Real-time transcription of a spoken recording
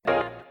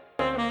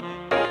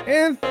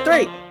In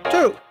 3,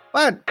 2,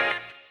 1.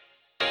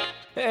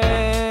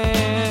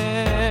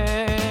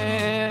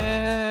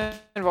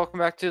 And welcome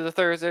back to the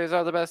Thursdays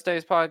Are the Best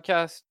Days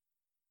podcast,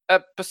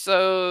 episode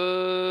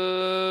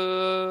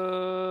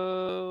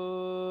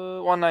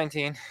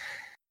 119.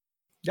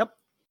 Yep.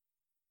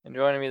 And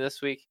joining me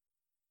this week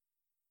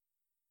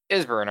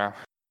is Bruno.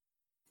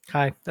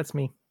 Hi, that's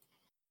me.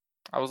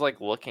 I was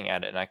looking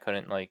at it and I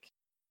couldn't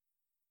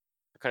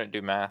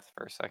do math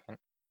for a second.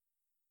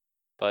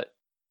 But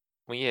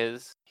we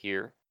is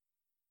here.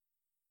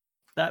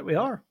 That we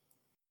are.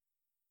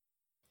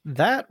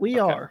 That we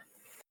are.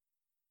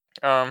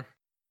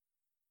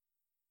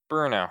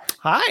 Bruno.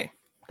 Hi,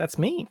 that's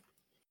me.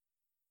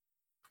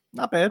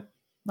 Not bad.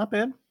 Not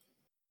bad.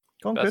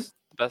 Going good.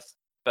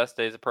 Best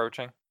days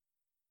approaching.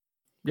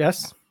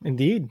 Yes,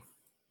 indeed.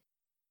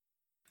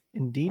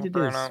 Indeed,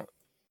 Bruno, is.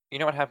 You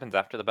know what happens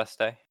after the best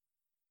day?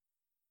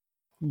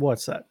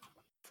 What's that?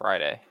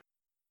 Friday.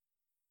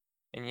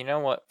 And you know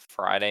what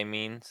Friday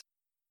means?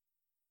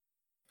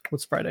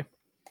 What's Friday?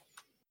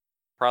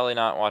 Probably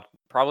not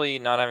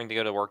having to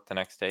go to work the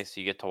next day, so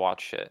you get to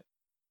watch shit.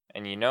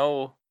 And you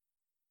know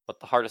what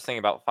the hardest thing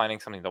about finding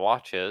something to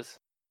watch is?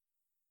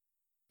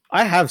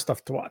 I have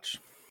stuff to watch.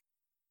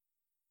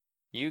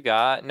 You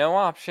got no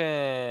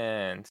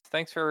options.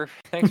 Thanks for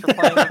playing the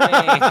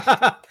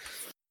game.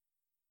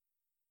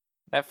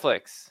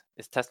 Netflix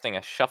is testing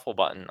a shuffle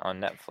button on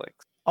Netflix.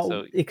 Oh,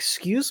 so,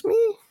 excuse me?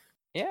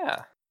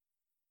 Yeah.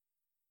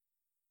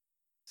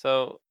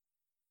 So,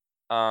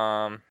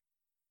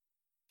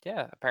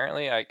 yeah,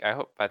 apparently I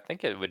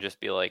think it would just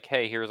be like,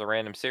 hey, here's a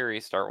random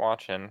series, start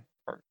watching.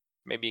 Or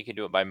maybe you could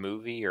do it by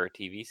movie or a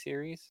TV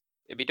series.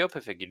 It'd be dope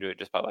if you could do it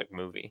just by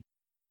movie.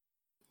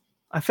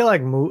 I feel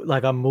like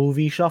a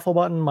movie shuffle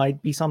button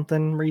might be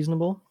something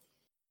reasonable.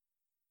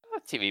 A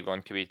TV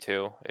one could be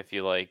too, if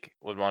you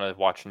would want to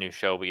watch a new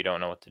show but you don't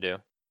know what to do.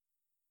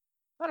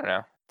 I don't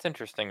know. It's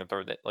interesting to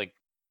throw that.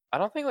 I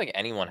don't think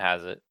anyone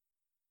has it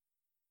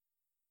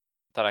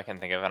that I can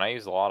think of, and I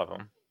use a lot of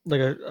them.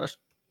 Like a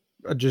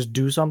just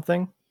do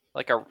something.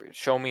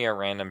 Show me a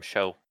random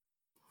show.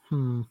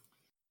 I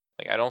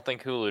don't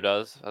think Hulu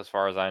does, as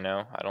far as I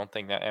know. I don't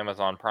think that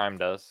Amazon Prime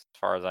does, as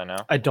far as I know.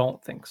 I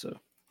don't think so.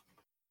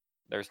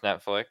 There's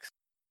Netflix.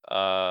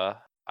 I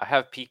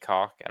have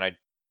Peacock, and I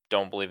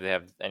don't believe they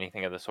have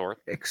anything of the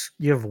sort.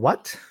 You have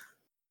what?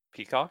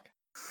 Peacock?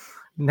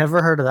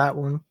 Never heard of that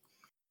one.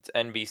 It's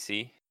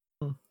NBC.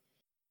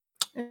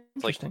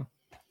 Interesting.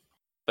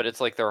 But it's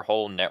their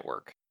whole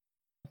network.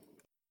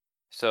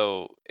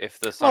 So if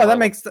the that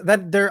makes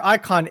that their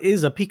icon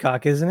is a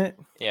peacock, isn't it?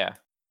 Yeah.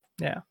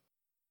 Yeah.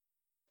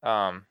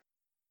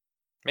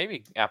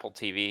 Maybe Apple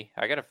TV.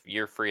 I got a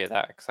year free of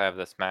that because I have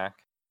this Mac.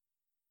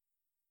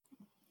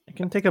 I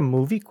can take a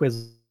movie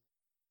quiz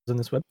on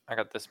this web. I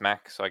got this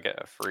Mac, so I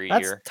get a free year.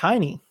 That's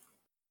tiny.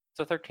 It's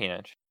a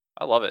 13-inch.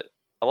 I love it.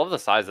 I love the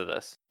size of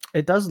this.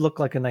 It does look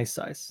like a nice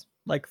size.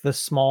 Like the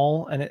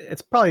small, and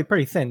it's probably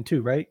pretty thin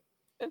too, right?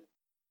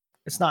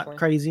 It's not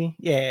crazy.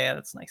 Yeah,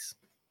 that's nice.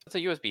 It's a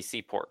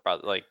USB-C port,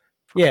 but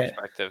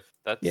perspective.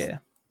 That's Is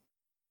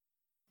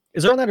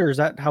there on that, or is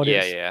that how it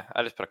is? Yeah.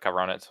 I just put a cover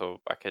on it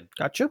so I could.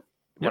 Gotcha.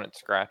 When it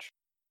scratch.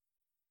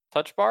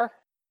 Touch bar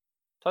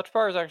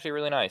is actually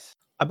really nice.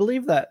 I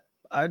believe that.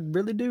 I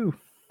really do.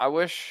 I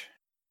wish.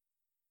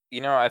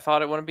 I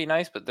thought it wouldn't be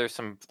nice, but there's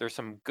some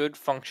good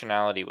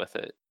functionality with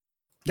it.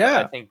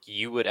 Yeah. I think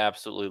you would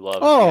absolutely love.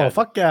 Oh,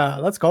 fuck yeah.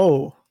 Let's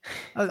go.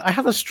 I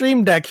have a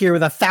Stream Deck here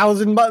with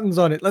 1,000 buttons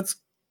on it. Let's,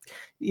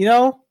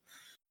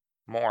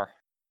 More,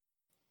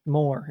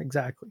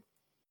 exactly.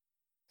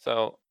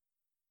 So,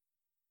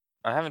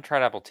 I haven't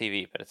tried Apple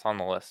TV, but it's on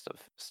the list of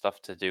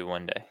stuff to do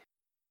one day.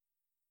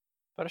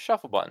 But a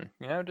shuffle button,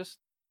 just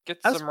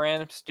get some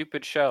random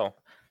stupid show.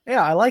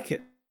 Yeah, I like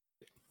it.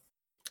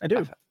 I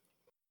do.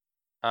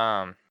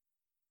 I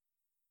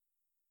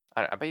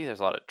bet you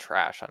there's a lot of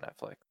trash on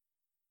Netflix.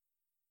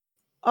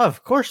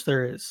 Of course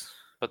there is.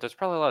 But there's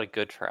probably a lot of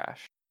good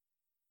trash.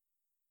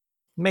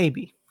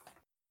 Maybe.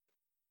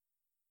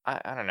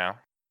 I don't know.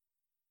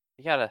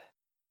 There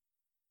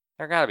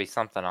gotta be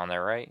something on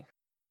there, right?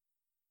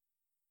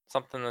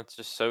 Something that's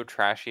just so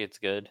trashy it's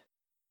good.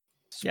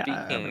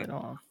 Speaking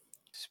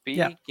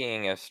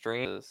of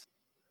streams,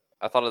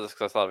 I thought of this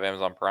because I thought of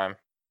Amazon Prime.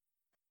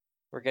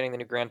 We're getting the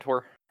new Grand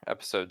Tour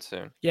episode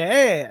soon.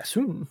 Yeah,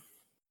 soon.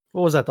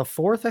 What was that, the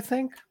 4th, I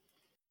think?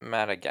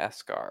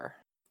 Madagascar.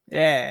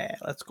 Yeah,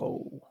 let's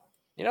go.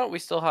 You know what we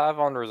still have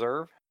on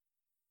reserve?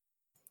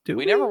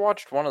 We never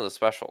watched one of the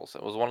specials.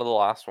 It was one of the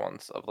last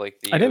ones of the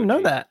I didn't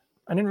know that.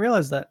 I didn't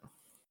realize that.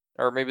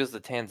 Or maybe it was the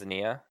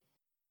Tanzania.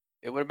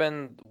 It would have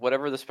been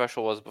whatever the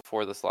special was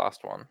before this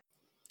last one.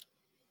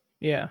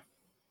 Yeah.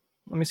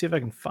 Let me see if I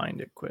can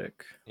find it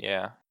quick.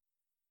 Yeah.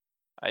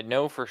 I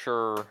know for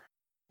sure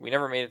we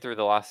never made it through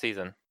the last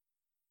season.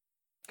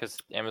 Because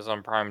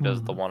Amazon Prime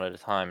does the one at a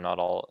time, not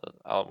all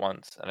at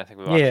once. And I think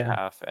we watched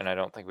half, and I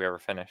don't think we ever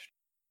finished.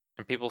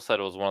 And people said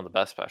it was one of the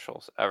best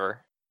specials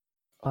ever.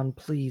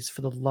 Please,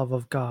 for the love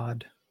of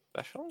God.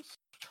 Specials?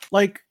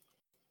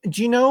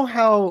 Do you know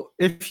how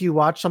if you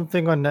watch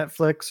something on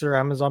Netflix or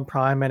Amazon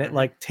Prime and it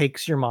like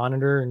takes your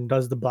monitor and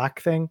does the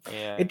black thing?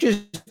 Yeah. It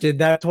just did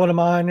that to one of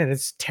mine, and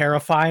it's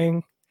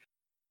terrifying.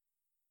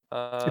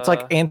 It's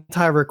like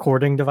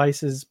anti-recording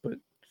devices, but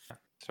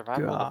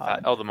Survival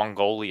of the Oh, the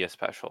Mongolia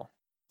special.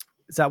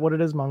 Is that what it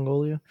is?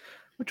 Mongolia?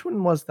 Which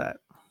one was that?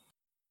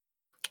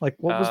 Like,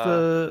 what was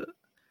the...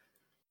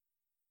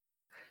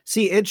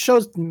 See, it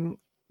shows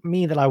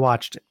me that I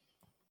watched it.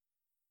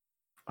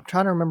 I'm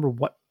trying to remember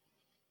what...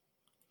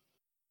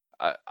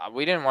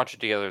 we didn't watch it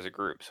together as a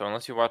group, so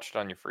unless you watched it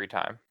on your free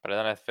time. But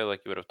then I feel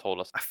like you would have told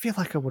us. I feel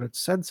like I would have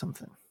said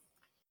something.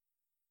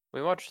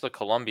 We watched the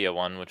Colombia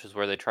one, which is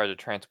where they tried to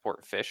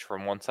transport fish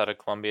from one side of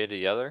Colombia to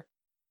the other.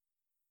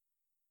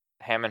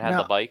 Hammond had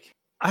the bike.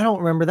 I don't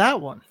remember that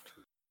one.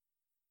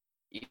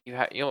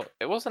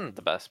 It wasn't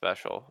the best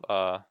special.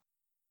 All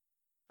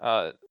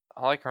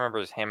I can remember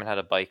is Hammond had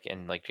a bike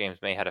and like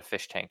James May had a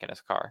fish tank in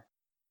his car.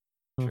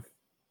 I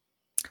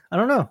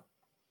don't know.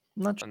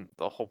 I'm not sure. And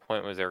the whole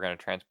point was they were going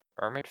to transport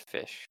or maybe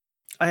fish.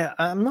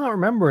 I'm not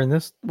remembering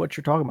this. What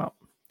you're talking about?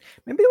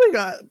 Maybe we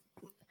got.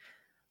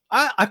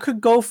 I could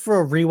go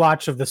for a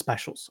rewatch of the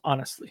specials.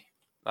 Honestly,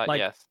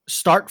 yes.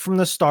 Start from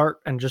the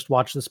start and just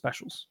watch the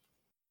specials.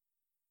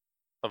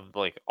 Of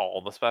like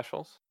all the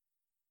specials.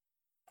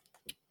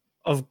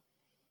 Of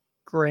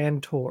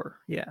Grand Tour,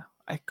 yeah,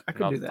 I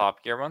could do that.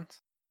 Top Gear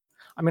ones.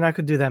 I mean, I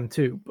could do them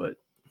too, but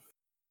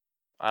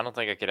I don't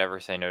think I could ever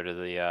say no to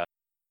the.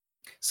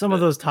 Some of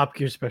those Top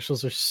Gear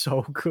specials are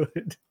so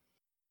good.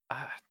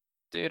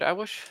 Dude, I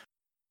wish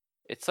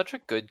it's such a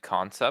good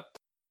concept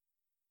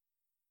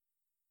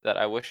that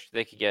I wish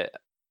they could get.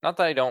 Not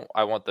that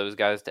I want those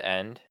guys to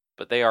end,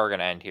 but they are going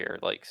to end here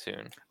like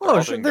soon.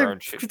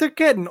 They're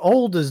getting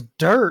old as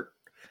dirt.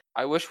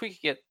 I wish we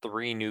could get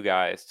 3 new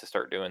guys to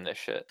start doing this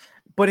shit.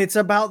 But it's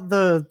about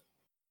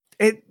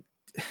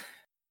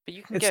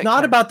it's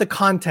not about the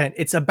content.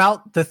 It's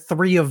about the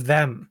 3 of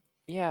them.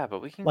 Yeah,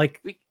 but we can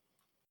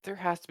there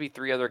has to be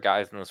 3 other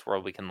guys in this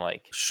world we can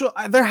like. Sure,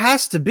 there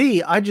has to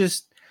be.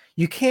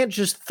 You can't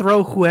just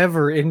throw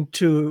whoever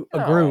into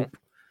a group.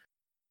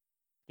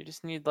 You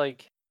just need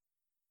like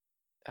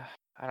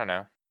I don't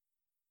know.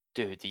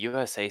 Dude, the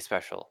USA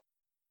special.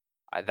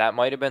 That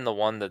might have been the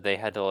one that they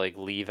had to like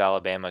leave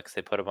Alabama because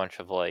they put a bunch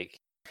of like.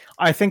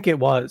 I think it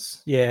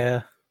was,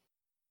 yeah.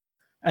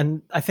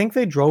 And I think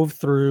they drove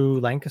through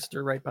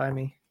Lancaster right by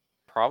me.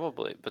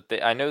 Probably, but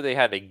I know they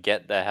had to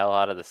get the hell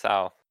out of the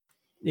South.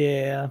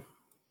 Yeah.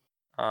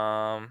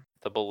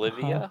 The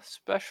Bolivia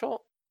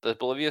special. The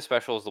Bolivia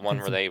special is the one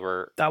where they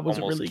were almost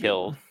really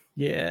killed.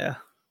 Yeah.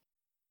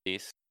 I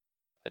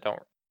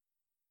don't.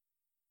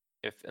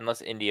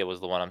 Unless India was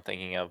the one I'm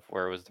thinking of,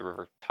 where it was the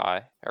River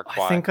Kwai or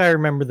Kwai. I think I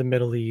remember the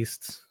Middle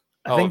East.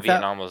 I think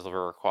Vietnam was the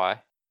River Kwai.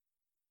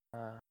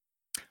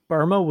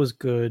 Burma was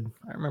good.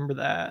 I remember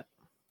that.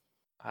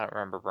 I don't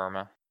remember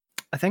Burma.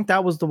 I think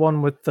that was the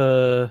one with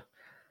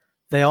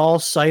they all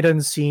sight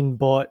unseen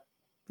bought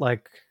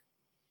like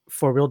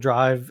 4-wheel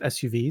drive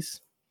SUVs.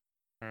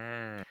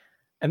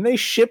 And they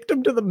shipped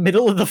them to the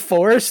middle of the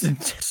forest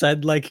and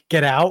said like,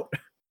 get out.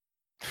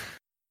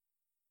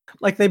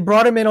 Like they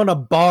brought him in on a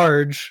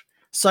barge,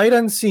 sight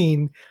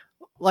unseen.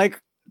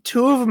 Like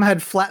 2 of them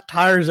had flat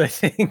tires, I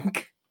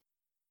think.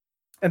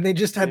 And they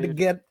just had to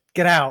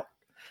get out.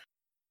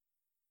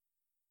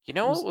 You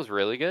know what was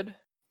really good?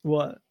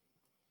 What?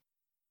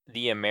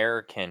 The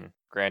American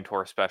Grand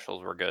Tour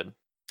specials were good.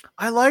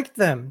 I liked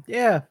them.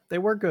 Yeah, they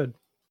were good.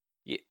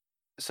 Yeah.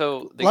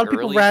 So a lot of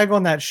people rag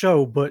on that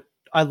show, but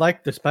I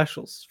liked the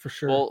specials for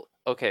sure. Well,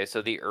 okay,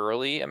 so the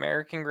early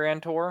American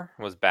Grand Tour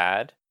was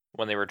bad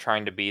when they were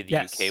trying to be the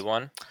UK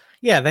one.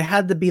 Yeah, they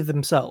had to be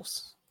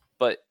themselves.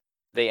 But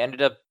they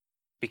ended up,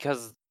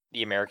 because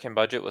the American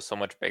budget was so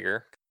much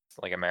bigger,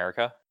 like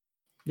America.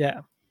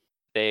 Yeah.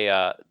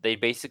 They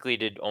basically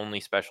did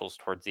only specials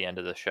towards the end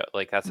of the show.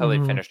 Like that's how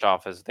they finished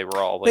off, as they were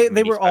all like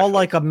they were all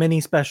like a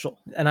mini special,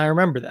 and I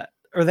remember that.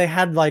 Or they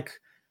had like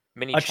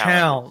mini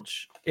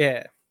challenge.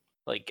 Yeah.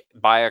 Like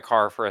buy a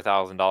car for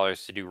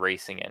 $1,000 to do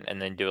racing in,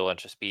 and then do a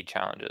bunch of speed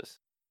challenges.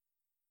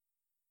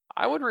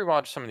 I would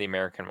rewatch some of the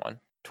American one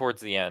towards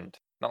the end,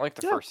 not like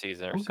the first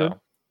season or so.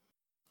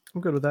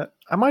 I'm good with that.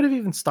 I might have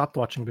even stopped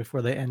watching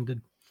before they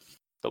ended.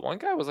 The one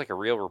guy was like a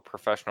real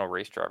professional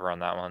race driver on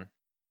that one.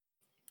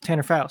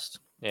 Tanner Faust.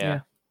 Yeah.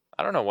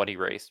 I don't know what he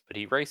raced, but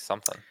he raced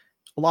something.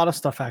 A lot of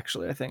stuff,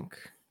 actually, I think.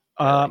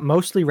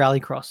 Mostly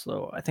Rallycross,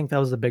 though. I think that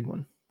was the big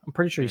one. I'm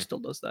pretty sure he still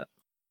does that.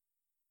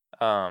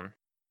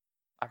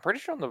 I'm pretty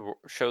sure on the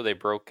show they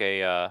broke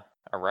a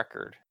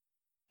record.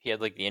 He had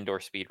like the indoor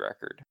speed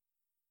record,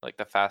 like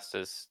the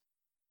fastest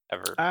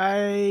ever.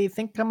 I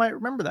think I might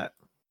remember that.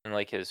 And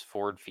like his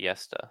Ford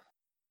Fiesta.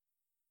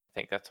 I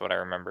think that's what I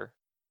remember.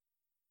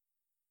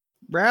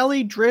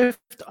 Rally,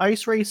 drift,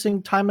 ice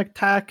racing, time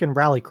attack, and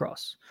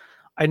Rallycross.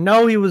 I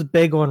know he was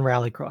big on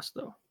Rallycross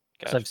though,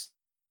 because I've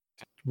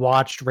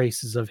watched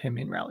races of him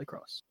in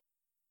Rallycross.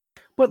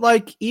 But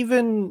like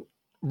even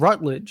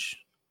Rutledge,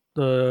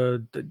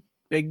 the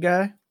big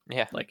guy,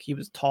 yeah, like he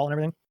was tall and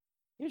everything.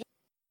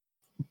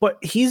 But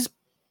he's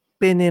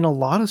been in a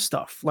lot of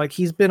stuff. Like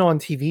he's been on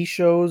TV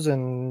shows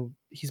and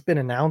he's been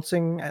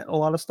announcing a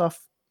lot of stuff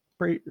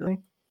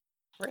lately.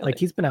 Really? Like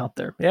he's been out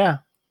there. Yeah.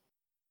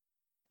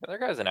 The other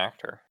guy's an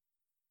actor.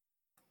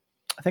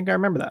 I think I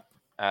remember that.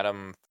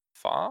 Adam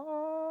Fa.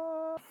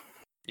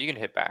 You can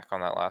hit back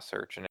on that last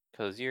search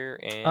because you're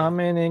in. I'm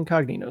in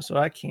incognito, so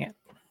I can't.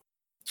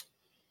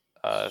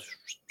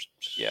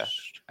 Yeah.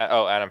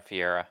 Oh, Adam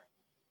Ferrara.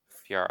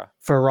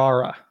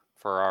 Ferrara.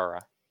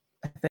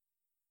 I think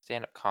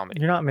stand-up comedy.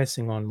 You're not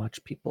missing on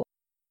much, people.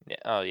 Yeah.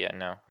 Oh yeah,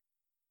 no.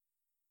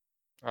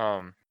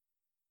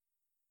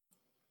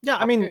 Yeah,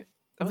 I mean,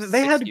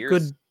 they had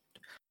years.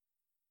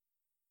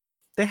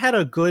 They had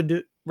a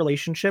good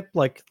relationship.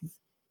 Like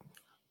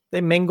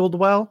they mingled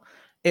well.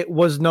 It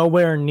was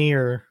nowhere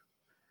near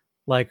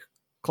like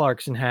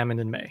Clarkson, Hammond,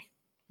 and May.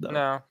 Though.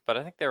 No, but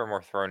I think they were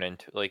more thrown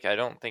into. Like, I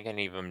don't think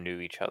any of them knew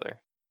each other.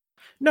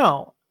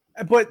 No,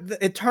 but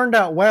it turned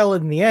out well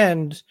in the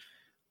end.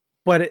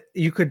 But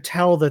you could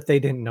tell that they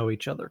didn't know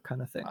each other,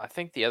 kind of thing. I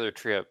think the other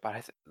trio,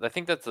 but I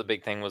think that's the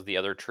big thing was the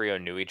other trio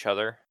knew each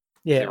other.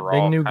 Yeah,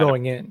 they knew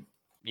going in.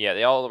 Yeah,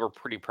 they all were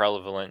pretty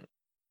prevalent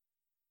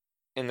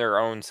in their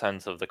own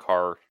sense of the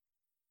car.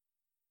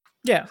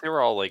 Yeah, they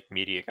were all like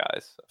media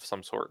guys of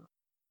some sort.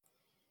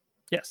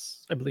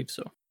 Yes, I believe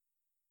so.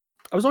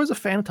 I was always a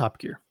fan of Top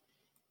Gear.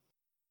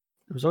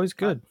 It was always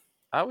good.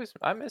 I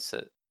miss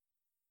it.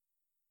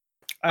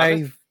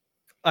 I've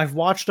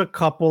watched a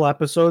couple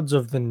episodes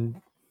of the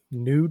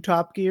new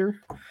Top Gear.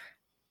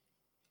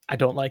 I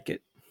don't like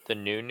it. The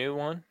new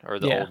one or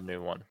the old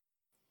new one?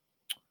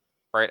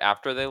 Right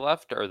after they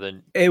left, or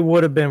It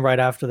would have been right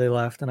after they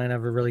left, and I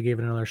never really gave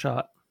it another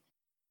shot.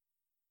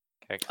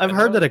 Okay, I've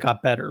heard that it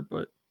got better,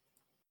 but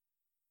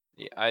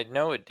yeah, I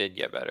know it did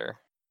get better.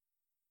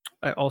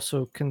 I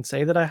also can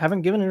say that I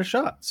haven't given it a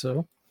shot.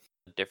 So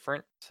a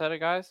different set of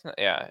guys.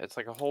 Yeah, it's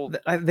like a whole.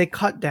 They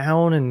cut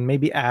down and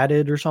maybe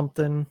added or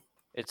something.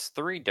 It's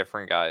 3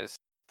 different guys.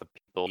 The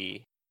people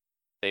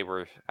they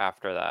were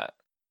after that,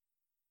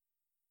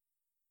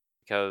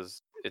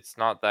 because it's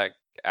not that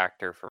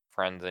actor from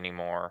Friends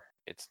anymore.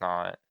 It's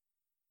not.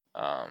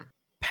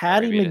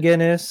 Patty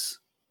McGinnis,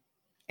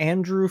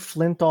 Andrew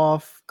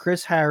Flintoff,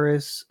 Chris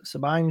Harris,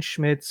 Sabine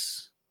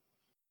Schmitz.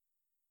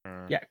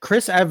 Yeah,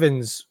 Chris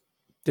Evans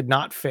did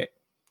not fit.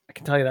 I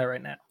can tell you that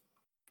right now.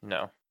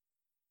 No.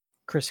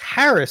 Chris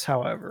Harris,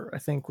 however, I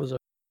think was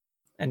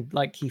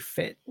he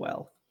fit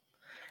well.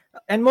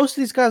 And most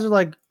of these guys are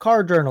like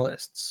car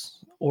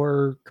journalists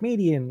or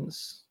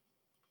comedians.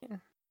 Yeah.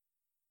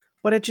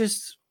 But it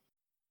just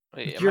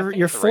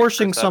you're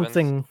forcing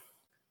something. Evans?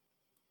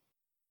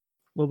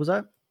 What was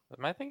that?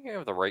 Am I thinking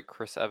of the right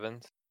Chris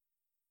Evans?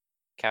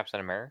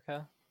 Captain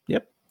America?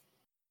 Yep.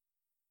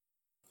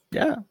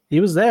 Yeah, he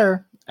was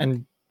there,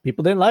 and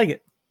people didn't like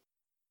it.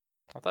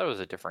 I thought it was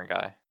a different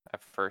guy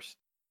at first.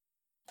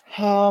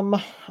 I'm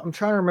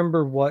trying to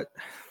remember what.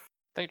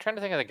 I'm trying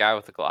to think of the guy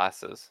with the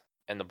glasses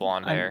and the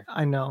blonde hair.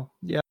 I know.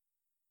 Yeah.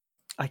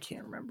 I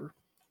can't remember.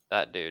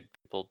 That dude,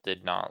 people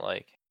did not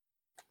like.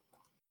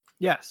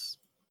 Yes.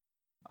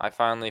 I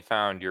finally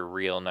found your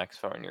real next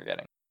phone you're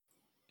getting.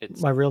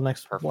 It's my real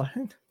next what?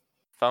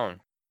 Phone.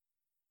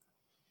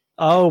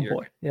 Oh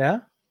boy.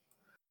 Yeah.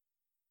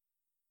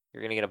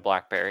 You're going to get a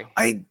BlackBerry.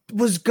 I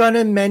was going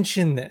to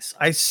mention this.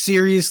 I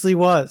seriously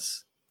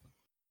was.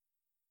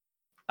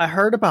 I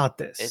heard about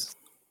this. It's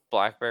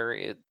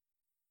BlackBerry.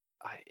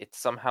 It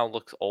somehow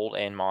looks old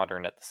and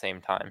modern at the same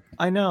time.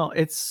 I know.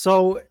 It's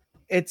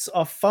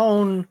a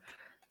phone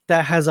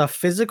that has a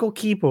physical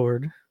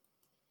keyboard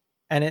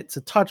and it's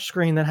a touch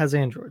screen that has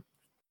Android.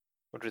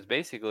 Which is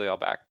basically all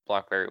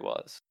BlackBerry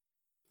was.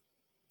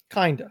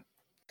 Kinda.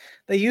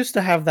 They used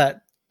to have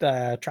that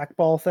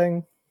trackball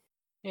thing.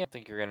 Yeah, I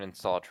think you're going to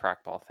install a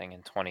trackball thing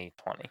in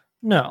 2020.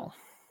 No.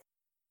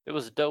 It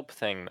was a dope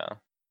thing, though.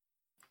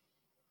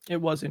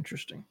 It was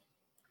interesting.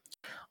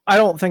 I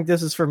don't think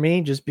this is for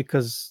me just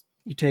because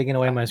you're taking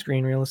away my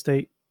screen real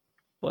estate.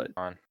 But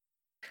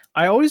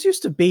I always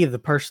used to be the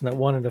person that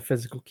wanted a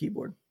physical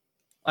keyboard.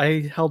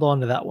 I held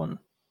on to that one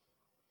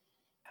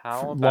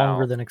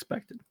longer than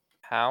expected.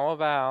 How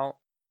about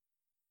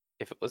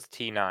if it was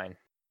T9?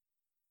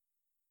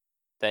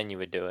 Then you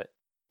would do it.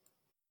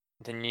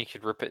 Then you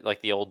could rip it like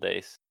the old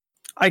days.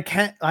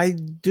 I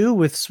do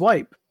with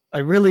swipe. I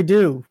really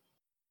do.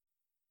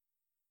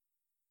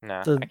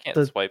 No, I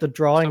can't swipe. The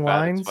drawing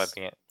lines.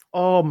 Swiping it.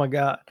 Oh my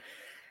god.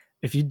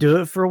 If you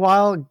do it for a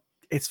while,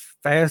 it's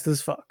fast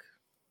as fuck.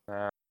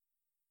 But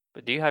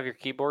do you have your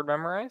keyboard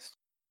memorized?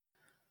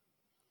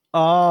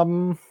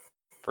 For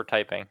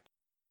typing.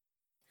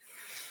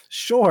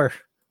 Sure.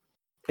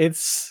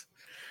 It's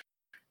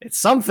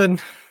something.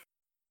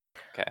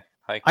 Okay.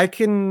 I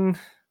can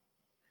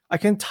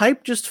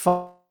type just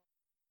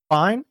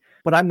fine,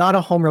 but I'm not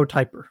a home row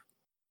typer.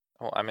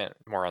 Well, I meant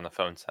more on the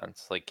phone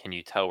sense. Like, can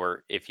you tell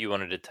if you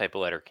wanted to type a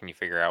letter, can you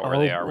figure out where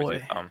they are with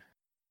your thumb?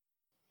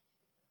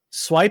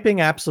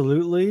 Swiping,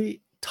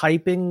 absolutely.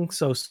 Typing,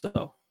 so.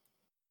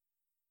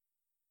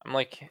 I'm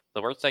like,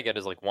 the worst I get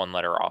is like one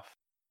letter off.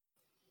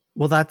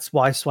 Well, that's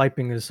why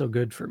swiping is so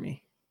good for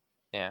me.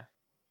 Yeah.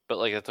 But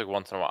like it's like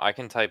once in a while. I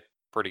can type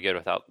pretty good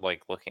without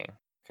like looking.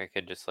 I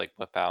could just like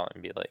whip out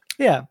and be like,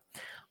 yeah,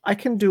 I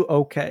can do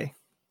okay,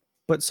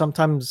 but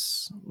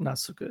sometimes not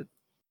so good.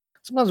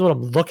 Sometimes when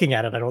I'm looking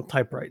at it, I don't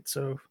type right.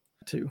 So,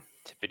 too.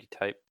 tippity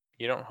type.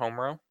 You don't home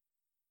row?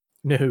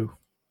 No,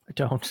 I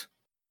don't.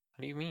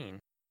 What do you mean?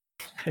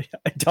 I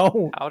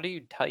don't. How do you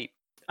type?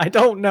 I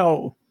don't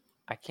know.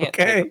 I can't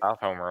Okay. type without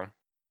home row.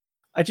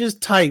 I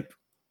just type.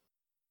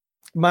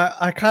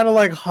 I kind of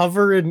like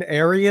hover in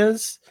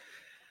areas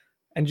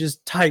and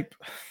just type.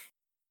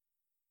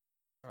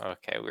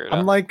 Okay, weird.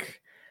 I'm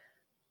like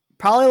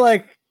probably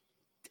like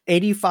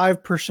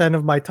 85%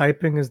 of my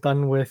typing is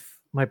done with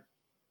my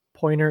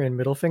pointer and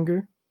middle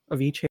finger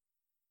of each hand.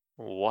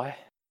 What?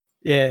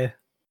 Yeah.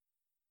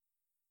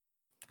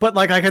 But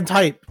like I can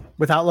type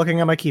without looking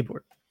at my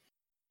keyboard.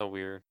 So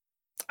weird.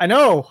 I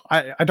know.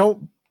 I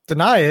don't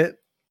deny it.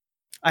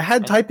 I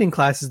had typing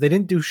classes. They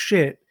didn't do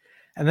shit.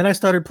 And then I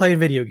started playing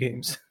video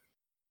games.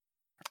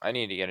 I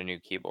need to get a new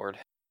keyboard.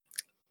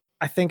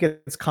 I think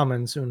it's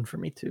coming soon for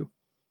me too.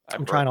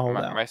 I'm trying to hold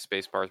out. My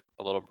spacebar is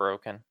a little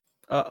broken.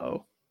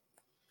 Uh-oh.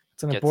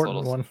 It's an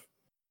important one.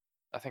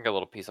 I think a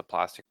little piece of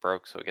plastic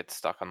broke, so it gets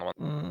stuck on the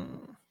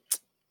one.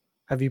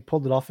 Have you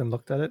pulled it off and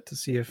looked at it to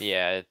see if...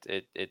 Yeah,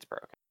 it's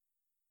broken.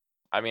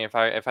 I mean,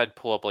 if I'd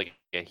pull up like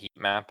a heat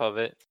map of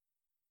it.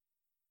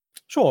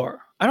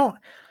 Sure. I don't...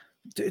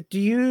 Do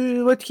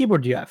you... What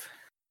keyboard do you have?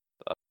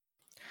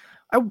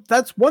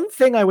 That's one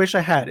thing I wish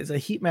I had, is a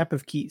heat map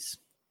of keys.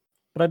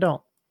 But I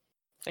don't.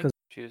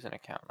 Choose an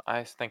account.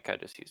 I think I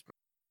just used...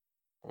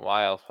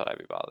 Why else would I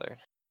be bothered?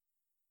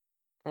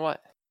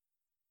 What?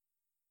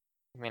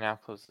 I mean, I'll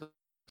close this.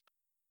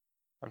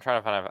 I'm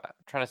trying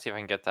to see if I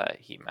can get that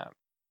heat map.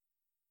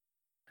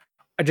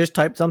 I just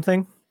typed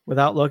something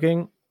without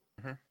looking.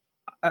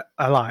 Mm-hmm.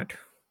 I lied.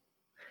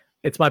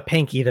 It's my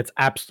pinky that's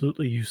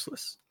absolutely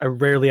useless. I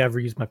rarely ever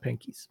use my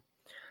pinkies.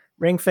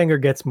 Ring finger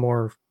gets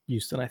more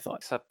use than I thought.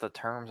 Except the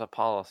terms of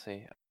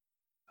policy.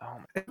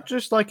 Oh, it's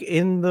just like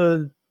in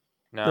the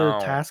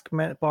task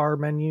bar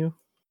menu.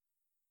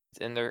 It's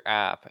in their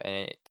app,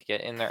 and to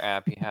get in their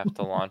app, you have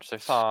to launch their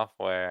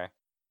software.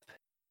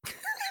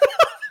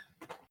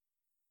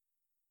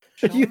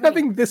 Are you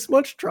having this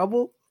much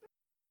trouble?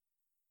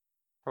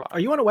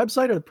 Are you on a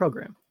website or the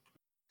program?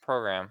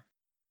 Program.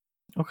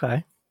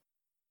 Okay.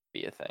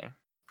 Be a thing.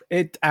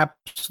 It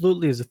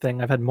absolutely is a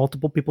thing. I've had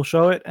multiple people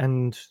show it,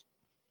 and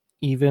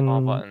even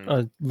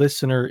a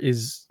listener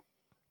is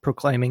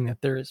proclaiming that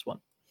there is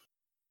one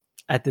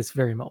at this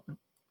very moment.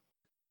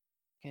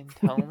 Can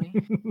you tell me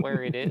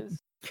where it is?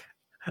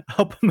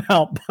 Help them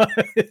out,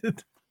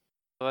 bud.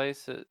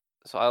 Devices.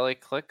 So I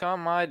like click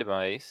on my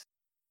device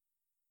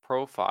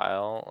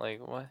profile, like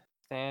what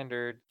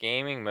standard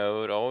gaming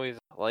mode, always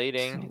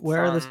lighting. So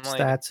where are the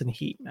stats and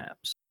heat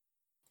maps?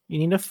 You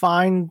need to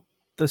find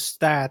the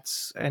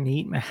stats and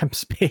heat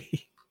maps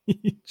page.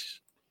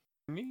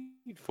 Need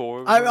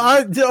for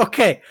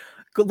okay.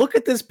 Look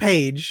at this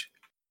page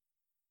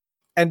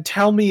and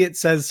tell me it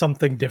says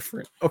something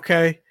different,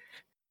 okay?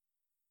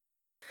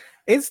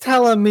 It's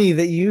telling me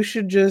that you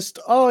should just,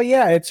 oh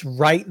yeah, it's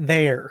right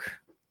there.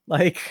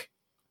 Like,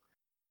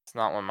 it's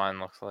not what mine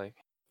looks like.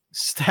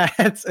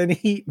 Stats and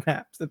heat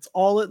maps. That's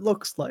all it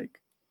looks like.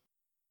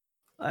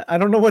 I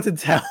don't know what to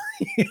tell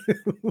you.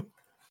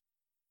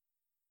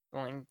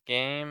 Like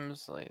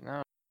games, like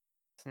no.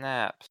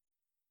 Snaps.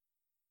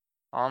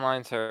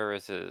 Online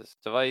services.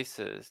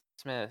 Devices.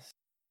 Dismiss.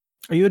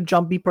 Are you a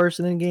jumpy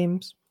person in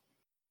games?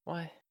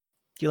 What?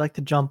 Do you like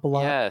to jump a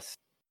lot? Yes.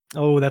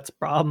 Oh, that's a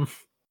problem.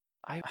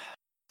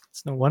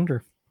 It's no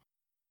wonder.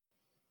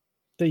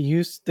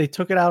 They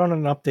took it out on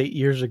an update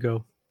years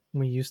ago.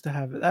 We used to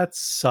have it. That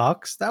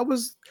sucks. That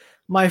was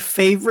my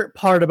favorite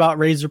part about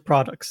Razer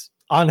products,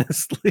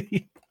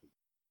 honestly.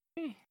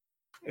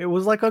 It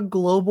was like a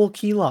global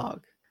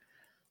keylog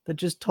that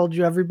just told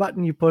you every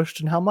button you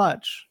pushed and how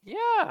much.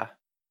 Yeah.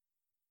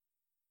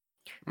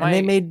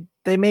 And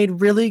they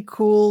made really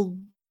cool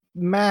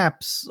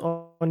maps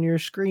on your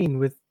screen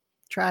with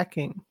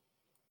tracking.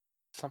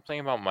 Something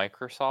about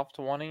Microsoft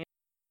wanting it?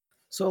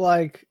 So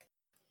like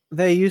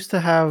they used to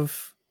have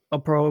a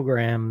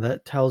program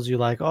that tells you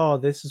like, oh,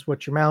 this is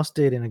what your mouse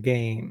did in a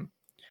game.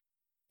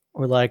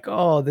 Or like,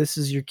 oh, this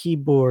is your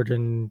keyboard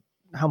and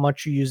how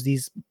much you use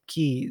these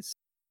keys.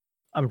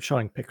 I'm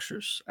showing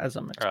pictures as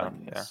I'm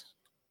explaining this.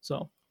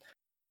 So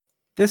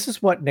this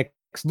is what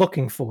Nick's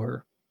looking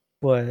for,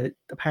 but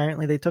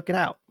apparently they took it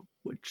out,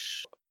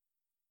 which...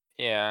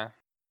 Yeah.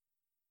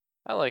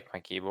 I like my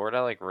keyboard.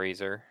 I like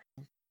Razer.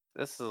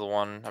 This is the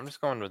one. I'm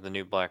just going with the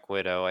new Black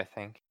Widow, I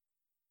think.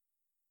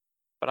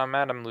 But I'm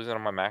mad I'm losing all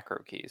my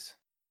macro keys.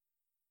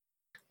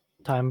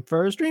 Time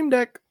for a Stream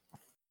Deck.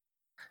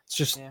 It's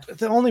just,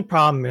 the only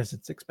problem is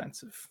it's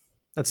expensive.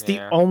 That's the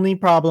only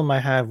problem I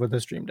have with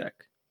the Stream Deck.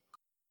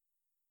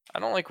 I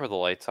don't like where the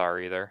lights are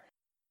either.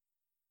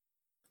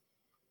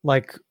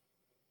 Like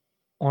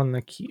on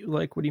the key,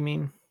 like what do you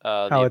mean?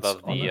 How it's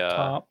on the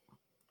top?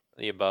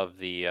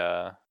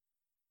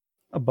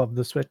 Above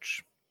the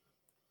switch.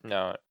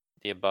 No,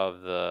 the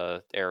above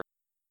the air.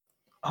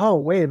 Oh,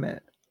 wait a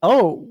minute.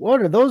 Oh,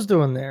 what are those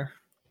doing there?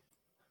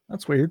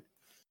 That's weird.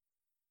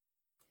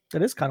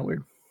 That is kind of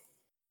weird.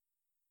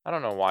 I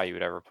don't know why you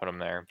would ever put them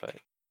there, but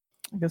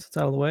I guess it's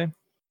out of the way.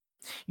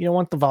 You don't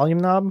want the volume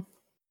knob?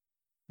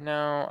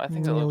 no, I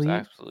think it looks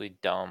absolutely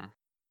dumb.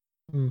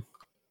 And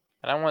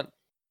I'm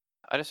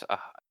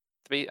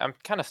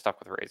kind of stuck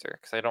with Razer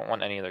because I don't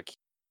want any other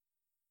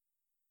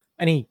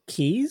Any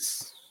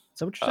keys? Is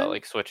that what you're saying?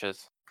 like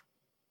switches.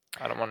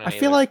 I don't want I any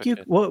feel other like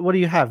switches. what do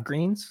you have?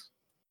 Greens?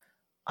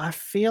 I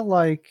feel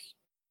like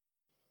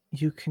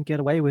you can get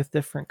away with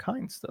different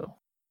kinds though.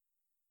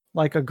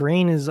 Like a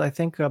green is, I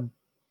think, I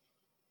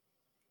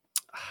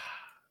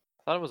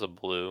thought it was a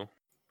blue.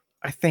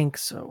 I think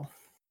so.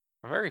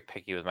 I'm very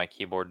picky with my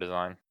keyboard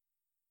design.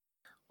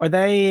 Are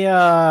they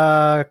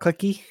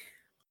clicky?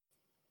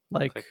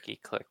 Like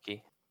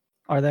clicky.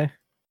 Are they?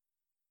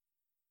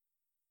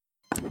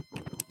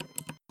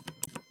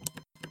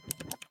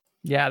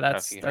 Yeah,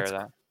 that's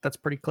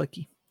pretty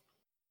clicky.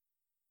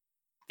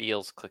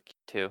 Feels clicky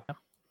too. Yeah.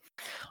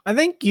 I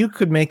think you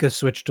could make a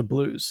switch to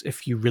blues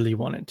if you really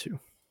wanted to.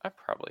 I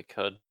probably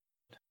could.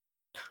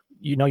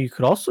 You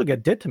could also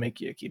get Dit to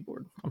make you a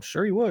keyboard. I'm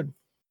sure you would.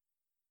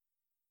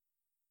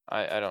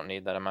 I don't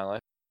need that in my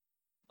life.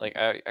 Like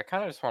I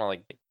kind of just want to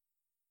like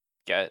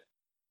get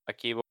a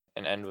keyboard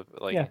and end with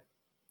like. Yeah.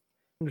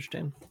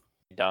 Understand.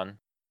 Done.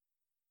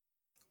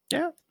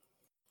 Yeah.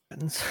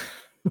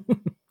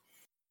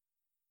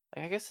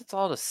 I guess it's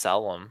all to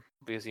sell them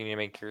because you need to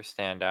make yours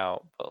stand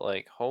out. But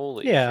like,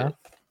 holy shit.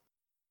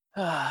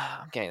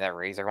 I'm getting that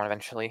Razer one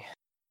eventually.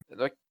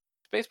 Like,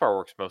 spacebar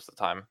works most of the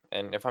time,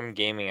 and if I'm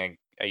gaming,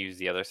 I use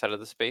the other side of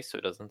the space so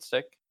it doesn't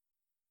stick.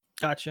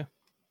 Gotcha.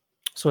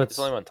 So it's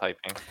only when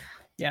typing.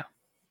 Yeah,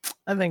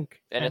 I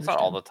think. And it's not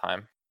all the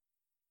time.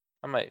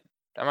 I might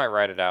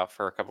ride it out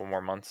for a couple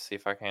more months, see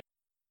if I can.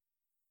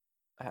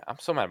 I'm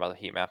so mad about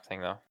the heat map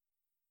thing though.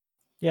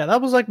 Yeah,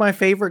 that was like my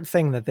favorite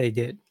thing that they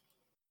did.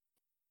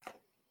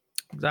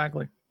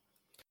 Exactly.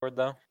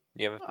 Though,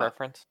 do you have a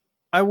preference?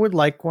 I would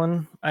like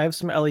one. I have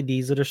some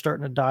LEDs that are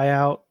starting to die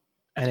out,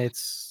 and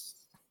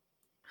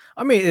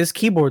his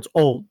keyboard's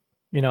old.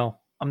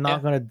 I'm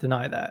not gonna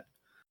deny that.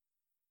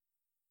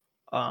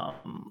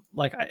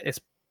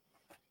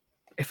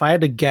 If I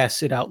had to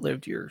guess, it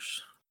outlived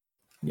yours.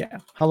 Yeah.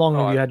 How long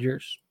have you had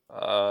yours?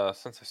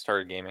 Since I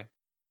started gaming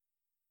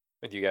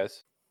with you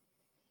guys.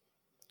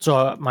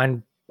 So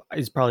mine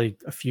is probably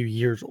a few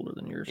years older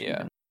than yours. Yeah.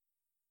 Even.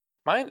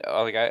 Mine,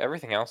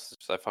 everything else,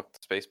 I fucked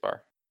the spacebar.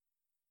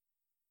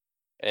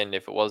 And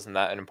if it wasn't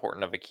that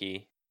important of a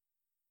key.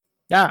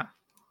 Yeah.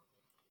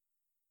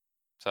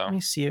 So. Let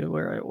me see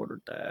where I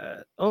ordered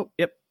that. Oh,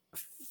 yep.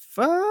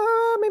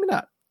 Maybe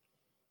not.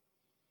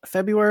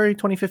 February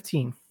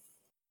 2015.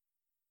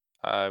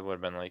 I would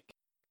have been like, I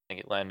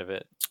think it landed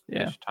it.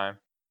 Yeah. Time.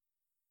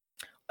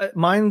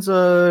 Mine's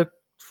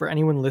for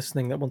anyone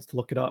listening that wants to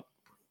look it up,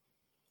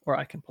 or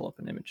I can pull up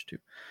an image too.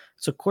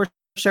 So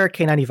Corsair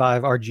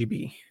K95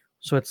 RGB.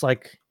 So it's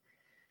like,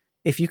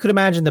 if you could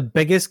imagine the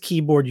biggest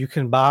keyboard you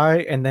can buy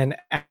and then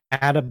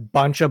add a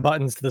bunch of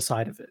buttons to the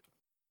side of it.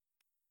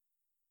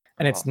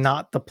 And it's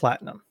not the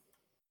platinum.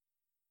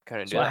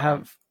 Couldn't do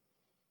that.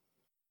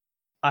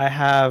 I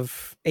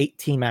have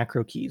 18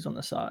 macro keys on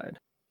the side.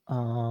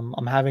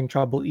 I'm having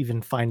trouble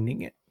even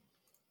finding it.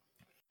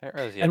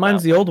 And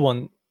mine's the old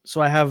one.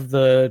 So I have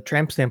the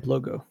Tramp Stamp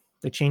logo.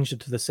 They changed it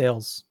to the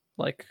sales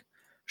like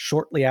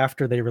shortly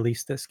after they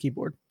released this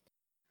keyboard.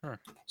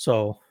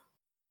 So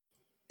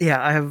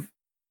yeah, I have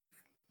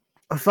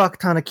a fuck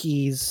ton of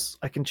keys.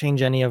 I can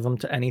change any of them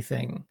to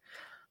anything.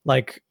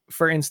 Like,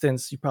 for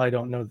instance, you probably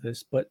don't know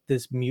this, but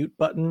this mute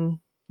button,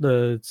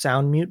 the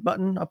sound mute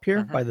button up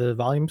here by the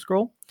volume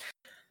scroll,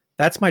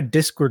 that's my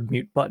Discord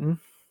mute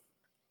button.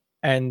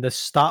 And the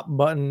stop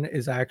button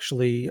is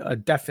actually a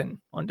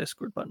deafen on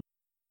Discord button.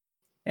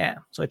 Yeah,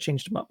 so I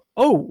changed them up.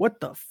 Oh, what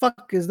the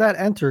fuck is that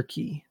enter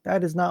key?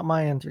 That is not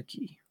my enter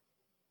key.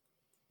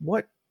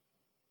 What?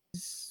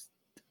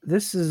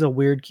 This is a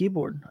weird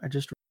keyboard.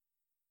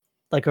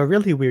 Like a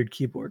really weird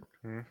keyboard.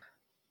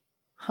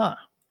 Huh.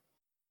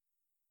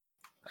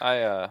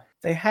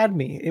 They had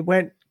me. It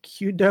went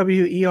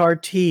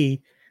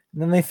QWERT,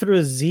 and then they threw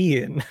a Z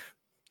in.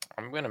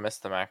 I'm gonna miss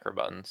the macro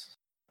buttons.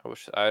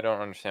 I don't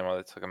understand why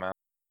they took them out.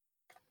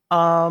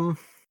 I'm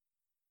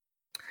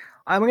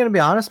gonna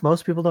be honest.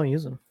 Most people don't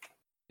use them.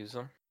 Use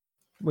them?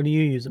 What do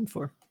you use them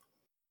for?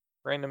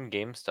 Random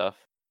game stuff.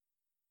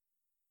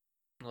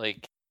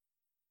 Like,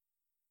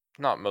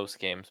 not most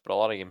games, but a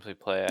lot of games we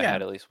play, I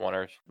had at least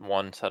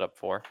one set up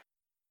for.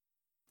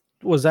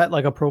 Was that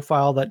like a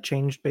profile that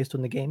changed based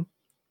on the game?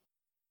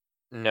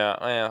 No,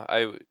 yeah,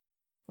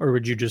 Or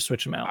would you just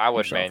switch them out? I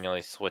would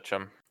manually switch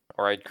them,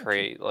 or I'd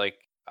create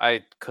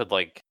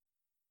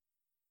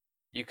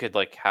you could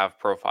like have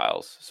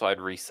profiles, so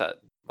I'd reset.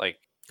 Like,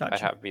 I'd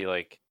have be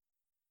like,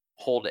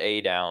 hold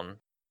A down,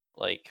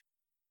 like,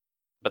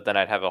 but then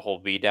I'd have a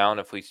hold B down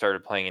if we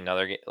started playing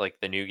another game, like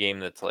the new game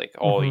that's like,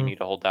 you need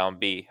to hold down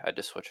B. I'd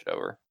just switch it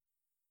over.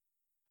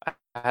 I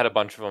had a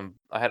bunch of them.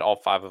 I had all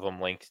 5 of them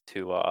linked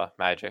to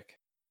Magic.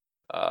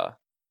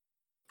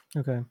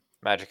 Okay.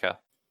 Magicka.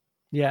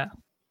 Yeah,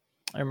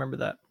 I remember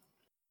that.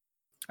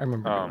 I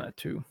remember doing that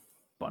too.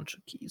 Bunch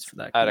of keys for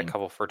that. I had a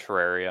couple for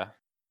Terraria.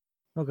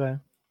 Okay.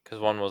 Because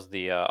one was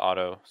the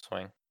auto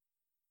swing.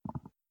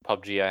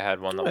 PUBG, I had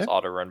one that was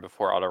auto run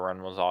before auto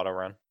run was auto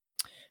run.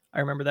 I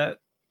remember that.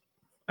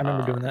 I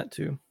remember doing that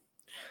too.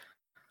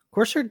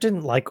 Corsair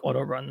didn't like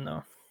auto run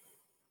though.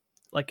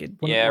 Like it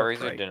wouldn't work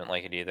Razer right. didn't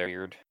like it either.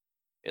 Weird.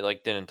 It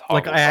like didn't toggle.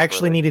 Like I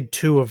actually needed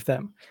two of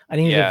them. I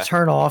needed a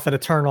turn off and a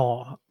turn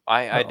off.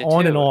 I did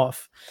on too. and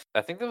off.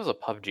 I think that was a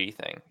PUBG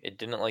thing. It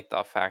didn't like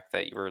the fact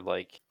that you were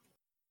like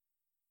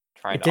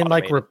trying it to didn't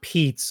automate like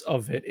repeats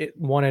of it. It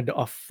wanted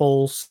a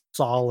full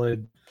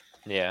solid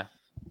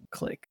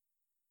click.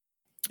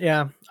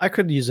 Yeah, I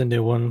could use a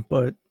new one,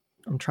 but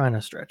I'm trying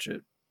to stretch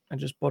it. I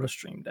just bought a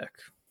Stream Deck.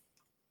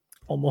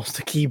 Almost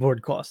a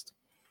keyboard cost.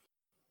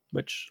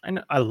 Which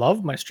I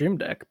love my Stream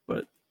Deck,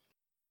 but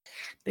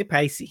they're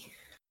pricey.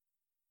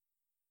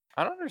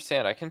 I don't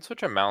understand. I can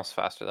switch a mouse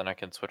faster than I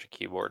can switch a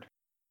keyboard.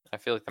 I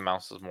feel like the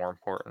mouse is more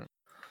important.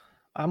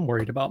 I'm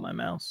worried about my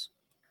mouse.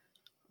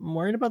 I'm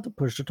worried about the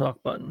push to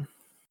talk button.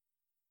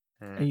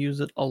 I use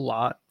it a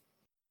lot.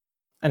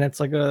 And it's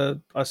like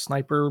a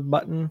sniper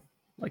button.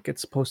 Like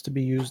it's supposed to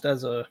be used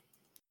as a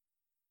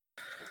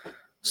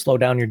slow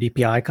down your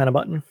DPI kind of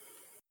button.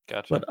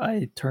 Gotcha. But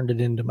I turned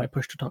it into my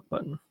push to talk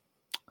button.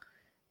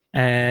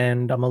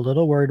 And I'm a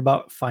little worried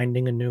about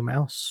finding a new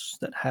mouse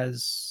that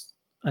has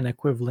an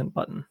equivalent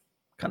button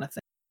kind of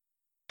thing.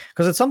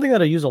 Because it's something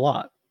that I use a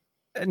lot.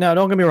 Now,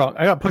 don't get me wrong.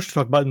 I got push to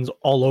talk buttons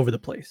all over the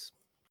place.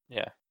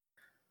 Yeah.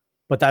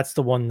 But that's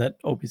the one that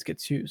always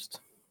gets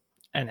used.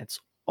 And it's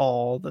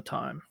all the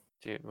time.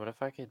 Dude, what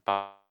if I could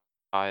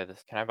buy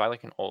this? Can I buy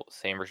like an old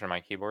same version of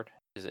my keyboard?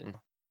 Is it?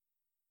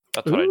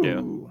 That's what I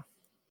do.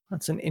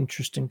 That's an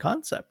interesting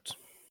concept.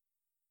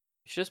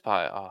 You should just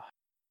buy.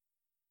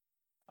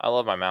 I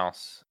love my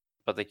mouse,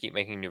 but they keep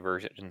making new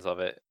versions of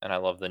it, and I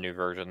love the new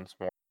versions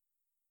more.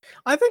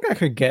 I think I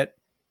could get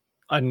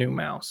a new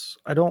mouse.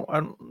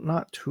 I'm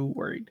not too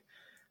worried.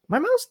 My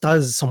mouse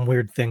does some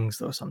weird things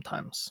though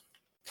sometimes.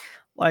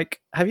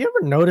 Like, have you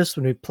ever noticed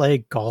when we play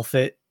Golf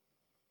It?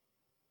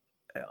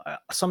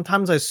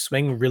 Sometimes I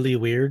swing really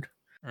weird.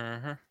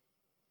 Mm-hmm.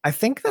 I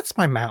think that's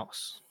my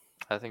mouse.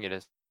 I think it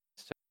is.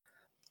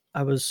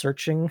 I was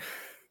searching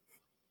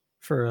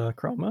for a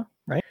chroma,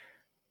 right?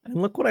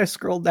 And look what I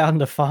scrolled down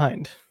to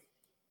find.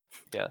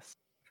 Yes.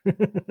 I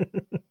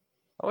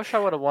wish I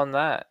would have won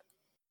that.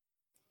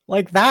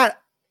 Like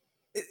that,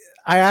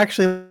 I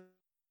actually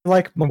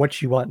like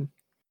what you won.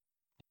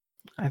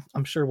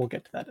 I'm sure we'll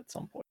get to that at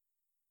some point.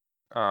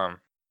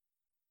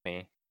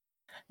 Me.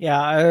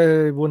 Yeah,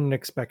 I wouldn't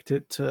expect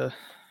it to.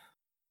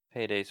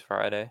 Payday's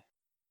Friday.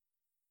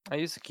 I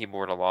use the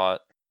keyboard a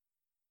lot.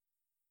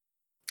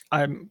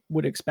 I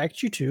would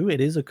expect you to.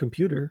 It is a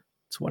computer.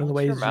 It's one of the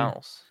ways. Your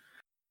mouse?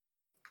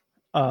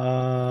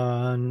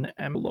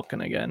 I'm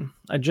looking again.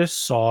 I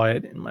just saw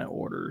it in my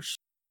orders.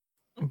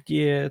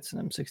 Yeah, it's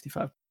an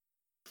M65.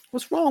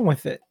 What's wrong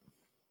with it?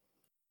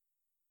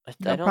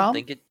 I don't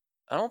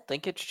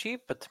think it's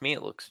cheap, but to me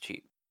it looks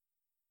cheap.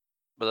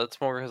 But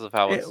that's more because of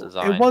how it's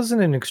designed. It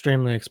wasn't an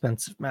extremely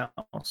expensive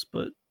mouse,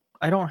 but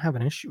I don't have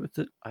an issue with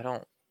it.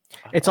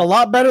 It's a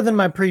lot better than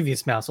my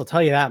previous mouse, I'll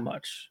tell you that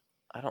much.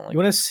 I don't like. You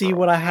want to see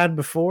what I had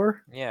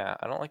before? Yeah,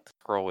 I don't like the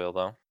scroll wheel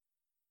though.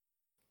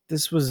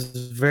 This was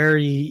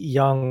very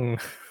young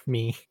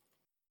me.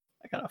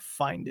 I gotta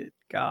find it.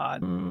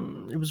 God,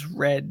 it was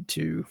red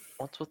too.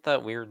 What's with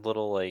that weird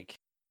little like?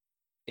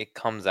 It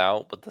comes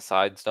out, but the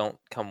sides don't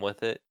come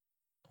with it.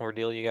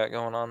 Ordeal you got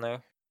going on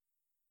there?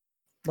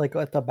 Like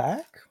at the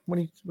back? What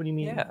do you mean?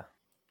 Yeah.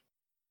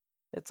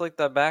 It's like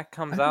the back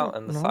comes out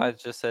and the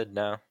sides just said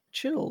no.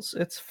 Chills.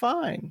 It's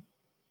fine.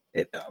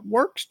 It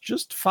works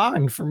just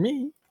fine for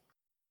me.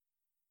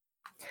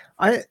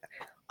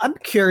 I'm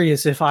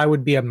curious if I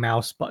would be a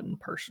mouse button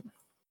person.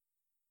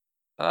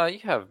 You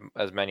have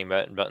as many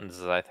buttons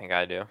as I think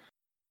I do.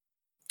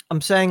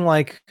 I'm saying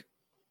like.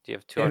 Do you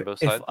have two on both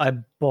sides? If I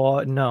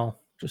bought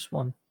just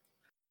one.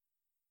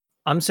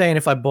 I'm saying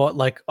if I bought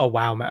like a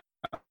WoW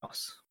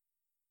mouse,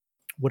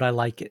 would I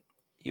like it?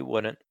 You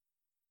wouldn't.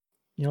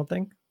 You don't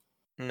think?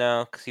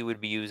 No, because you would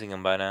be using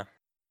them by now.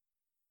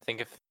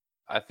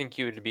 I think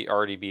you would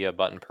already be a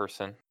button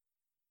person.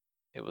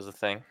 It was a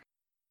thing.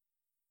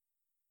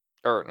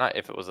 Or not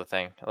if it was a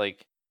thing.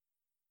 Like,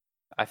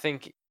 I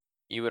think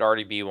you would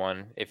already be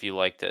one if you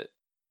liked it.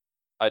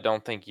 I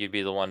don't think you'd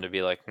be the one to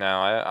be like, no,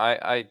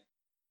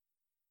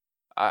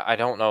 I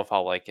don't know if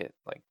I'll like it.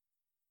 Like,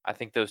 I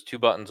think those two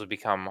buttons would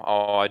become,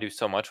 oh, I do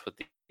so much with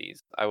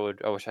these. I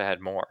wish I had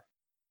more.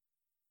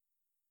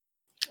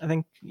 I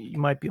think you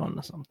might be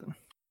onto something.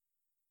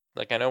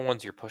 Like, I know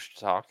one's your push to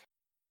talk.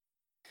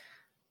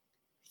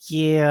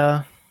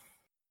 Yeah.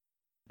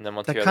 And then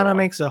that kind of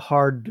makes it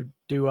hard to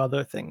do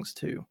other things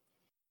too.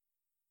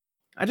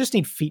 I just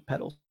need feet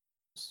pedals.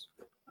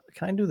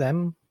 Can I do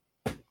them?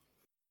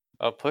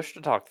 A push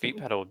to talk feet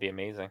pedal would be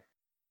amazing.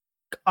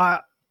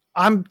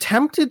 I'm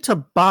tempted to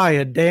buy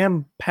a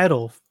damn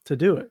pedal to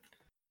do it.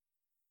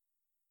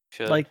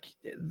 Should. Like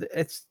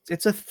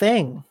it's a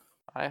thing.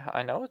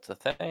 I know it's a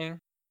thing.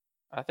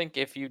 I think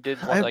if you did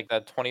one I like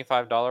that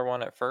 $25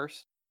 one at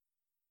first,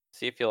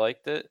 see if you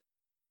liked it,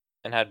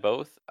 and had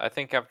both, I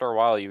think after a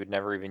while you would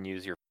never even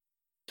use your.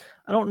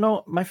 I don't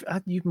know.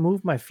 You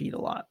move my feet a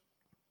lot.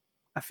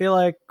 I feel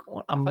like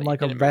I I'm thought you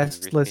like a didn't move your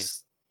feet,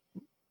 restless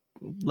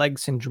leg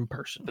syndrome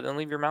person. but then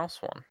leave your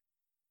mouse one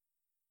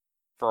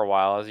for a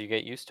while as you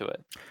get used to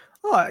it.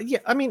 Oh yeah,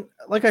 I mean,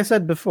 like I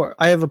said before,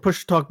 I have a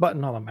push to talk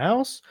button on my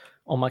mouse,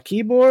 on my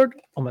keyboard,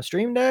 on my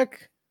Stream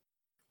Deck.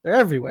 They're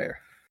everywhere.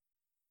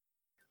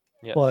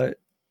 Yes. But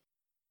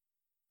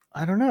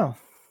I don't know.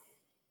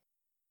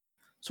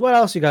 So what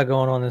else you got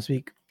going on this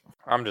week?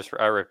 I just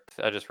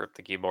ripped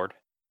the keyboard.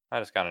 I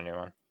just got a new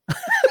one.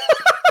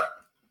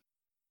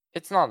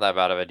 It's not that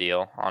bad of a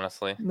deal,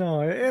 honestly.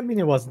 No, I mean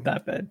it wasn't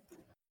that bad.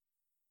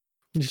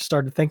 You just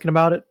started thinking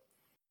about it.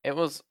 It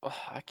was.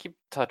 I keep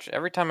touching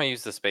every time I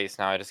use the space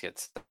now. I just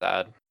get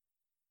sad,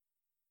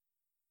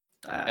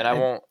 and I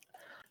won't.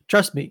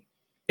 Trust me,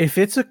 if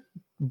it's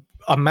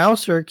a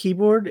mouse or a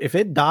keyboard, if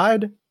it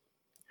died,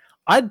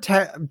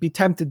 I'd be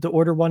tempted to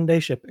order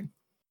 1-day shipping.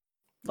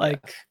 Like,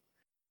 yeah.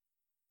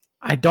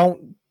 I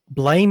don't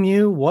blame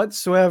you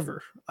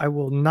whatsoever. I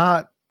will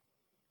not.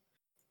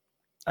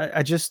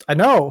 I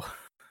know,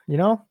 you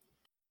know,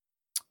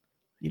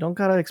 you don't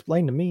gotta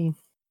explain to me.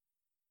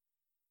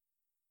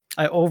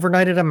 I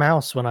overnighted a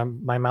mouse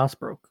when my mouse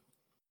broke.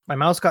 My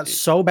mouse got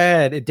so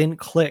bad it didn't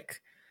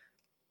click.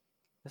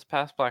 This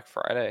past Black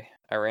Friday,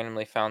 I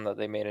randomly found that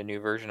they made a new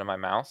version of my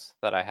mouse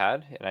that I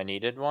had, and I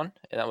needed one,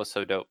 and that was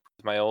so dope.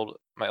 My old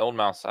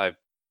mouse, I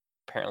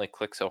apparently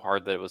clicked so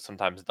hard that it was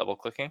sometimes double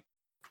clicking.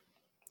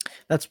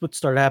 That's what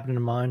started happening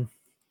to mine.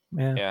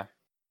 Yeah. Yeah.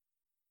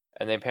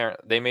 And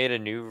they made a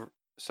new.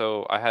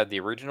 So I had the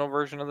original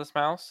version of this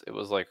mouse. It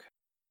was like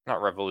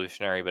not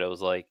revolutionary, but it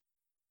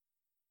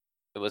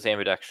was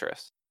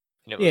ambidextrous,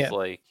 and it was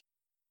like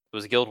it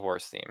was Guild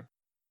Wars theme.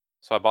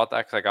 So I bought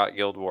that because I got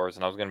Guild Wars,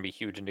 and I was going to be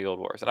huge into Guild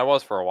Wars, and I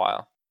was for a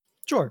while.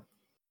 Sure.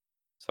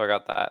 So I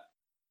got that.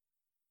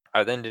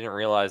 I then didn't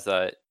realize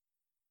that.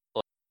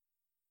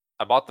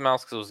 I bought the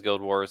mouse because it was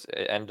Guild Wars.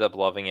 I ended up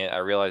loving it. I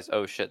realized,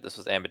 oh shit, this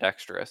was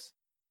ambidextrous,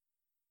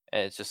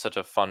 and it's just such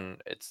a fun.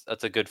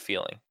 That's a good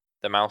feeling.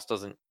 The mouse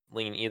doesn't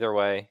lean either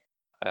way.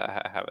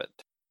 I have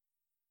it.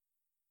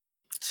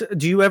 So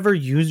do you ever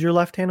use your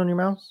left hand on your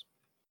mouse?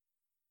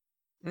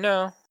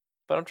 No,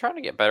 but I'm trying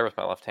to get better with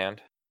my left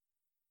hand.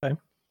 Okay.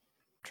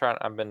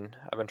 I've been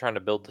trying to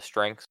build the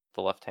strengths with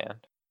the left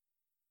hand.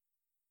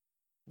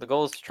 The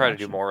goal is to try to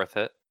do more with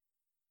it.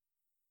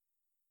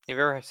 Have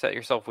you ever set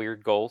yourself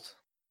weird goals?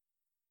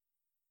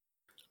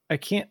 I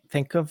can't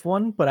think of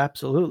one, but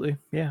absolutely,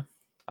 yeah.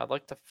 I've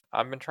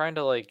been trying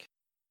to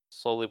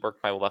slowly work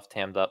my left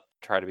hand up,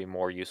 try to be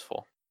more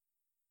useful.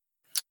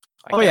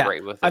 I can't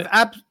write with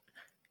it.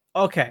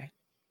 Okay.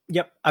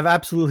 Yep, I've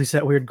absolutely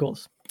set weird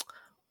goals.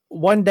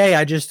 One day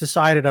I just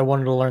decided I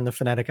wanted to learn the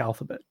phonetic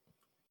alphabet.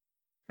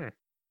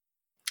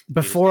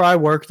 Before I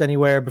worked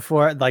anywhere,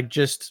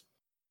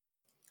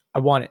 I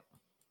want it.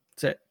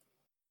 That's it.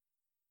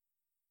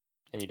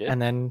 And you did?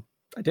 And then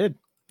I did.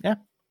 Yeah.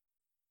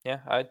 Yeah,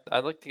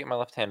 I'd like to get my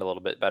left hand a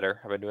little bit better.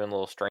 I've been doing a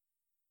little strength,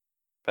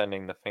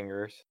 bending the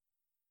fingers.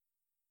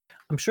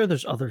 I'm sure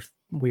there's other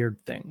weird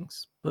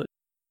things, but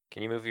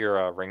can you move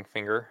your ring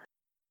finger?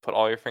 Put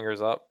all your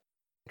fingers up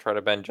and try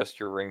to bend just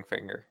your ring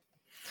finger.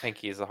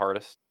 Pinky is the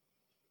hardest.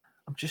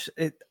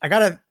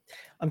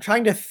 I'm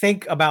trying to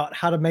think about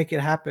how to make it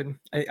happen.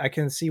 I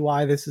can see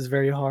why this is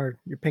very hard.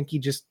 Your pinky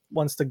just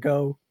wants to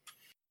go.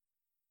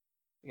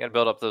 You gotta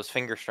build up those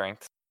finger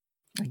strength.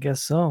 I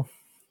guess so.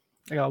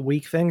 I got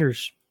weak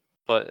fingers.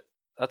 But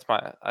that's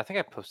I think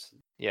I posted,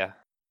 yeah.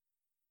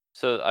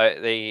 So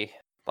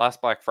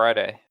last Black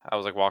Friday, I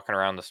was walking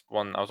around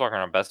I was walking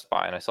around Best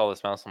Buy and I saw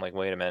this mouse. I'm like,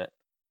 wait a minute.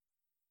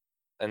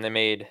 And they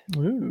made.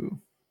 Ooh.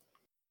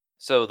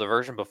 So the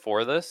version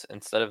before this,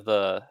 instead of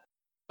the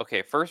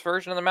first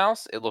version of the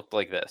mouse, it looked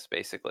like this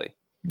basically.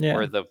 Yeah.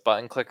 Where the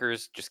button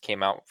clickers just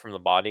came out from the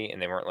body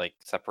and they weren't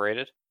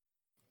separated.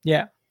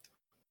 Yeah.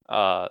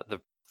 The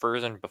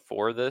version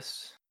before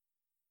this.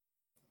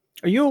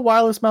 Are you a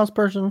wireless mouse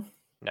person?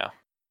 No.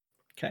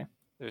 Okay.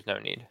 There's no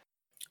need.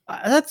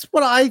 That's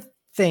what I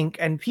think,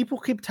 and people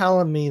keep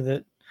telling me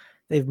that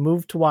they've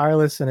moved to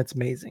wireless and it's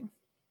amazing.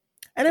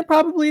 And it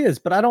probably is,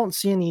 but I don't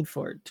see a need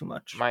for it too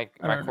much. My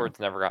cord's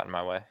never got in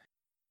my way.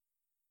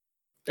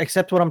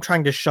 Except when I'm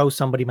trying to show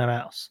somebody my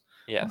mouse.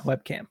 Yes. On a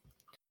webcam.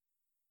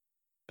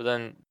 But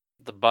then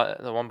the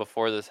one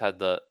before this had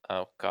the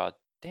god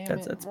damn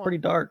it. That's pretty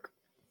dark.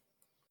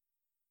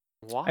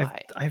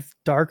 Why? I have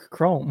dark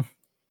Chrome.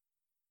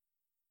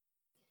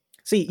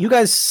 See, you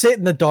guys sit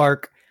in the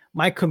dark.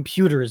 My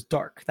computer is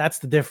dark. That's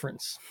the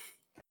difference.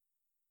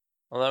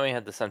 Well, then we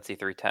had the Sensi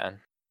 310.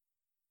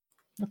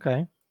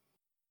 Okay.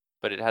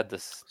 But it had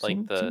this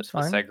the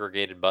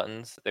segregated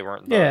buttons. They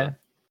weren't the. Yeah.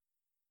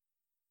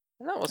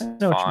 And that was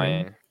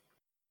fine.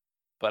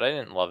 But I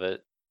didn't love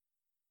it.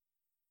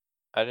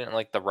 I didn't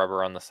like the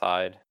rubber on the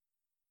side.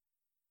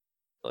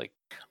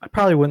 I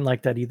probably wouldn't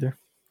like that either.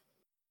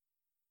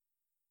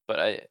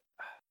 But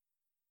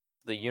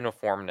the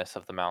uniformness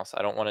of the mouse.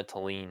 I don't want it to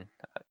lean.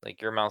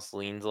 Like your mouse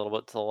leans a little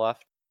bit to the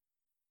left.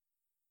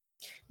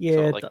 Yeah, So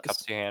it it like does.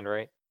 cups your hand,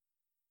 right?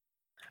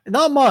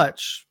 Not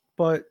much,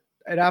 but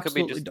it could be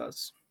absolutely just-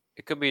 does.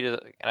 It could be, and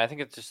I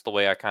think it's just the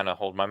way I kind of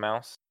hold my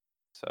mouse.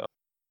 So,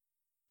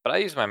 but I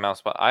use my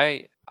mouse, but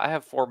I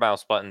have 4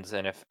 mouse buttons,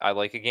 and if I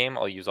like a game,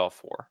 I'll use all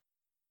 4.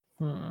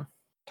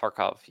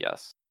 Tarkov,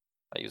 yes,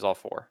 I use all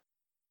 4.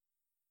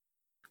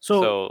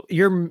 So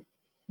your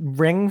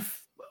ring,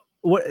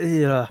 what?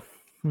 So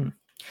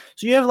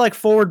you have like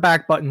forward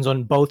back buttons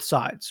on both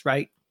sides,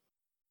 right?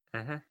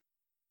 Mm-hmm.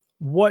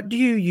 What do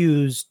you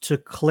use to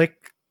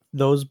click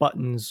those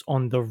buttons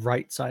on the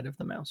right side of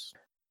the mouse?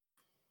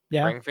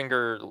 Yeah, Ring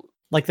finger,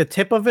 like the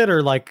tip of it,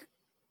 or like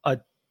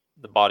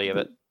the body of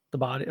it. The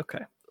body,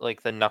 okay.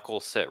 Like the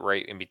knuckles sit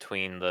right in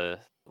between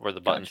where the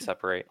buttons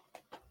separate.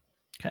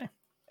 Okay.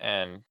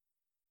 And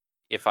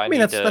if I mean,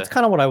 need that's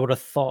kind of what I would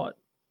have thought.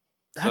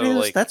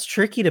 That's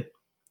tricky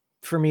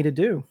for me to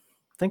do.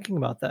 Thinking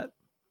about that,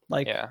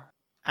 like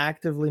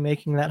actively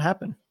making that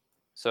happen.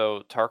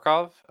 So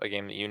Tarkov, a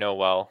game that you know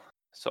well.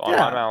 So on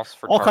my mouse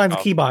for all Tarkov, kinds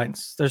of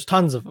keybinds. There's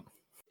tons of them.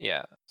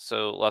 Yeah.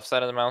 So left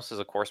side of the mouse is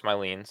of course my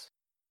leans.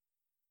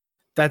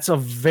 That's a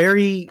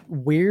very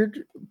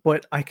weird,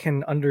 but I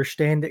can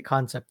understand it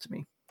concept to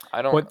me.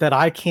 But that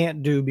I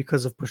can't do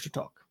because of push to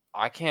talk.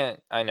 I can't.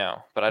 I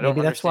know, but I don't.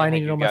 Maybe that's why I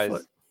need it on my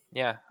foot.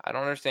 Yeah, I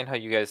don't understand how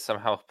you guys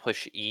somehow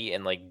push E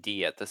and like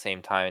D at the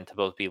same time to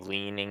both be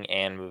leaning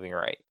and moving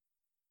right.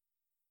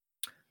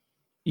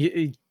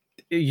 You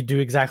do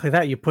exactly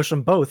that. You push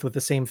them both with the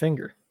same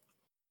finger.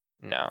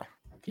 No.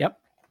 Yep.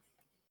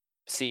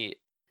 See,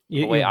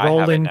 you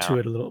roll into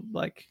it a little.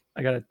 Like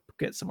I gotta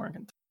get somewhere.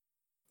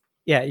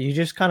 Yeah, you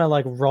just kind of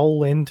like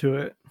roll into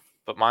it.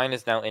 But mine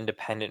is now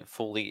independent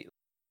fully.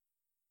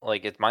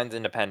 Like mine's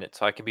independent,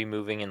 so I can be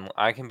moving and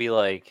I can be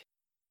like.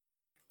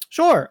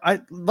 Sure, I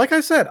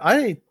get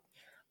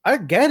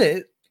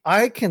it.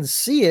 I can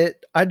see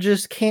it. I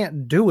just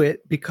can't do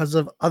it because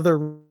of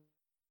other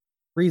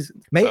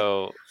reasons.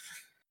 So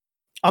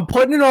I'm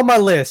putting it on my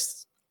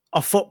list.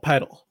 A foot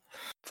pedal.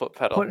 Foot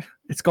pedal.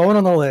 It's going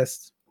on the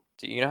list.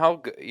 Do you know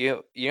how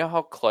you know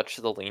how clutch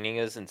the leaning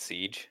is in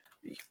Siege?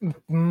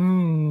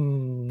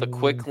 The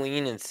quick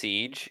lean in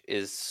Siege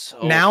is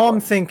so. Now I'm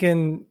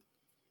thinking,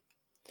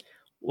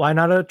 why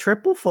not a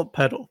triple foot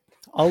pedal?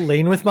 I'll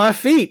lean with my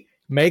feet.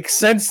 Makes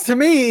sense to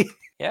me.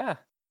 Yeah.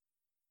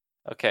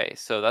 Okay,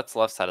 so that's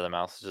left side of the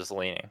mouse, just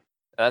leaning.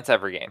 That's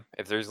every game.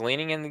 If there's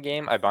leaning in the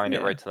game, I bind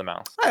it right to the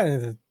mouse.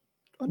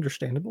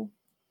 Understandable.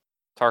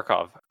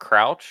 Tarkov,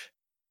 crouch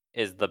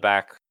is the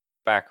back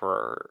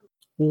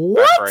what?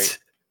 Back right.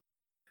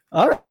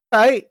 All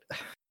right.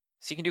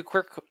 So you can do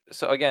quick.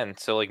 So again,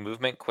 like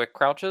movement, quick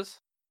crouches.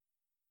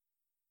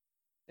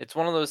 It's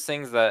one of those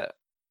things that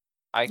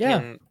I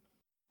can,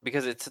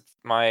 because it's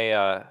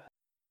my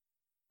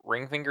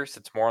ring finger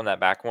sits more on that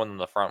back one than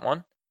the front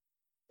one.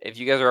 If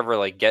you guys are ever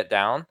like get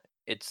down,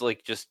 it's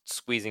like just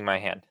squeezing my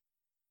hand.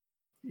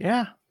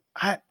 Yeah,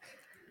 I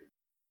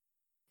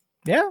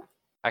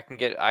can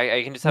get.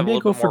 I can just have a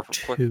little bit more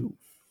for 2.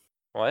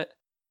 What?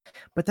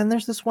 But then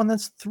there's this one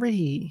that's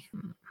 3.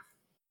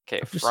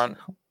 Okay,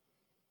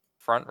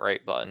 front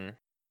right button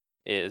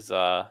is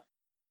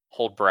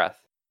hold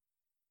breath.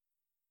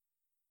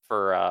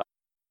 For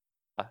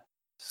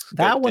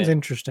that one's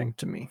interesting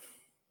to me.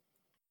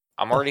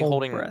 I'm already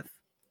holding breath.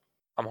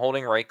 I'm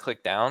holding right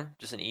click down,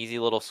 just an easy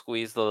little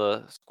squeeze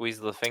of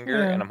the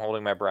finger, and I'm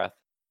holding my breath.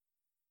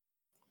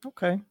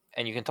 Okay.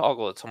 And you can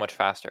toggle it so much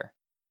faster.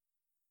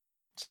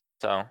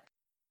 So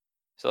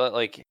that,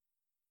 like,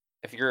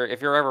 if you're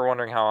ever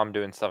wondering how I'm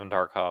doing stuff in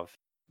Tarkov,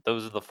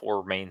 those are the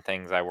 4 main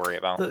things I worry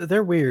about.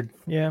 They're weird,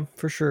 yeah,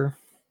 for sure.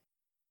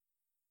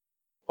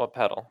 What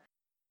pedal?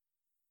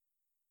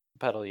 What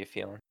pedal are you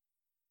feeling?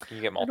 Can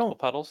you get multiple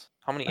pedals?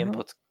 How many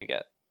inputs can you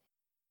get?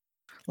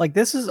 Like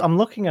I'm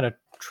looking at a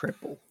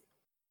triple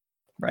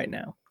right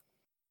now.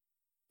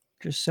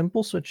 Just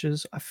simple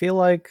switches. I feel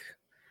like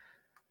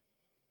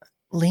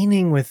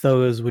leaning with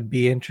those would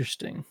be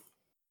interesting.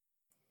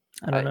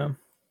 I don't know.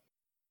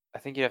 I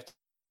think you have to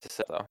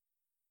sit though.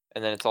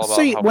 And then it's all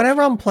about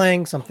whenever I'm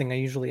playing something, I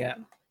usually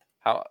am.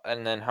 How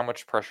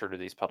much pressure do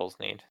these pedals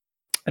need?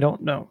 I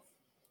don't know.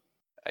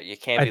 You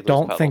can't be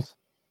loose pedals.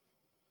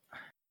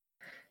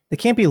 They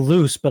can't be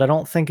loose, but I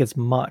don't think it's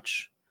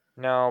much.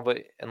 No,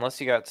 but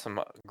unless you got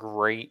some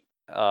great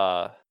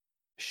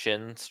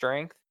shin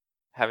strength,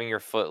 having your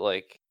foot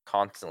like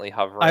constantly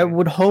hovering. I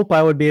would hope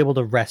I would be able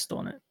to rest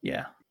on it.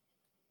 Yeah.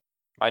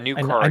 My new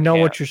car. I know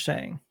what you're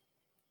saying.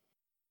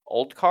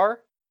 Old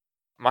car,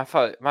 my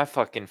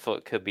fucking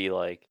foot could be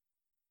like,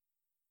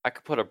 I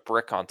could put a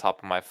brick on top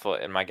of my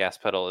foot and my gas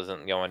pedal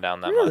isn't going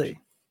down that much.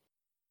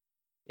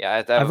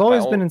 Yeah, I've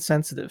always been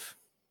insensitive.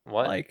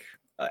 What? Like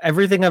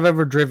everything I've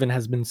ever driven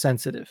has been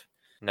sensitive.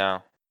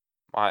 No,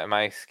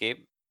 my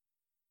Escape,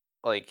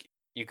 like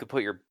you could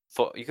put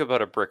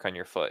a brick on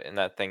your foot and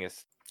that thing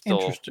is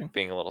still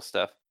being a little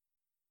stiff.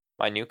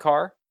 My new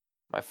car,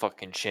 my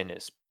fucking shin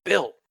is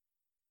built.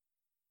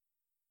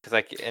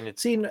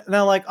 See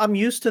now, like I'm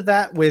used to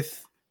that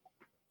with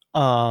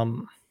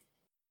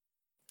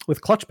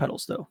With clutch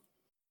pedals though.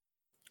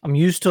 I'm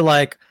used to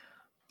like,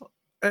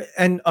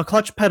 and a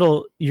clutch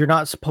pedal, you're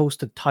not supposed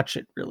to touch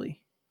it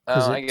really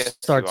because I guess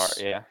you are.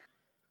 Yeah.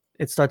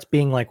 It starts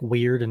being like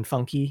weird and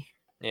funky.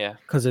 Yeah.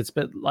 Because it's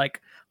been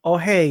like, oh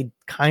hey,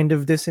 kind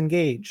of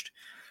disengaged.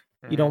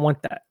 You don't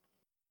want that.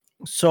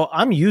 So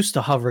I'm used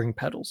to hovering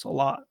pedals a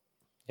lot.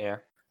 Yeah.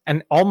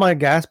 And all my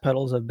gas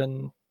pedals have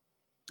been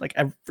like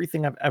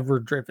everything I've ever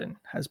driven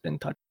has been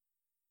touched.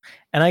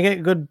 And I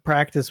get good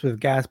practice with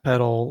gas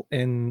pedal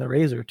in the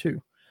Razor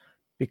too.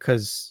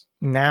 Because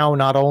now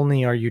not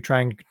only are you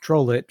trying to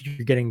control it,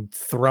 you're getting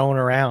thrown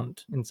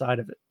around inside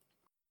of it.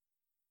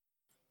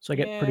 So I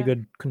get pretty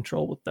good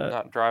control with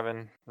that.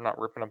 Not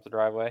ripping up the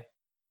driveway.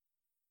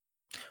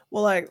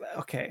 Well, I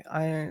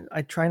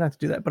try not to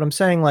do that, but I'm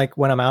saying like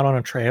when I'm out on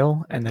a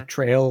trail and the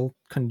trail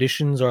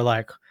conditions are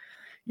like,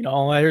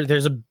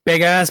 there's a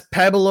big ass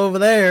pebble over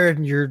there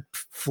and you're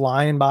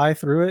flying by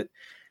through it.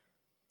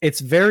 It's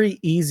very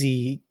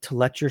easy to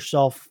let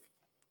yourself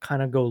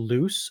kind of go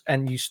loose,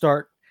 and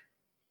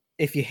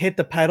if you hit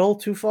the pedal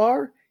too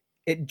far,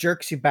 it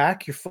jerks you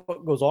back, your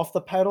foot goes off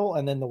the pedal,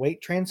 and then the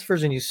weight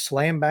transfers and you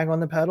slam back on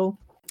the pedal.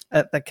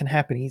 That can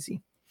happen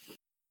easy.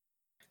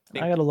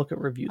 I got to look at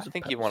reviews. I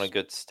think you want a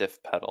good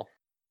stiff pedal.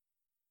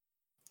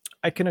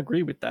 I can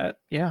agree with that.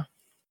 Yeah,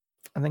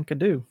 I think I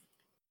do.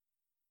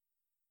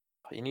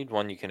 You need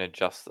one you can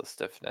adjust the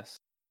stiffness.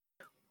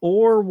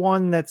 Or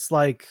one that's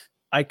like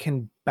I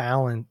can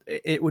balance.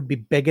 It would be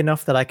big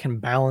enough that I can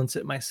balance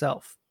it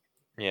myself.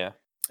 Yeah.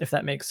 If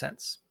that makes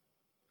sense.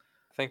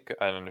 I think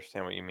I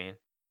understand what you mean.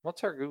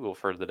 What's our Google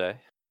for the day?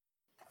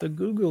 The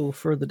Google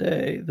for the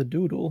day, the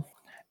doodle.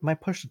 My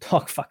push to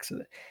talk fucks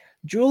with it.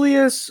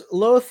 Julius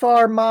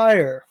Lothar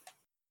Meyer,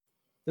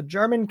 the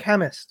German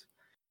chemist.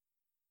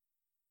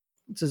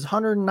 It's his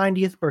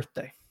 190th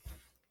birthday.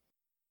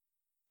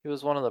 He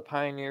was one of the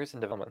pioneers in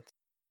development.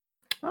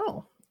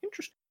 Oh,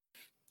 interesting.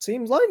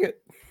 Seems like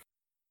it.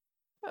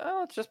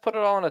 Well, let's just put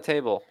it all on a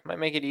table. Might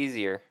make it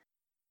easier.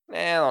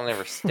 It'll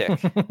never stick.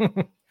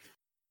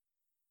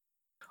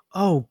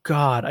 Oh,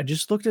 God. I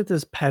just looked at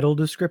this pedal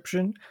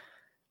description.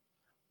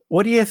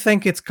 What do you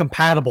think it's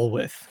compatible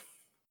with?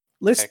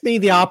 List me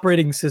the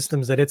operating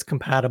systems that it's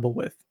compatible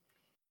with.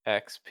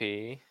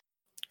 XP.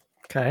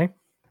 Okay.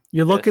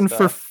 You're looking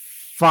for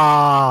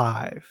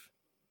 5.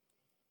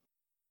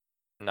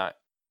 Not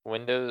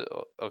Windows.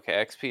 Okay,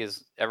 XP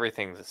is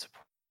everything that's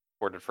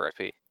supported for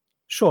XP.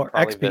 Sure,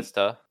 Probably XP.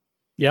 Vista.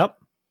 Yep.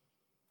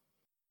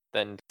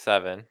 Then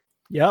 7.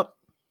 Yep.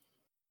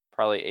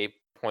 Probably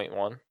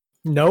 8.1.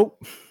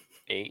 Nope.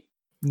 8.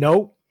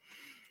 Nope.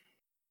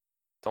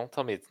 Don't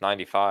tell me it's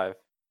 95.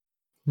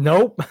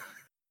 Nope.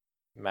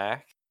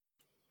 Mac.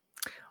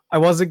 I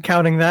wasn't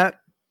counting that.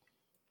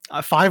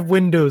 5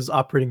 Windows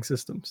operating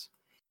systems.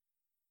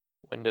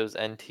 Windows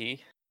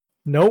NT.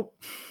 Nope.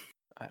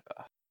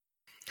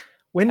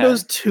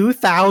 Windows 10?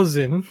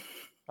 2000.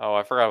 Oh,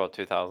 I forgot about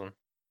 2000.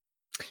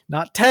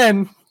 Not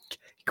 10.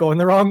 Going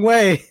the wrong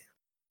way.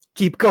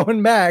 Keep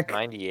going back.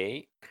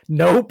 98?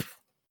 Nope.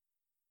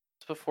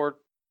 It's before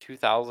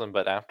 2000,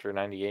 but after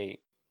 98.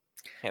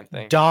 Can't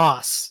think.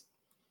 DOS.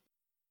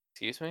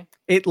 Excuse me?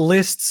 It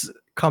lists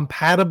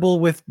compatible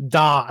with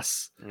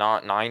DOS.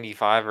 Not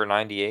 95 or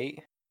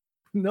 98?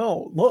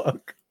 No,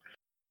 look.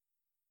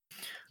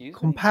 Excuse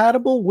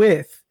compatible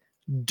with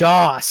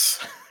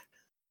DOS.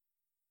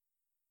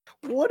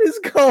 What is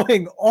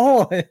going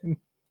on?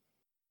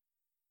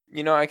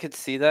 I could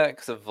see that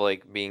because of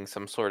like being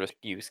some sort of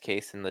use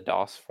case in the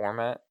DOS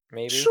format,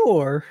 maybe.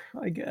 Sure,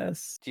 I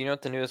guess. Do you know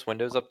what the newest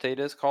Windows update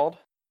is called?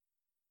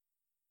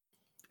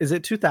 Is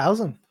it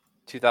 2000?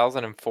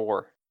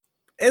 2004.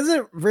 Is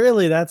it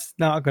really? That's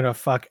not going to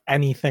fuck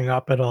anything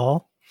up at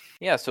all.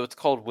 Yeah, so it's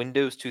called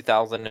Windows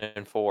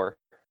 2004.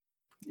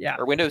 Yeah.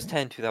 Or Windows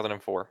 10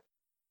 2004.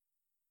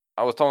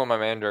 I was telling my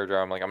manager,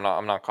 I'm like, I'm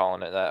not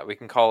calling it that. We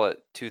can call it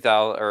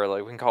 2000, or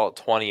like we can call it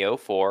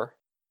 2004,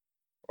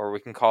 or we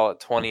can call it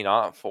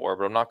 2004,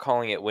 but I'm not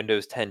calling it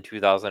Windows 10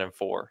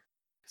 2004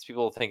 because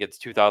people think it's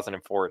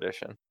 2004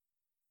 edition.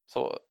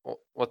 So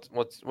what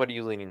are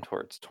you leaning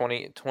towards?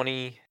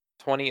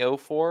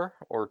 2004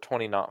 or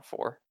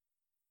 2004?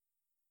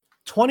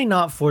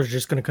 2004 is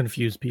just going to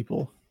confuse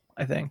people,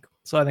 I think.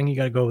 So I think you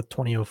got to go with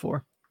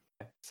 2004.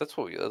 So that's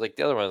what we like.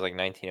 The other one is like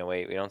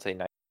 1908. We don't say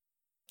 19.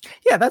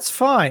 Yeah, that's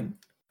fine.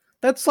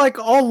 That's like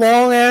a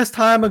long ass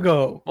time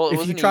ago. Well,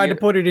 if you tried to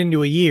put it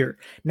into a year,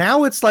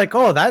 now it's like,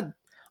 oh, that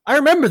I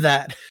remember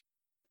that.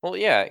 Well,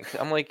 yeah,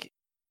 I'm like,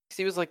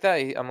 he was like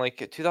that. I'm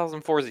like,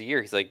 2004 is a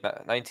year. He's like,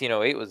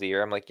 1908 was a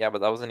year. I'm like, yeah,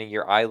 but that wasn't a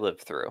year I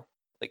lived through.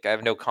 Like, I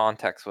have no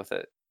context with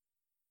it.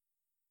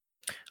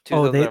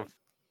 Oh,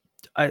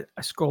 I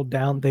scrolled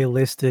down. They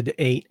listed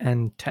 8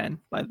 and 10,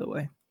 by the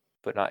way,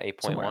 but not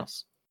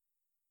 8.1.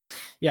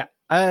 Yeah,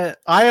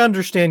 I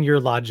understand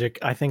your logic.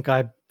 I think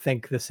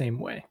the same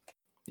way.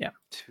 Yeah.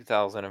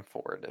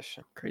 2004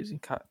 edition. Crazy.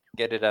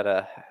 Get it at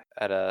a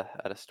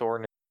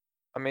store.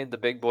 I made the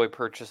big boy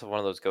purchase of one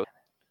of those the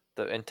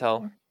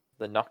Intel,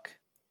 the NUC.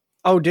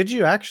 Oh, did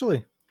you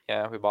actually?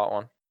 Yeah, we bought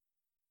one.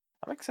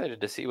 I'm excited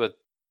to see what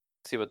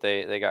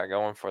they got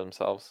going for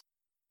themselves.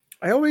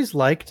 I always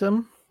liked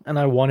them, and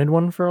I wanted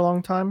one for a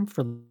long time.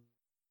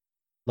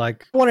 I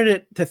wanted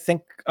it to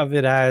think of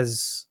it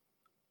as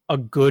a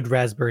good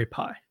Raspberry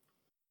Pi.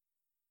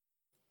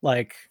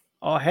 Like,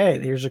 oh hey,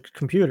 here's a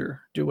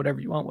computer, do whatever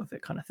you want with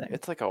it, kind of thing.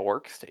 It's like a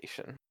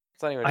workstation.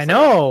 It's not even. I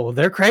know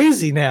they're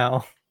crazy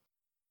now.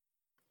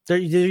 They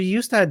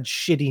used to have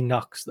shitty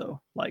NUCs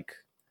though, like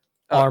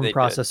ARM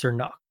processor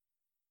NUC.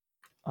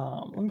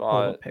 Let me pull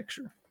up a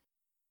picture.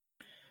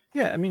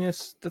 Yeah, I mean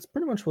that's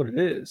pretty much what it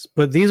is.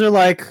 But these are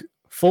like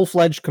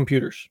full-fledged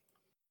computers.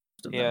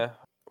 Yeah,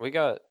 we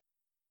got.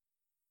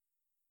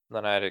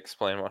 Then I had to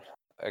explain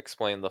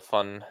the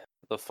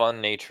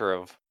fun nature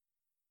of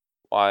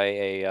why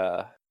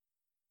a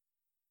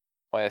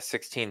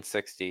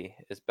 1660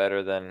 is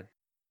better than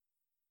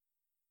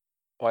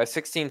why a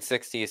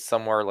 1660 is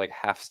somewhere like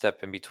half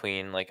step in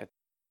between like a.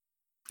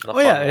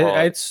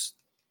 It's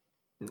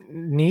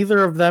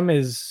neither of them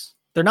is.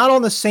 They're not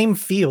on the same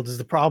field is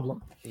the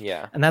problem.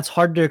 Yeah. And that's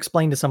hard to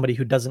explain to somebody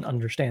who doesn't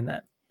understand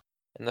that.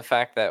 And the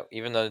fact that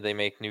even though they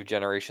make new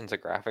generations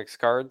of graphics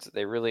cards,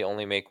 they really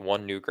only make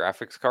one new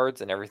graphics cards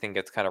and everything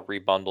gets kind of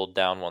rebundled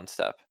down one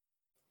step.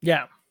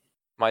 Yeah.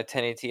 My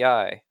 1080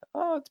 Ti,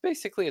 it's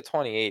basically a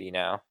 2080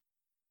 now.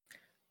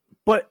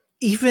 But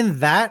even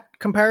that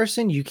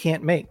comparison you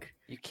can't make.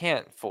 You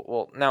can't.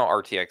 Well, now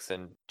RTX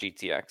and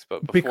GTX,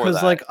 but because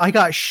that, like I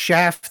got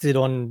shafted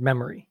on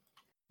memory.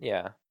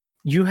 Yeah.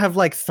 You have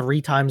like 3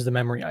 times the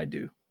memory I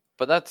do.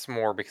 But that's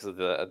more because of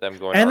them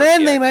going. And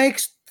then they make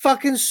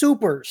fucking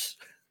supers.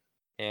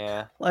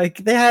 Yeah. Like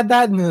they had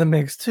that in the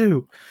mix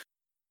too.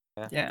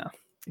 Yeah,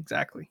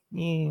 exactly.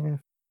 Yeah.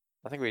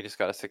 I think we just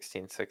got a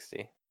 1660.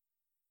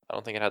 I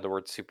don't think it had the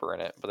word super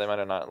in it, but they might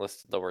have not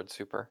listed the word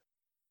super.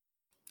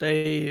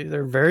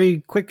 They're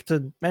very quick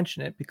to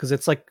mention it because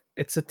it's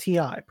a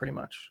TI pretty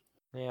much.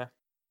 Yeah.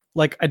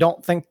 Like I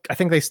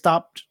think they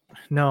stopped.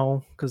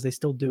 No, because they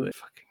still do it.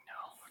 Fucking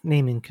no.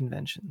 Naming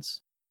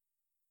conventions.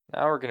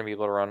 Now we're gonna be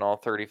able to run all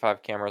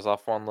 35 cameras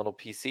off one little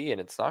PC,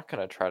 and it's not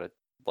gonna try to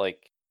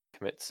like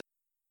commit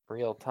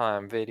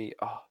real-time video.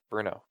 Oh,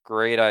 Bruno,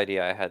 great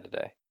idea I had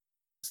today.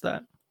 What's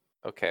that?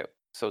 Okay,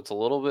 so it's a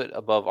little bit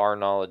above our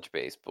knowledge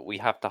base, but we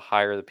have to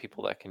hire the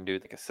people that can do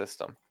like a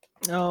system.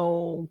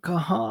 Oh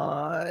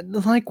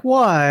God! Like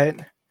what?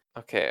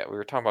 Okay, we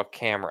were talking about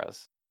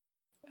cameras,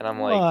 and I'm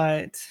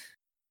what?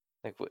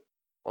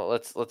 Well,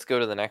 let's go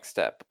to the next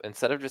step.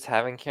 Instead of just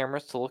having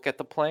cameras to look at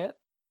the plant,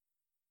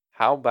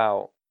 how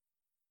about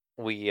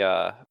we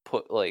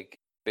put like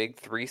big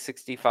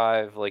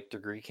 365 like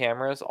degree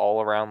cameras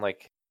all around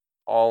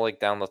all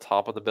down the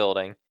top of the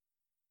building,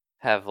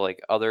 have like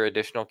other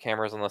additional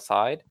cameras on the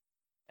side,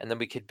 and then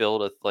we could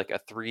build a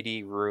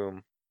 3D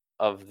room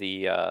of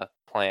the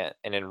plant,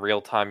 and in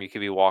real time you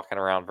could be walking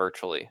around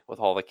virtually with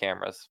all the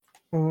cameras.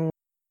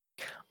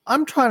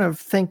 I'm trying to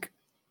think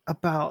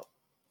about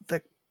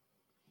the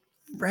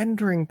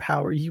rendering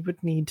power you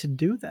would need to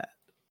do that.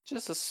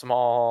 Just a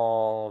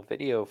small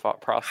video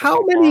processing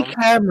How many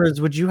cameras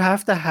would you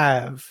have to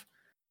have?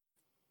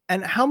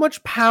 And how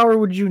much power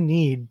would you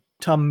need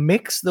to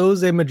mix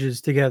those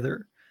images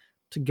together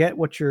to get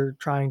what you're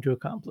trying to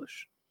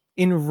accomplish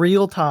in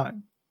real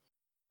time?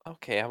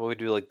 Okay, how about we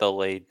do like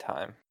delayed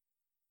time?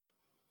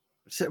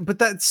 But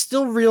that's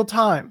still real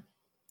time.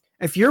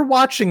 If you're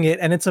watching it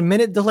and it's a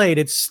minute delayed,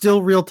 it's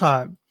still real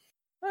time.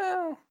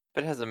 Well,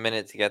 but it has a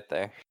minute to get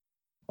there.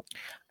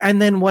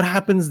 And then what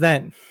happens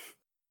then?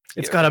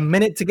 It's got a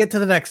minute to get to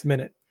the next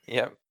minute.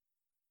 Yep.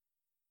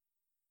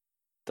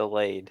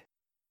 Delayed.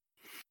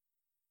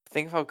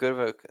 Think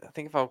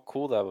of how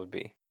cool that would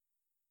be.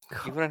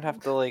 You wouldn't have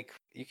to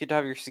you could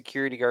have your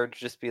security guards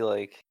just be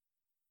like,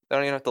 they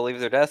don't even have to leave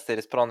their desk, they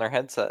just put on their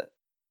headset.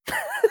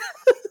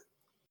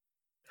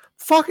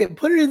 Fuck it,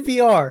 put it in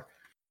VR.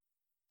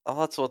 Oh,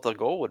 that's what the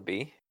goal would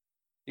be.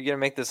 You're gonna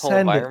make this whole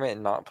environment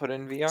and not put it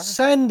in VR?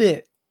 Send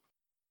it.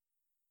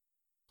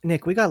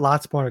 Nick, we got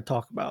lots more to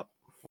talk about.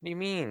 What do you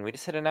mean? We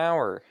just hit an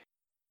hour.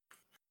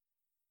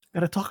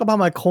 Gotta talk about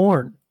my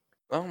corn.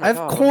 Oh my God. I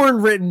have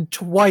corn written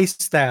twice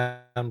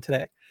down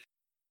today.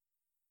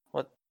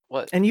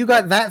 What? And you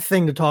got that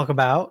thing to talk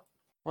about.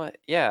 What?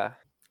 Yeah.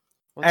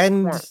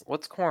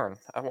 What's corn?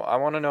 I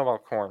want to know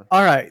about corn.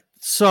 All right.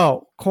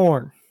 So,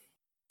 corn.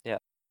 Yeah.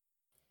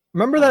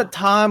 Remember that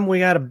time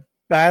we had a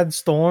bad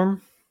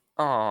storm?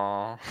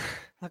 Oh,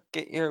 look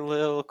at your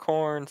little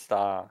corn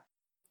stalk.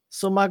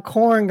 So my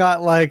corn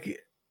got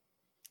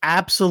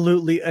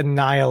absolutely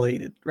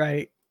annihilated,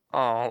 right?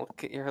 Oh,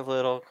 look at your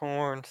little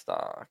corn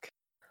stalk.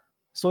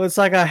 So it's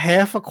like a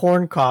half a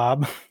corn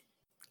cob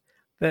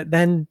that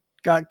then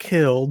got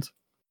killed.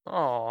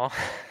 Oh.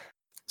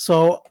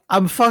 So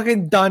I'm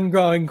fucking done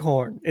growing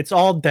corn. It's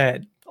all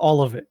dead.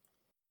 All of it.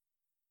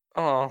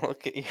 Oh,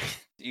 look at you.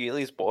 Do you at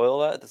least boil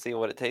that to see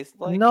what it tastes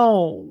like?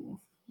 No.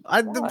 Why?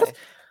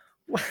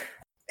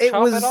 It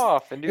Chop was it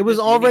off and do it was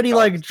already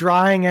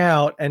drying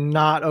out and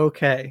not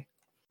okay.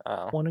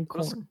 Oh. Wanted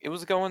corn. It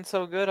was going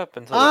so good up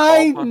until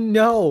I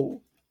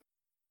know.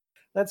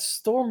 That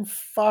storm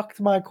fucked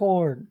my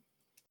corn.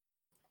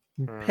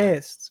 I'm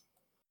pissed.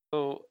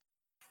 So,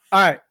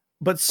 all right,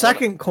 but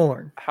second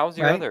corn. How's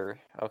your other?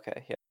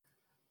 Okay, yeah.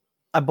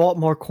 I bought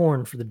more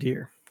corn for the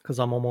deer because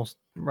I'm almost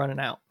running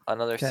out.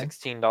 Another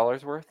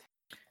 $16 worth?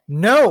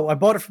 No, I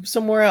bought it from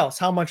somewhere else.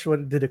 How much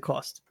did it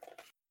cost?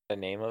 The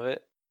name of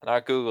it? I'm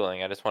not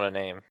Googling. I just want a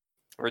name.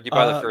 Where'd you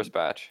buy the first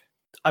batch?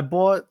 I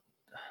bought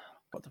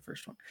the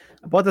first one.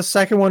 I bought the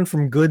second one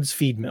from Goods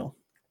Feed Mill.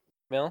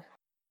 Mill?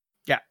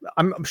 Yeah,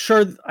 I'm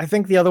sure. I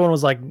think the other one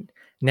was like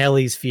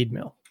Nellie's Feed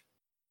Mill.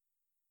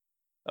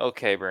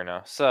 Okay,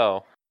 Bruno.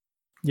 So.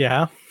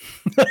 Yeah.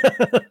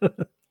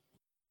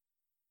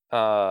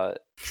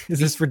 Is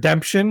this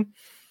redemption?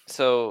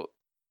 So,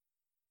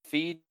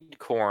 feed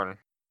corn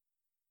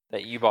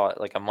that you bought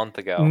like a month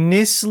ago.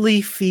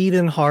 Nestle Feed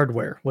and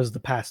Hardware was the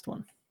past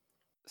one.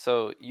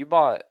 So you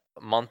bought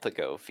a month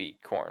ago feed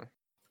corn.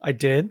 I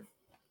did.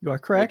 You are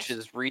correct. Which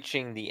is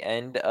reaching the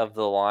end of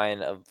the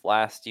line of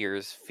last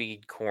year's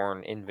feed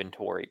corn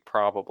inventory,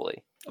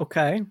 probably.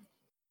 Okay.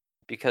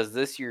 Because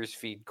this year's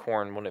feed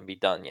corn wouldn't be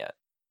done yet.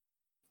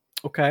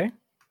 Okay.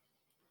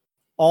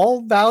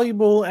 All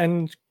valuable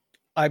and,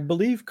 I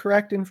believe,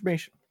 correct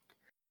information.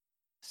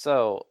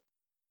 So,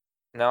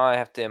 now I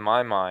have to, in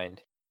my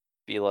mind,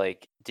 be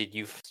like, did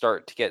you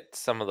start to get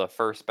some of the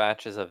first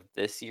batches of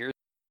this year?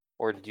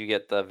 Or did you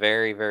get the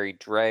very, very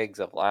dregs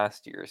of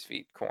last year's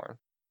feed corn?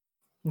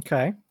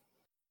 Okay.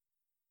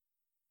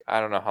 I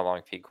don't know how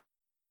long feed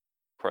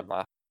corn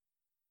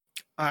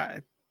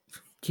lasts.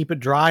 Keep it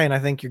dry and I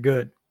think you're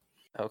good.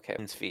 Okay,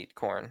 feed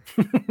corn.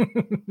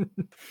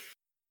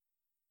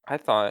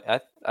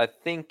 I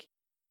think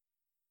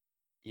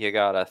you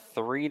got a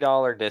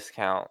 $3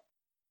 discount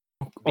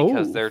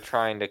because they're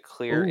trying to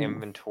clear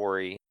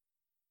inventory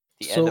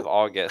the end of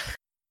August.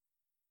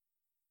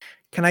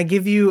 Can I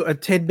give you a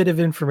tidbit of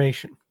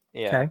information?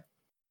 Yeah. Okay.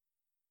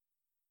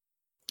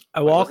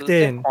 I walked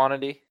in.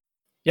 Quantity?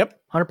 Yep,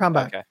 100-pound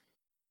bag. Okay.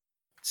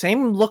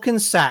 Same looking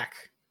sack.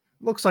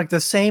 Looks like the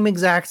same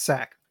exact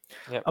sack.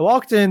 Yep. I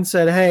walked in and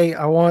said, hey,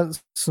 I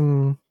want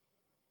some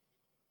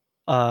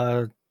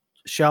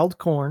shelled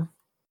corn.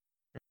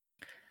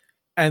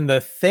 And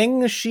the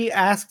thing she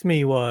asked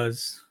me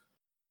was,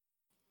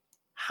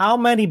 how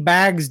many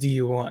bags do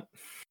you want?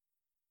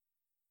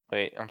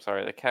 Wait, I'm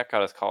sorry. The cat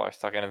got his collar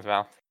stuck in his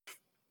mouth.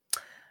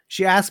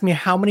 She asked me,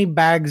 how many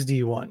bags do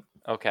you want?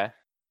 Okay.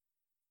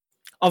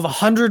 Of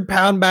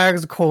 100-pound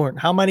bags of corn,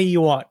 how many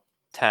you want?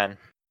 10.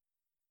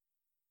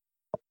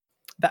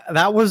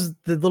 That was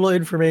the little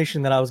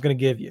information that I was going to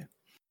give you.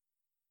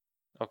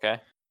 Okay.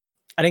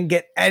 I didn't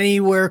get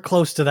anywhere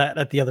close to that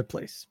at the other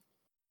place.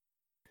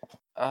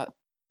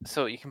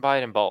 So you can buy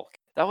it in bulk.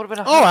 That would have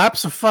been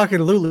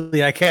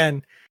absolutely I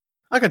can.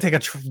 I could take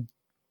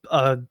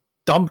a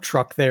dump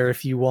truck there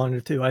if you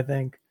wanted to, I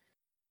think.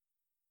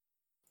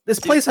 This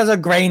place has a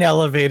grain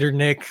elevator,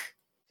 Nick.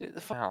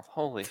 Wow,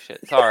 holy shit.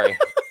 Sorry.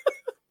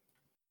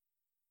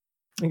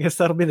 I guess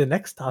that'll be the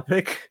next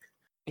topic.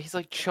 He's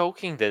like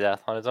choking to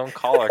death on his own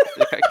collar.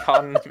 It got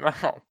caught in his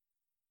mouth.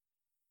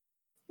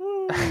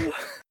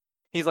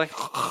 He's like...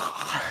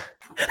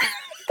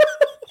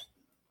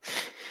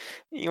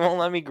 He won't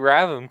let me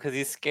grab him because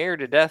he's scared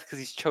to death because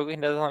he's choking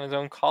to death on his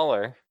own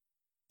collar.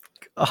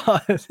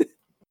 God.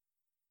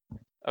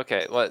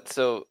 Okay,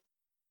 so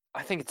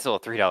I think it's still a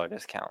 $3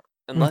 discount.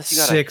 Unless you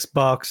got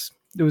 $6.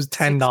 It was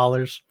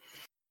 $10.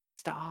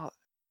 Stop.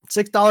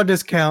 $6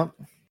 discount.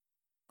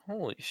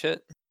 Holy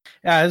shit.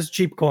 Yeah, it's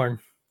cheap corn.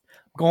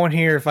 I'm going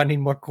here if I need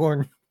more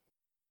corn.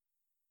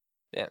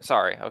 Yeah,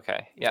 sorry.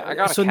 Okay. Yeah, I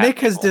got a cat. So Nick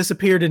has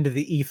disappeared into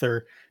the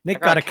ether. Nick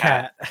got a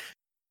cat.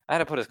 I had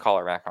to put his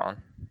collar back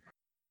on.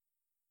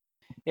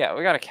 Yeah,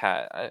 we got a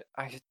cat.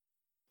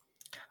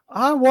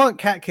 I want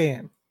cat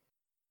can.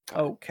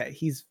 Okay,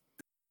 It's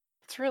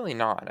really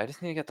not. I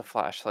just need to get the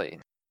flashlight.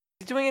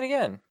 He's doing it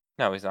again.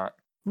 No, he's not.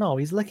 No,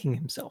 he's licking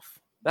himself.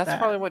 That's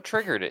probably what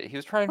triggered it. He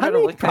was trying to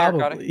lick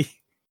probably.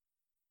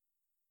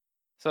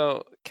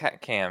 So,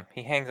 cat cam.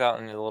 He hangs out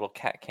in the little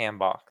cat cam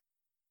box.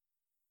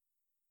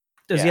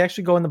 Does he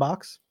actually go in the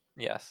box?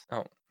 Yes.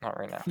 Oh, not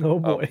right now. Oh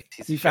boy,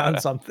 he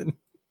found something.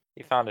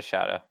 He found a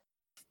shadow.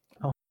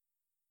 Oh.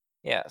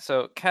 Yeah,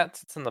 so cat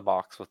sits in the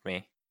box with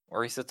me,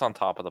 or he sits on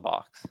top of the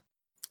box.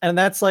 And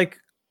that's like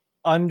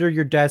under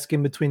your desk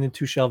in between the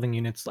two shelving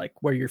units, like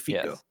where your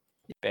feet go.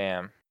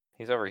 Bam.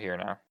 He's over here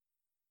now.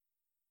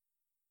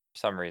 For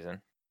some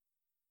reason.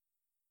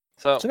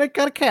 So Nick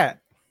got a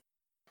cat.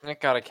 Nick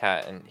got a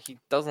cat, and he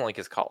doesn't like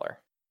his collar,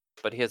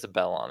 but he has a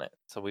bell on it,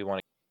 so we want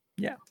to...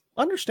 Yeah,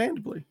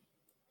 understandably.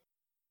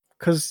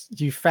 Because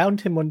you found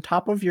him on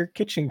top of your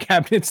kitchen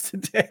cabinets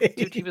today.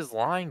 Dude, he was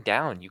lying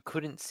down. You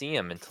couldn't see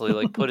him until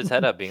he put his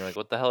head up, being like,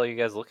 what the hell are you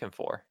guys looking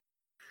for?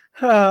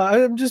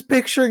 I'm just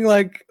picturing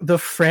the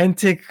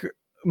frantic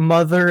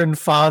mother and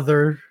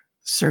father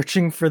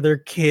searching for their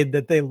kid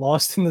that they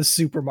lost in the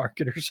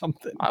supermarket or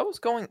something. I was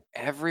going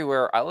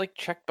everywhere. I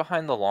checked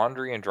behind the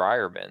laundry and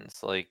dryer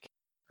bins,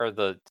 or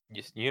the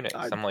units.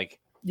 I'm like,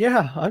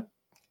 yeah,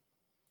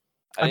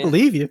 I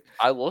believe you.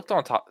 I looked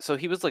on top, so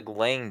he was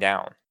laying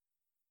down.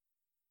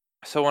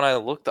 So when I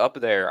looked up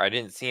there, I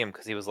didn't see him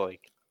because he was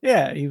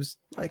Yeah, he was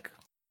like,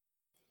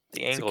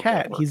 The it's a angle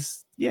cat. didn't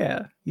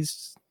work.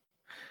 He's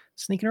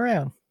sneaking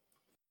around.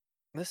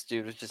 This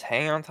dude was just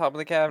hanging on top of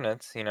the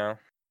cabinets, Didn't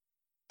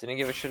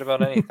give a shit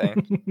about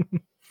anything.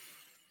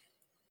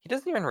 He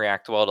doesn't even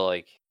react well to,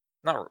 like,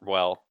 not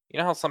well. You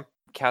know how some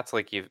cats,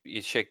 like,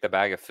 you shake the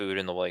bag of food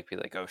and they'll, like, be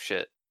like, "Oh,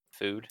 shit,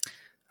 food?"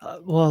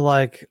 Well,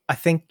 like, I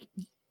think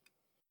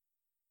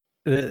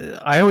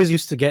I always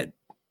used to get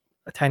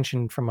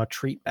attention from a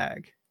treat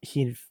bag.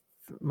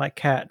 My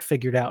cat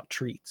figured out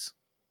treats.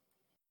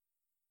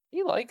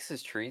 He likes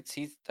his treats.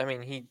 He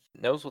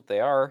knows what they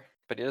are,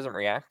 but he doesn't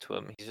react to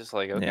them. He's just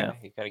like, "Okay, Yeah.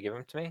 you gotta give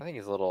them to me." I think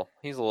he's a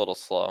little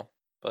slow,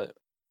 but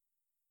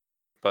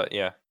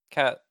yeah,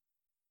 cat.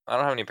 I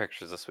don't have any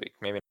pictures this week.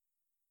 Maybe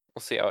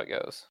we'll see how it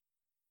goes.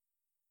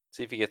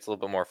 See if he gets a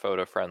little bit more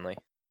photo friendly.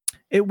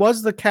 It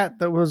was the cat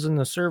that was in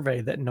the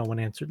survey that no one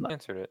answered.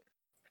 Answered it.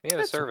 We have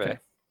a That's survey. okay.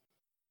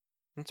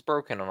 It's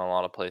broken on a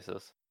lot of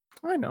places.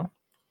 I know.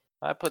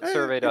 I put It's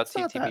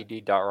not that-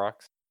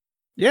 survey.ttbd.rocks.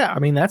 Yeah, I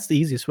mean that's the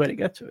easiest way to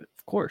get to it,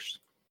 of course.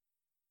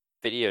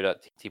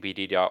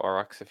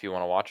 Video.ttbd.rocks if you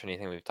want to watch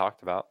anything we've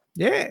talked about.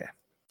 Yeah.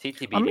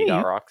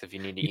 ttbd.rocks if you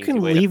need an you easy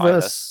can way leave to find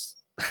us.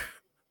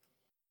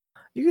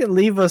 You can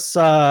leave us.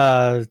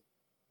 What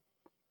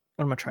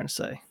am I trying to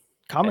say?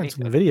 Comments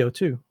in the video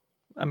too.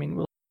 I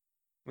mean,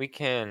 you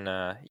can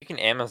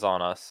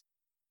Amazon us.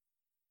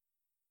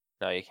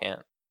 No, you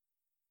can't.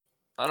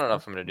 I don't know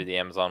if I'm gonna do the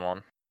Amazon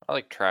one. I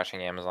like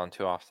trashing Amazon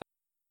too often.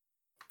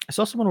 I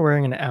saw someone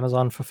wearing an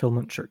Amazon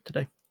fulfillment shirt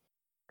today.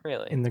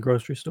 Really? In the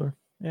grocery store.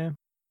 Yeah.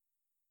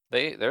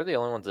 They're the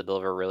only ones that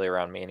deliver really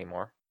around me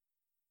anymore.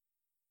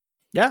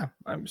 Yeah,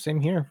 same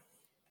here.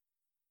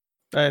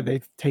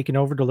 They've taken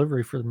over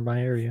delivery for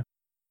my area.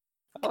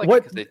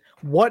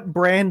 What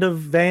brand of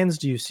vans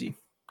do you see?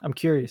 I'm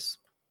curious.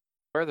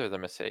 Where they're the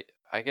Mercedes?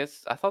 I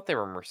guess I thought they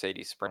were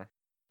Mercedes Spring.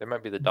 They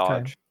might be the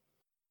Dodge. Okay.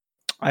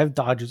 I have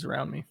Dodges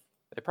around me.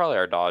 They probably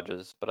are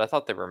Dodges, but I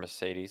thought they were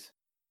Mercedes.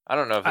 I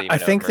don't know if they I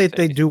think that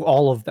they do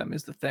all of them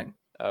is the thing.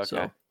 Okay.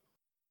 So,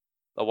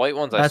 the white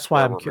ones that's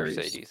why I'm were curious.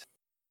 Mercedes.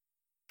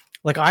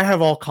 Like I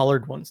have all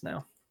colored ones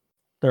now.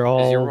 They're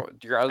all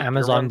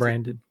Amazon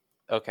branded.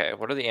 Okay,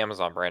 what are the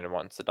Amazon branded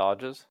ones? The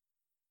Dodges?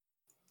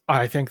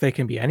 I think they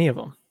can be any of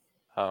them.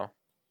 Oh.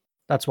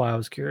 That's why I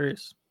was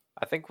curious.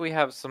 I think we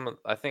have some.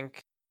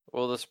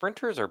 Well, the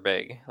Sprinters are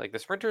big. Like the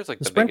Sprinters, the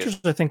Sprinters,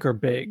 biggest. I think are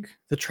big.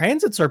 The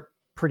Transits are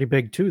pretty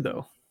big too,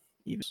 though.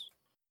 Even.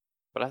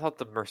 But I thought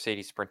the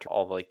Mercedes Sprinter,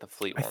 all like the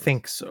fleet ones. I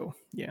think so.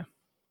 Yeah.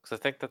 Because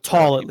I think that's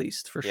tall at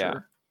least for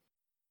sure.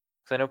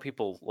 Because I know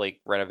people like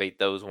renovate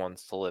those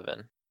ones to live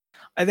in.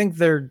 I think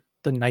they're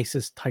the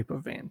nicest type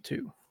of van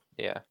too.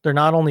 Yeah. They're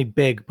not only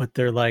big, but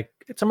they're like,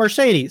 it's a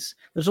Mercedes.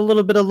 There's a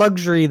little bit of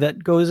luxury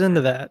that goes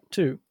into that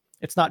too.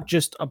 It's not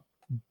just a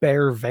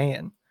bare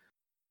van.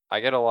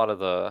 We get a lot of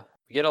the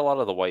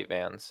white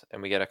vans,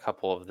 and we get a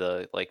couple of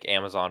the like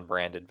Amazon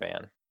branded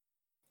van.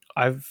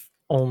 I've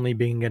only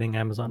been getting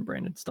Amazon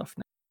branded stuff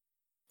now,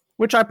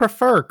 which I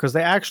prefer because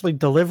they actually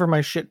deliver my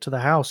shit to the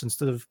house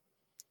instead of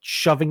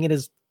shoving it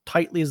as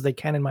tightly as they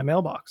can in my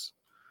mailbox.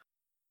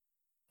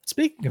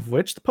 Speaking of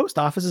which, the post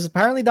office is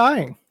apparently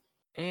dying.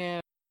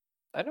 Yeah,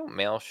 I don't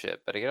mail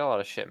shit, but I get a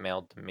lot of shit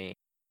mailed to me.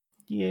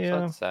 Yeah, so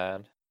that's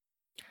sad.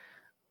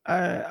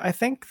 I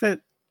think that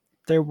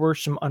there were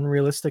some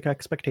unrealistic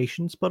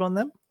expectations put on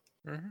them.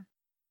 Mm-hmm.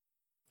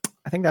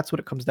 I think that's what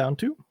it comes down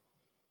to.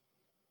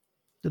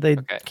 Did they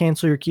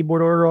cancel your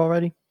keyboard order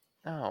already?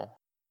 No.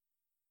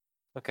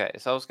 Okay,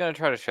 so I was going to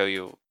try to show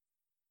you.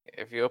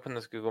 If you open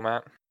this Google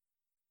map.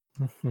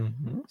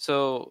 Mm-hmm.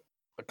 So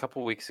a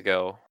couple weeks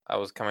ago, I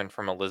was coming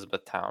from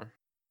Elizabethtown.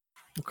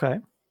 Okay.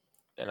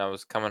 And I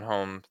was coming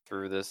home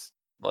through this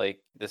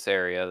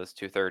area, this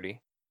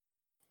 230.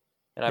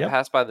 And I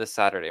passed by this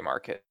Saturday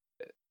market,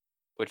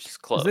 which is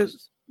closed. Is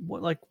this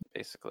what, like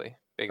basically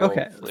big old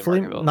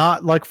flea market,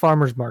 not like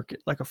farmer's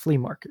market, like a flea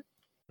market.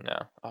 No.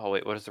 Oh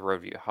wait, what is the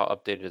road view? How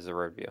updated is the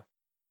road view?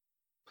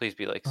 Please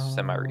be like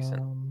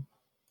semi-recent.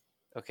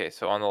 Okay,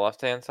 so on the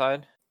left-hand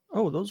side.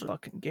 Oh, those are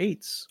fucking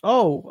gates.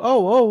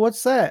 Oh,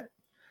 what's that?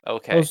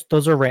 Okay.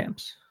 Those are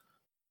ramps.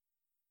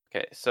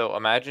 Okay, so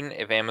imagine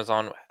if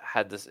Amazon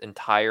had this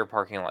entire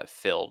parking lot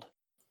filled.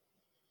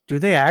 Do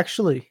they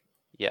actually?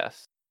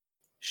 Yes.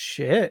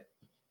 Shit.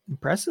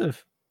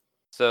 Impressive.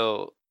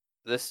 So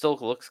this still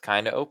looks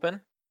kind of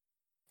open.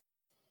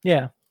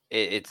 Yeah.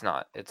 It's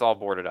not. It's all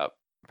boarded up.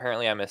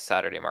 Apparently I missed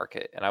Saturday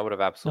market, and I would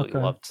have absolutely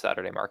loved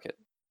Saturday market.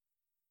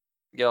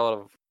 Get a lot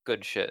of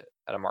good shit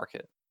at a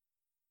market.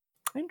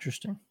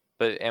 Interesting.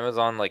 But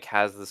Amazon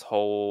has this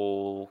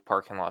whole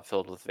parking lot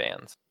filled with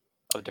vans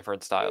of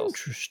different styles.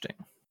 Interesting.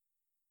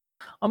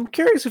 I'm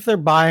curious if they're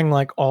buying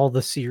all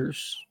the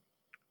Sears.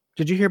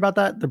 Did you hear about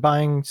that? They're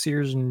buying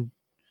Sears and.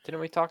 Didn't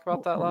we talk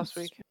about that last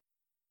week?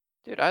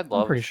 Dude, I'm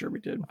pretty sure we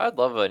did. I'd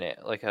love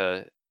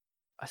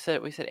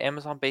we said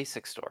Amazon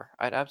Basic store.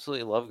 I'd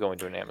absolutely love going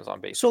to an Amazon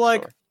Basic store.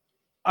 So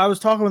I was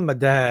talking with my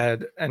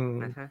dad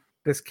and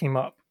this came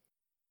up.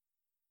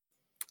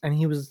 And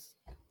he was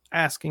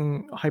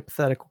asking a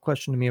hypothetical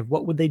question to me of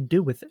what would they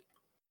do with it?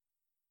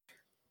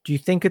 Do you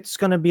think it's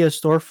going to be a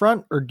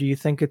storefront, or do you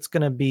think it's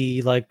going to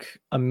be like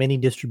a mini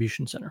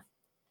distribution center?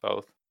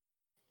 Both.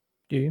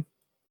 Do you?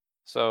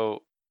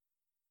 So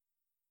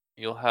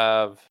it'll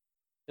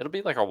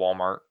be like a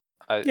Walmart,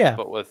 Yeah.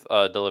 but with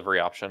a delivery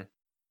option.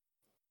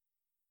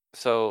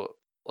 So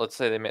let's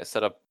say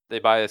they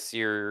buy a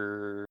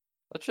Sears.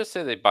 Let's just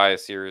say they buy a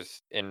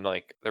Sears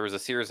there was a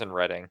Sears in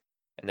Reading,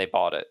 and they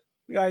bought it,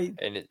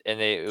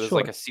 it was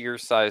like Sure. a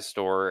Sears size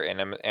store,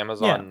 and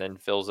Amazon then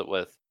fills it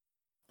with.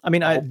 I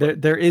mean,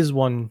 there is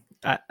one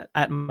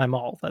at my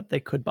mall that they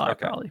could buy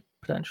probably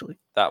potentially.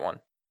 That one.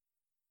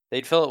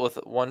 They'd fill it with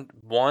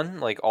one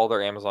like all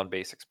their Amazon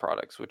Basics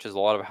products, which is a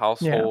lot of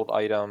household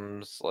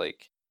items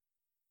like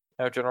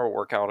general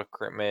workout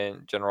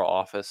equipment, general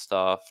office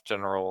stuff,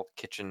 general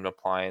kitchen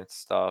appliance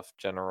stuff,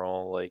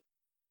 general like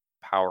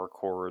power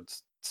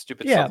cords,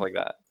 stupid stuff like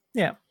that.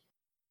 Yeah.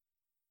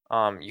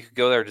 You could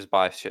go there and just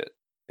buy shit.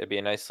 It'd be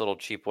a nice little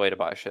cheap way to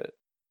buy shit.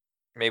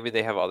 Maybe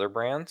they have other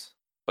brands,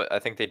 but I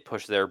think they'd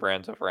push their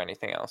brands over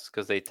anything else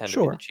because they tend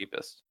to be the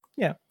cheapest.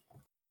 Yeah.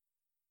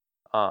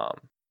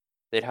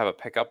 They'd have a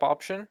pickup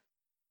option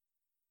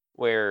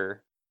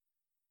where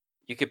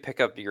you could pick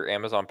up your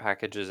Amazon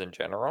packages in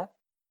general.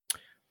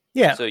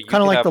 Yeah, so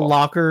kind of like the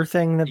locker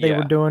thing that they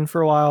were doing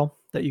for a while,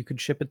 that you could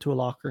ship it to a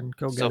locker and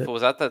go get it. So if it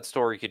was at that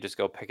store, you could just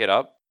go pick it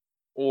up,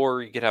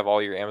 or you could have all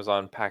your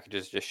Amazon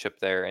packages just shipped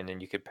there, and then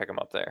you could pick them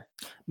up there.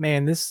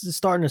 Man, this is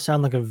starting to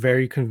sound like a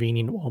very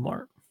convenient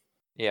Walmart.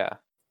 Yeah.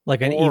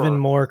 Like an even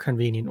more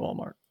convenient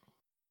Walmart.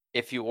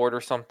 If you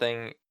order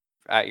something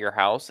at your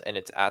house and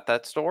it's at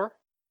that store,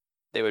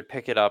 they would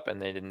pick it up,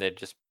 and they'd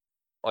just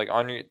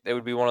it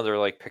would be one of their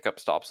like pickup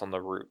stops on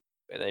the route,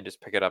 and they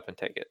just pick it up and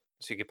take it.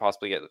 So you could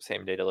possibly get the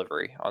same day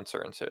delivery on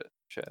certain shit.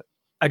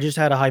 I just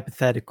had a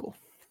hypothetical.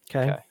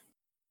 Okay.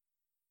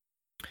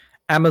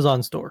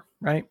 Amazon store,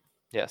 right?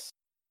 Yes.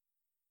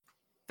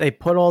 They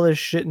put all this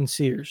shit in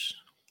Sears,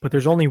 but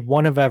there's only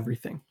one of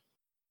everything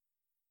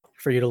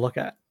for you to look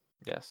at.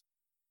 Yes.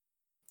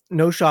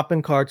 No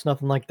shopping carts,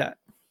 nothing like that.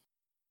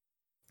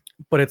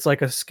 But it's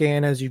like a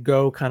scan as you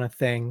go kind of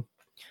thing.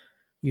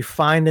 You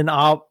find an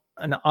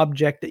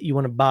object that you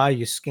want to buy,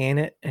 you scan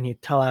it, and you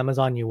tell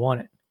Amazon you want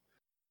it.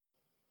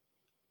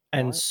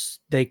 And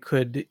they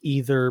could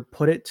either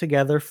put it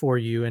together for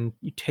you and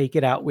you take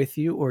it out with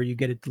you, or you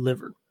get it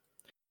delivered.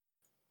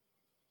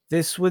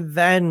 This would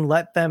then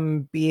let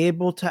them be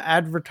able to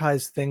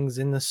advertise things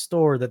in the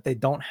store that they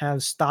don't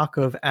have stock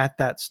of at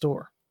that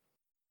store.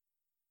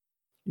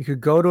 You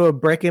could go to a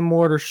brick and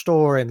mortar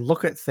store and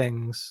look at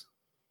things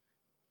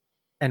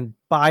and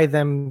buy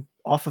them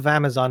off of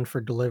Amazon for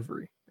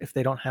delivery if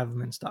they don't have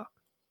them in stock.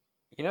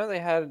 You know, they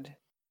had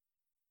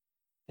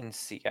in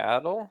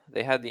Seattle,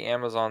 they had the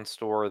Amazon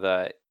store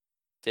that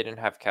didn't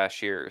have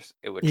cashiers.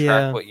 It would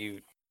track what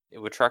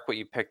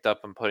you picked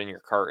up and put in your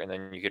cart, and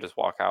then you could just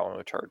walk out and it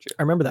would charge you.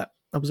 I remember that.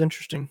 That was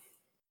interesting.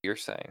 You're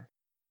saying,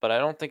 but I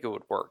don't think it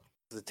would work.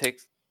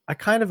 I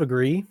kind of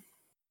agree.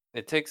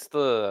 It takes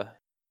the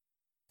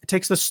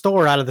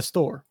store out of the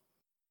store.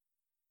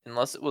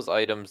 Unless it was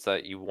items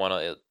that you want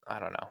to, I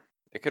don't know.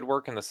 It could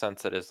work in the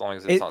sense that as long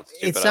as it's not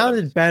stupid It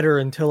sounded better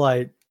until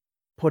I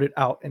put it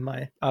out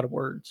of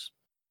words.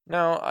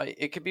 No,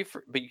 it could be,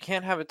 but you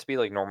can't have it to be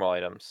like normal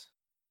items.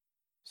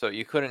 So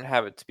you couldn't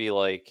have it to be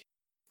like,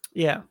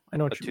 yeah, I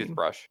know what you mean. A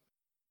toothbrush.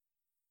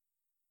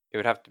 It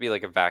would have to be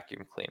like a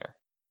vacuum cleaner.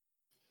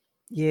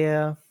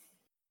 Yeah.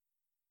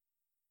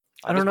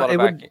 I don't know.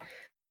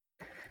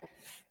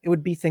 It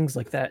would be things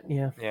like that.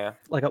 Yeah. Yeah.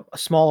 Like a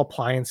small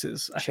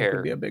appliances. I think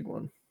would be a big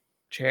one.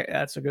 Chair.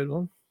 That's a good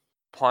one.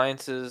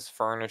 Appliances,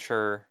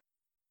 furniture.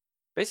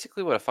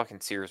 Basically what a fucking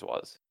Sears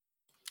was.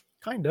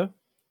 Kinda.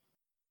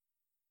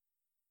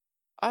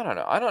 I don't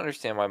know. I don't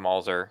understand why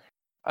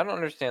I don't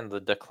understand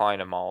the decline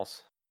of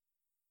malls.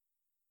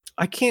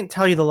 I can't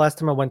tell you the last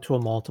time I went to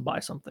a mall to buy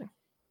something.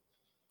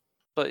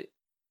 But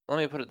let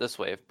me put it this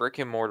way. If brick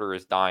and mortar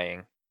is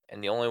dying,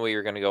 and the only way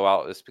you're going to go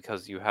out is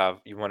because you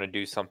want to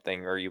do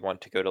something, or you want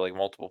to go to like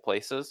multiple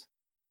places.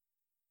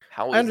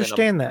 I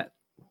understand that,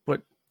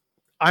 but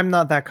I'm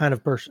not that kind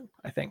of person,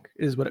 I think,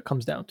 is what it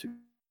comes down to.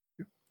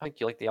 I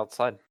think you like the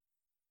outside.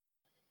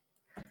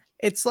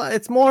 It's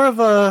more of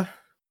a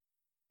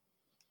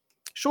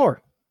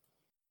sure.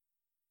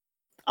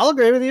 I'll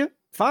agree with you.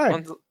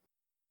 Fine.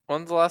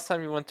 When's the last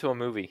time you went to a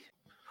movie?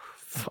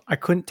 I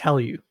couldn't tell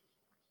you.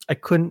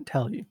 Like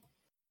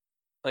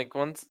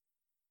when's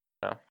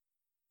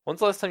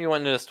the last time you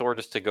went into a store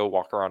just to go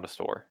walk around a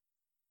store?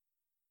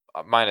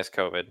 Minus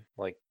COVID,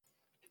 like.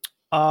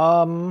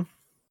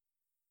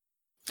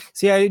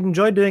 See, I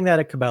enjoy doing that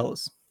at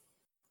Cabela's.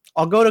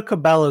 I'll go to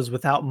Cabela's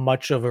without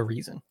much of a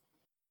reason.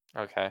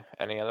 Okay.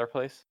 Any other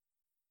place?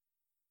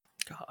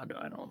 God, I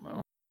don't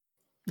know.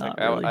 Not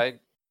really.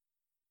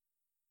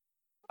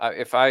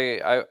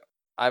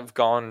 I've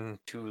gone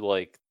to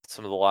like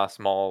some of the last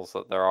malls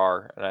that there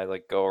are, and I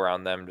like go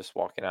around them just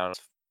walking out.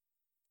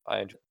 I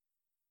enjoy.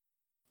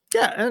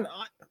 Yeah, and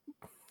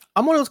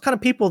I'm one of those kind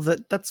of people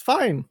that's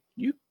fine.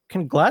 You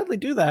can gladly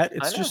do that.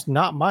 It's just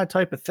not my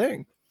type of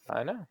thing.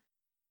 I know.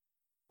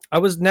 I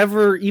was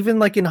never, even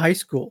like in high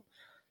school,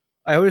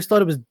 I always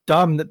thought it was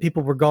dumb that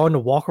people were going to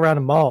walk around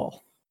a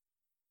mall.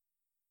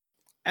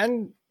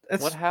 And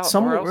it's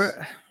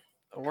somewhere.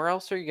 Where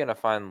else are you gonna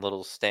find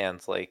little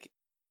stands like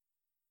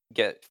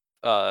get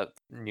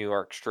New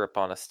York strip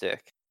on a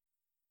stick?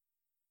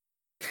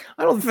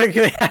 I don't think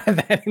they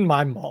have that in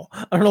my mall.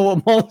 I don't know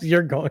what malls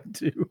you're going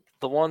to.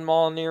 The one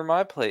mall near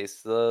my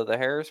place, the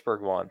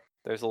Harrisburg one.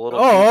 There's a little.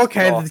 Oh,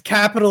 okay, the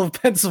capital of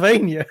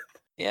Pennsylvania.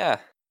 Yeah,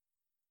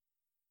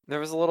 there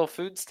was a little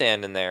food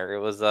stand in there. It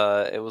was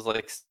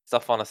like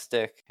stuff on a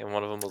stick, and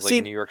one of them was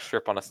like New York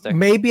strip on a stick.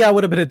 Maybe I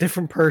would have been a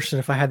different person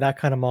if I had that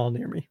kind of mall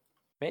near me.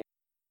 Maybe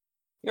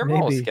your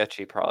mall is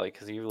sketchy, probably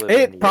because you live.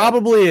 It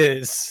probably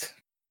is.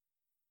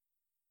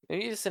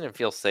 Maybe you just didn't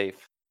feel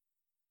safe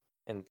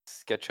in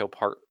sketchy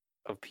part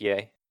of PA.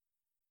 I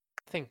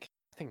think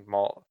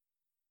mall.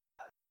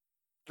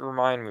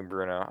 Remind me,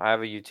 Bruno. I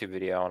have a YouTube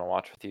video I want to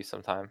watch with you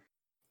sometime.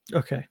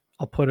 Okay,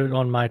 I'll put it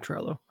on my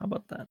Trello. How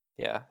about that?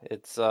 Yeah,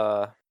 it's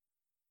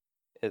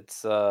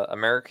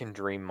American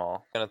Dream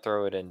Mall. I'm gonna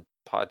throw it in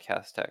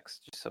podcast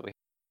text just so we.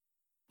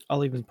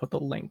 I'll even put the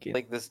link in.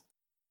 Like this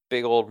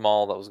big old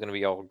mall that was gonna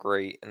be all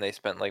great, and they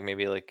spent like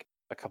maybe like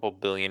a couple $1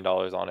 billion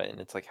on it, and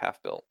it's like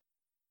half built.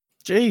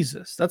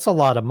 Jesus, that's a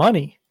lot of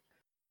money.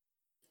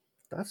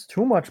 That's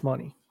too much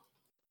money.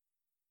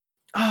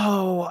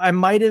 Oh, I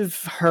might have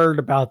heard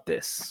about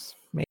this.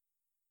 Maybe.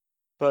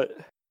 But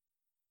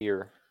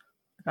here.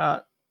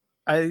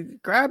 I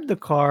grabbed the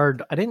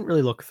card. I didn't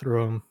really look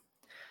through them.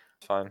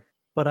 It's fine.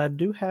 But I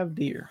do have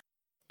deer.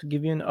 To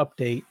give you an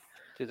update.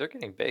 Dude, they're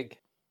getting big.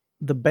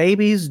 The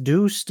babies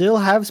do still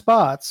have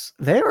spots.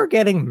 They are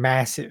getting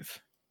massive.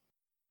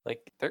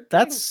 Like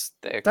that's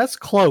thick. That's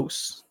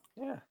close.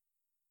 Yeah.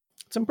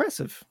 It's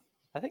impressive.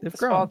 I think the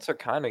spots are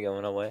kind of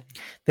going away.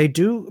 They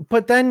do,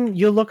 but then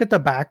you look at the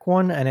back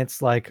one and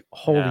it's like,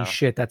 holy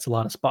shit, that's a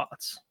lot of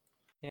spots.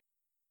 Yeah.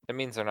 That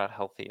means they're not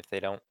healthy if they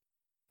don't.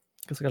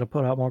 Because I got to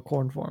put out more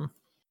corn for them.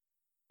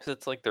 Because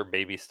it's like their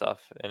baby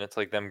stuff, and it's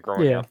like them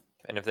growing up.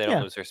 And if they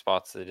don't lose their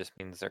spots, it just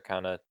means they're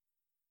kind of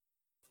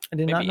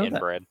maybe not know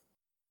inbred.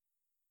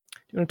 Do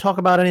you want to talk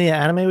about any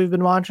anime we've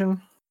been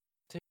watching?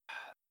 Dude,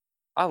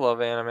 I love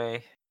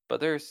anime,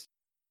 but there's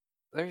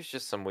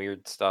just some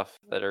weird stuff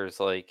that is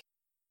like,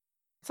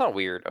 it's not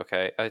weird,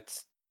 okay?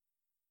 It's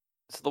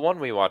the one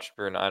we watched,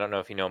 Bruno. I don't know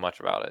if you know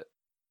much about it.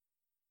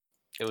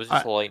 It was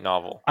just a light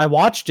novel. I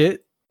watched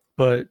it,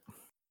 but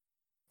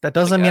that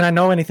doesn't mean I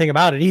know anything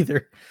about it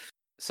either.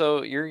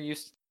 So you're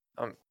used.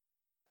 I'm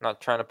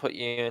not trying to put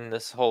you in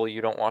this whole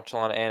you don't watch a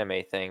lot of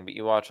anime thing, but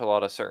you watch a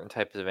lot of certain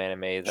types of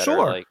anime that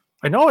are like.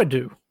 I know I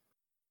do.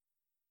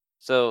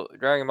 So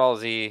Dragon Ball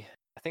Z,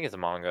 I think it's a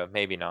manga,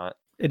 maybe not.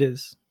 It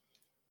is.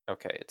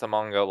 Okay, it's a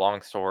manga,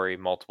 long story,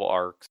 multiple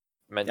arcs,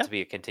 meant to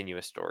be a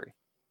continuous story.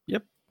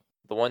 Yep.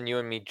 The one you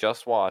and me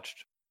just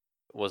watched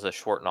was a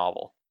short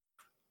novel.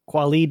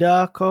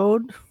 Qualida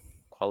Code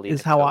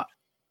is how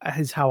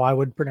I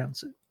would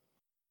pronounce it.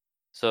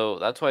 So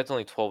that's why it's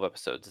only 12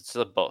 episodes. It's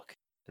a book,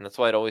 and that's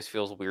why it always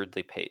feels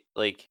weirdly paced.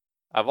 Like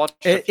I've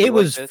watched it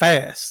was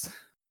fast.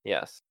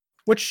 Yes.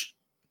 Which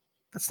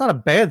that's not a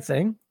bad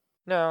thing.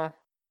 No.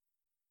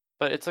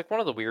 But it's like one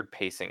of the weird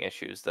pacing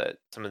issues that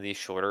some of these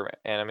shorter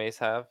animes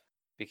have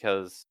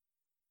because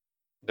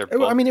they're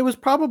I mean, it was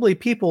probably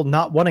people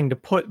not wanting to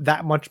put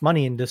that much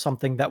money into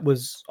something that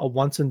was a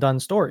once and done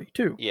story,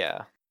 too.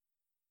 Yeah.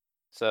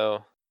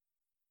 So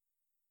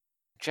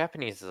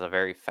Japanese is a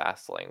very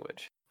fast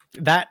language.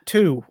 That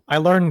too. I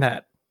learned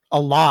that a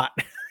lot.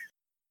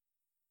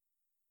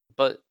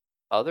 But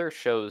other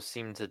shows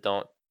seem to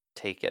don't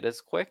take it as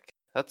quick.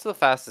 That's the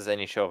fastest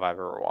any show I've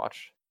ever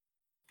watched.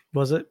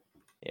 Was it?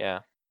 Yeah.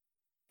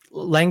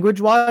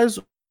 Language-wise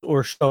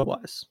or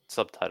show-wise?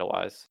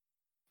 Subtitle-wise.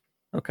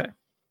 Okay.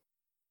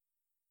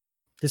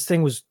 This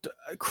thing was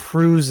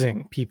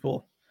cruising,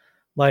 people.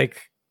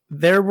 Like,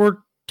 there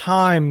were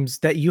times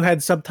that you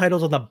had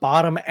subtitles on the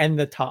bottom and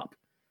the top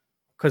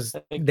because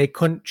they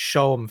couldn't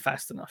show them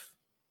fast enough.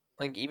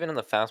 Like, even in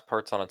the fast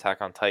parts on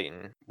Attack on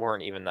Titan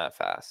weren't even that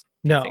fast.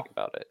 No. Think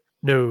about it.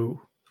 No.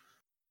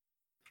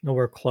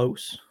 Nowhere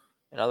close.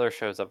 In other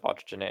shows I've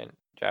watched in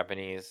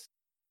Japanese,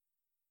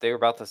 they were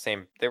about the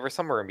same. They were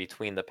somewhere in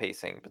between the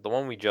pacing, but the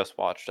one we just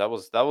watched, that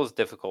was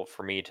difficult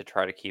for me to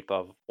try to keep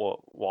up.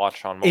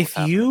 Watch on. If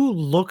you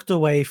looked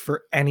away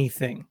for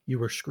anything, you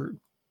were screwed.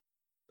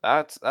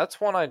 That's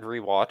one I'd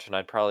rewatch, and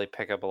I'd probably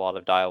pick up a lot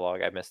of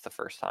dialogue I missed the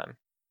first time.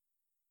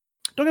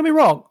 Don't get me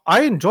wrong,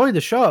 I enjoyed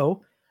the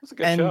show. It was a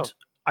good show.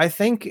 I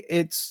think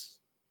it's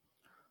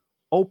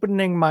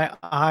opening my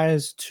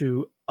eyes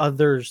to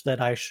others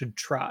that I should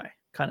try,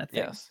 kind of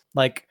thing. Yes.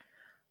 Like,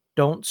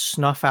 don't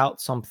snuff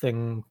out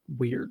something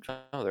weird.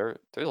 No, there's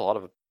a lot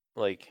of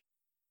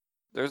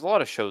there's a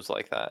lot of shows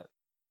like that,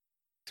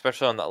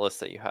 especially on that list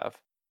that you have.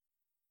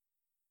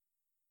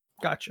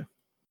 Gotcha. Do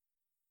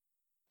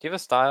you have a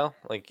style?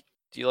 Like,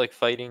 do you like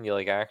fighting? Do you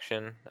like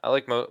action? I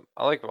like a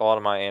lot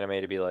of my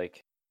anime to be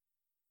like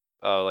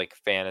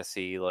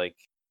fantasy, like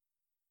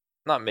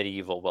not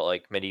medieval, but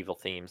like medieval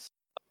themes.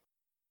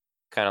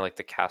 kind of like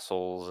the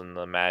castles and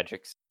the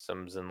magic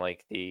systems and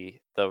like the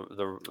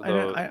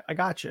I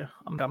got you.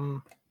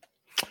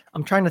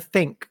 I'm trying to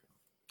think,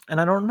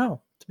 and I don't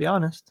know, to be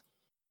honest.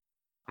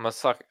 I'm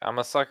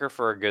a sucker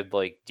for a good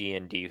like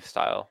D&D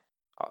style.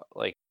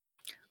 Like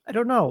I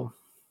don't know.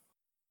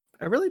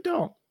 I really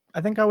don't.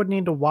 I think I would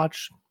need to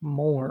watch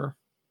more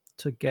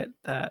to get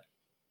that.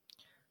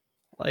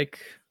 Like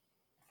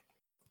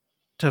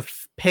to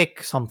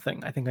pick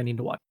something. I think I need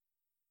to watch.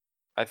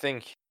 I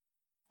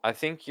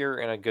think you're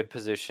in a good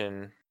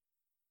position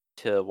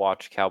to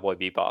watch Cowboy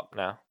Bebop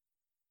now.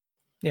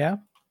 Yeah.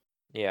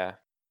 Yeah,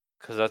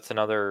 because that's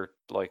another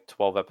like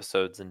 12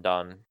 episodes and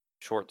done.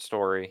 Short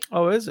story.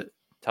 Oh, is it?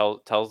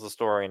 Tells the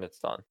story and it's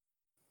done.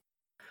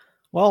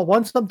 Well,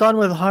 once I'm done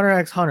with Hunter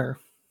x Hunter,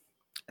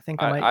 I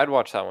think I'd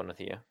watch that one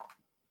with you.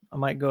 I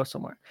might go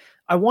somewhere.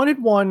 I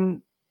wanted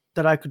one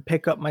that I could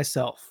pick up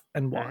myself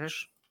and watch.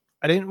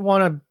 Mm-hmm. I didn't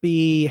want to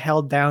be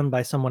held down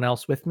by someone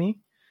else with me.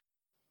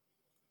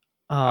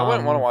 I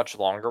wouldn't want to watch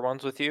longer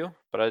ones with you,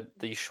 but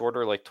these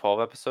shorter, like 12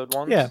 episode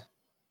ones, yeah,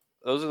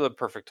 those are the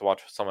perfect to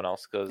watch with someone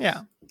else. Cause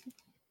yeah,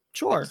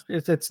 sure,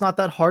 it's not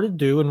that hard to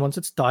do, and once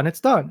it's done, it's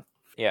done.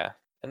 Yeah,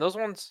 and those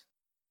ones,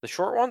 the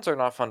short ones, are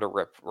not fun to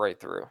rip right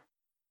through.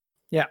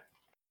 Yeah,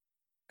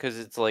 because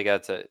it's like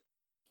that's it.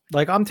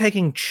 Like I'm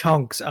taking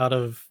chunks out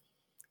of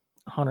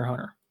Hunter x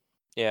Hunter.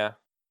 Yeah,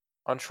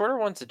 on shorter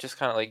ones, it just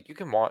kind of like you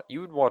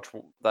would watch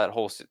that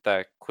whole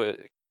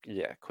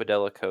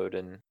Quidella Code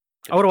and.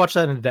 I would watch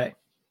that in a day,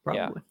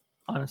 probably.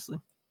 Honestly.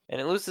 And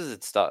it loses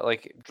its stuff.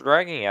 Like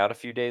dragging out a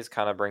few days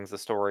kind of brings the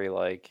story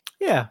like.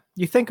 Yeah,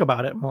 you think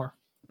about it more.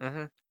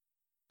 Mm-hmm.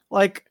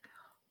 Like,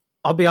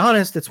 I'll be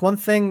honest, it's one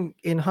thing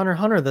in Hunter x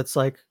Hunter that's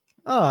like,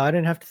 oh, I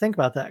didn't have to think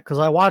about that because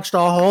I watched a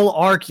whole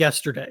arc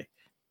yesterday.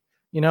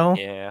 You know?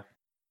 Yeah.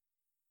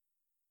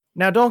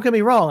 Now, don't get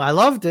me wrong, I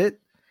loved it.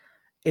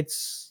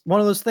 It's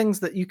one of those things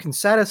that you can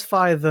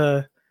satisfy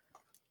the.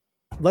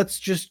 Let's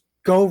just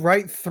go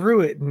right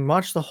through it and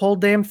watch the whole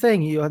damn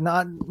thing. You are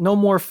no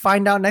more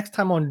find out next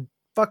time on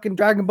fucking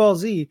Dragon Ball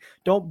Z.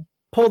 Don't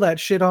pull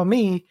that shit on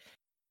me.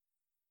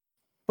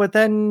 But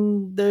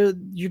then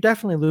you're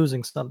definitely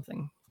losing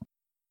something.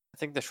 I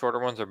think the shorter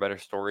ones are better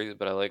stories,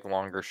 but I like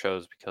longer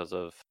shows because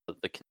of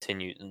the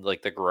continued,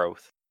 like the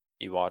growth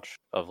you watch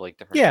of like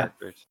different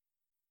characters.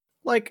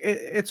 Like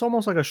it's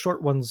almost like a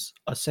short one's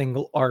a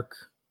single arc,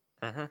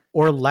 mm-hmm.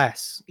 or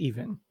less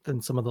even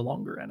than some of the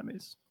longer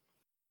animes.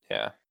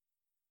 Yeah.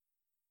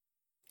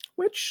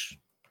 Which,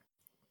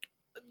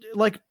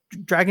 like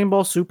Dragon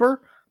Ball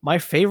Super, my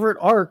favorite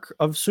arc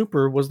of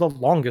Super was the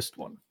longest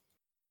one.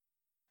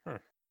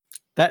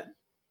 That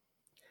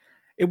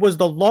it was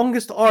the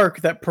longest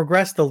arc that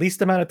progressed the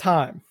least amount of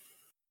time.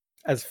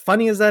 As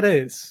funny as that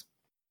is.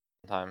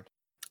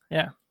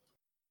 Yeah.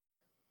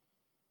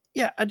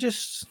 Yeah, I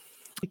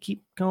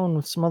keep going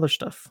with some other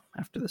stuff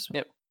after this one.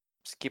 Yep.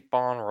 Just keep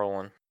on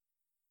rolling.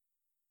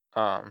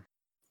 I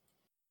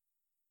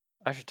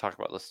should talk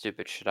about the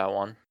stupid shit I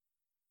won.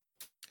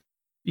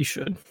 You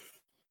should.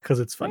 Because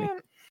it's funny. Man,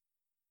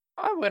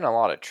 I win a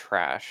lot of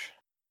trash.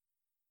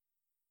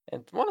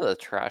 And one of the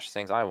trash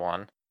things I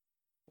won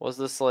was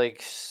this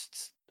like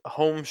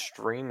home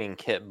streaming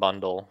kit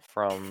bundle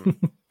from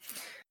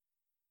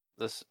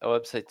this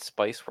website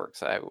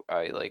Spiceworks.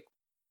 I like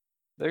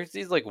there's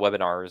these like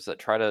webinars that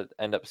try to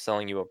end up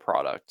selling you a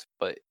product,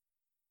 but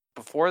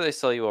before they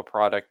sell you a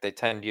product, they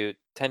tend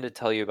to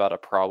tell you about a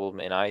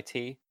problem in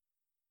IT.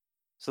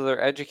 So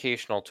they're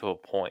educational to a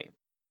point.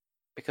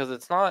 Because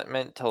it's not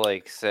meant to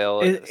like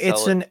sell it.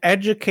 It's an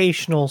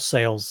educational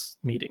sales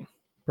meeting,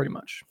 pretty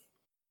much.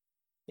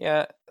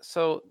 Yeah,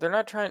 so they're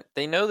not trying.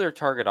 They know their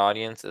target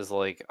audience is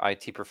like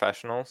IT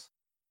professionals,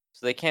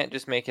 so they can't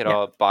just make it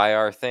all buy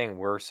our thing.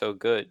 We're so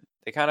good.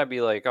 They kind of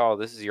be like, "Oh,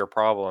 this is your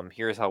problem.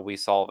 Here's how we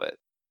solve it."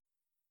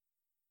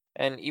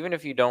 And even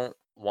if you don't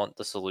want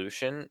the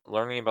solution,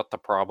 learning about the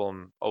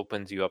problem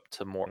opens you up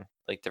to more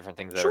like different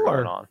things that are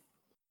going on.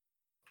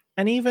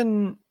 And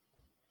even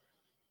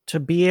to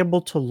be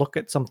able to look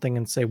at something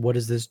and say, what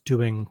is this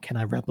doing? Can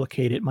I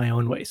replicate it my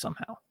own way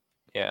somehow?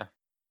 Yeah.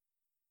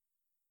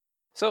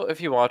 So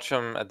if you watch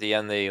them at the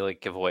end, they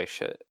like give away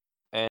shit.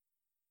 And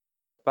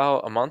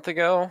about a month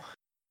ago,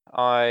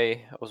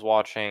 I was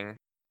watching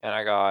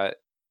and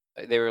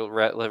they were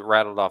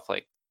rattled off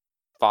like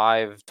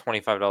 5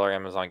 $25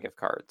 Amazon gift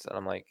cards. And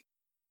I'm like,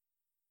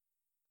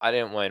 I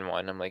didn't win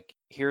one. I'm like,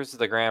 here's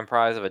the grand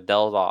prize of a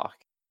Dell dock.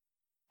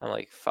 I'm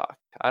like, fuck,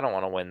 I don't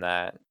want to win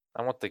that.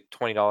 I want the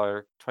 $20,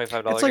 $25 gift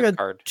card. It's like a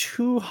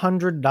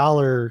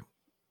 $200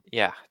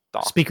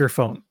 dock.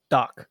 Speakerphone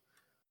dock.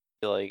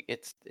 Like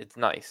it's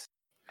nice.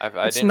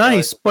 It's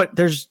nice, but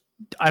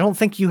I don't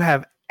think you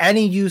have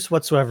any use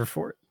whatsoever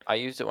for it. I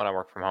used it when I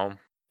worked from home.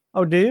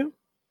 Oh, do you?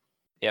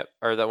 Yep.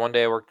 Or that one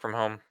day I worked from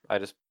home, I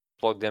just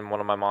plugged in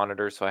one of my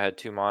monitors, so I had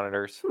 2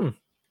 monitors.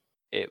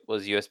 It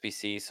was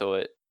USB-C,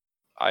 so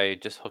I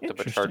just hooked up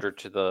a charger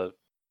to the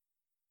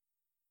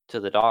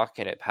dock,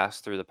 and it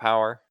passed through the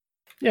power.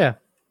 Yeah.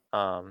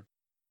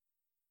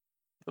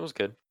 It was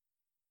good.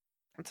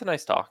 It's a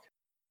nice dock.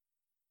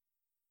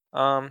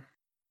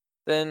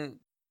 Then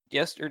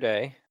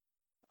yesterday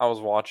I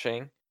was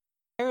watching.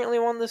 Apparently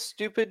won this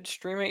stupid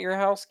stream at your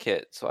house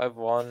kit. So I've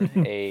won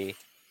a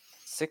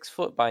 6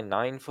 foot by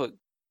 9 foot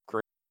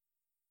green,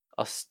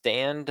 a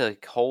stand to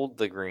hold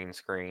the green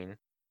screen,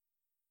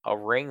 a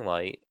ring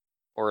light,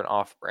 or an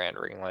off-brand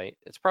ring light.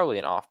 It's probably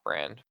an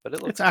off-brand, but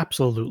it looks. It's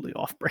absolutely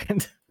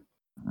off-brand.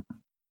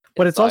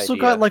 But it's the also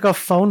got idea. like a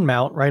phone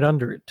mount right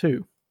under it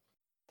too,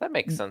 That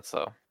makes sense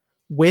though.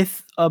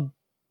 with a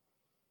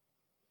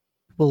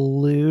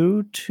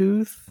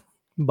Bluetooth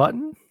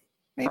button.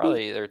 Maybe?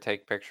 Probably either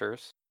take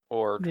pictures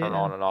or turn Yeah.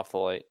 on and off the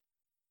light.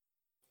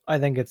 I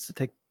think it's to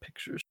take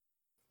pictures.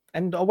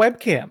 And a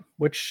webcam,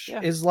 which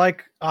Yeah. is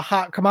like a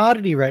hot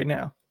commodity right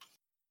now.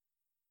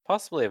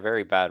 Possibly a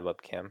very bad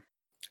webcam.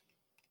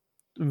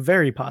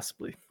 Very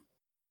possibly.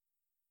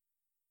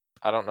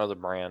 I don't know the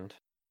brand,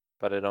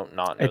 but I don't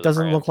not know It the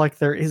doesn't brand. look like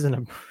there isn't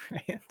a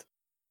brand.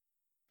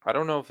 I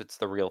don't know if it's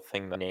the real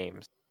thing, the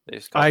names. They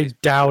just call I these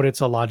doubt pictures.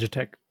 it's a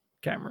Logitech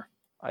camera.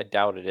 I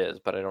doubt it is,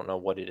 but I don't know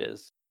what it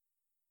is.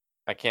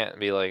 I can't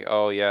be like,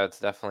 oh yeah, it's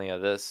definitely a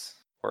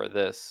this or a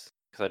this,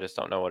 because I just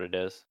don't know what it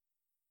is.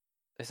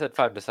 They said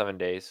 5 to 7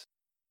 days,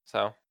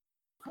 so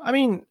I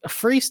mean,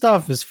 free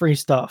stuff is free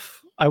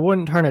stuff. I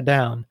wouldn't turn it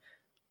down,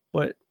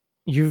 but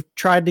you've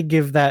tried to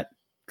give that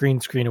green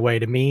screen away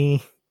to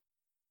me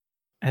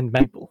and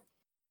people.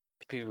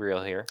 be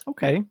real here.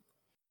 Okay.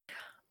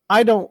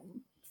 I don't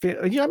feel.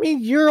 I mean,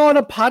 you're on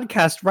a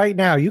podcast right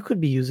now. You could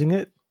be using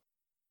it.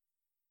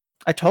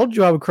 I told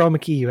you I would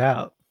chroma key you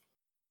out.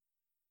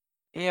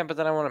 Yeah, but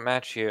then I want to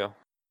match you.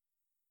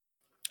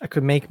 I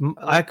could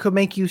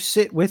make you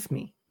sit with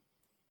me.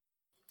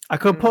 I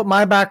could put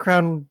my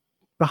background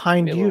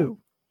behind you.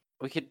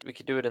 We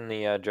could do it in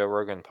the Joe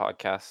Rogan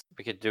podcast.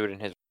 We could do it in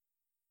his.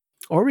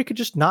 Or we could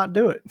just not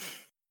do it.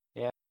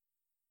 Yeah.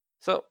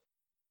 So,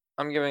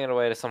 I'm giving it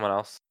away to someone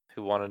else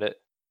who wanted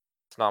it.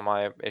 It's not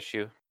my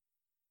issue.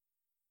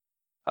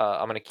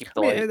 I'm gonna keep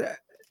the light.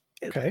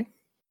 Okay.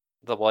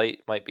 The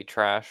light might be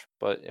trash,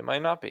 but it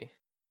might not be.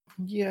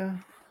 Yeah.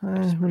 Who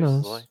Who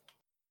knows?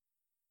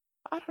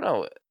 I don't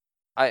know.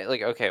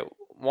 Okay,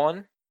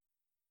 one,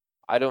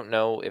 I don't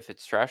know if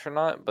it's trash or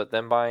not, but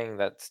then buying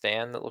that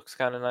stand that looks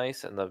kind of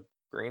nice and the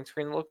green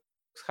screen that looks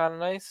kind of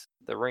nice,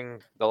 the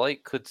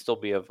light could still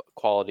be of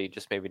quality,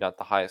 just maybe not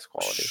the highest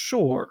quality.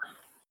 Sure.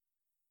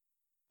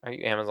 Are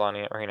you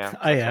Amazoning it right now?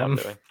 I am.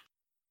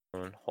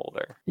 Phone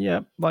holder.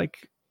 Yeah,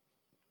 like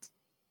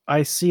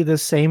I see the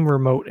same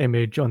remote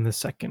image on the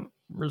second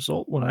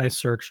result when I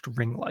searched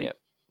ring light. Yep.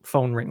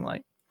 Phone ring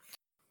light.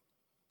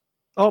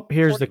 Oh,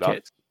 here's the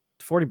kit.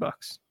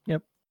 $40.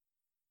 Yep.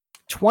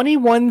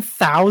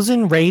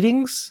 21,000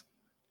 ratings?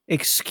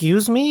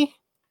 Excuse me?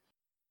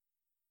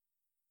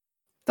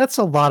 That's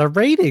a lot of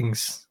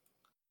ratings.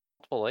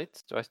 Multiple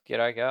lights?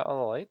 I got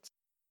all the lights?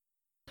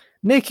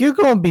 Nick, you're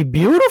going to be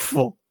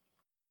beautiful.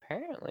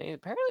 Apparently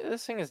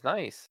this thing is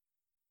nice.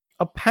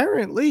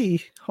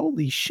 Apparently.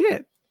 Holy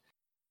shit.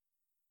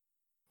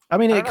 I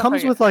mean, it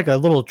comes with like a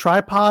little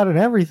tripod and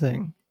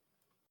everything.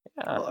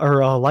 Yeah.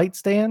 Or a light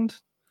stand.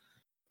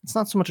 It's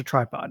not so much a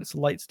tripod, it's a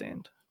light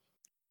stand.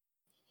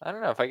 I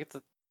don't know if I get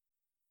the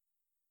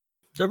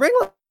ring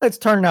light's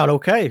turning out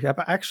okay,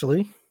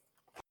 actually.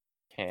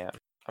 I'm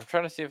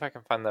trying to see if I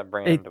can find that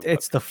brand.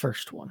 It's the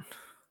first one.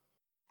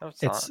 No,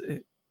 it's not.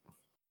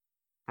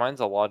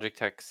 Mine's a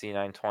Logitech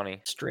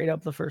C920. Straight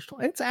up the first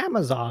one. It's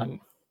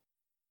Amazon.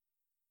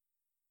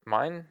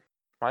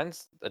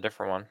 Mine's a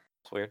different one.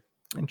 It's weird.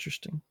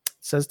 Interesting. It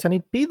says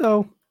 1080p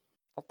though.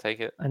 I'll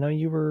take it. I know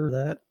you were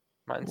that.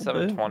 Mine's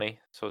 720,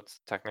 so it's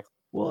technically.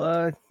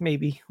 Well,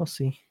 maybe we'll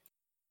see.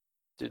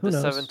 Dude, the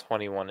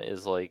 721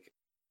 is like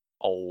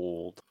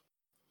old.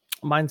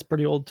 Mine's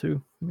pretty old too.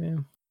 Yeah.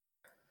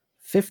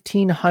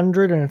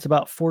 1,500 and it's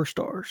about 4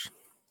 stars.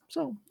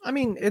 So I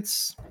mean, it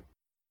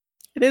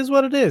is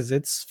what it is.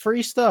 It's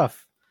free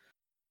stuff.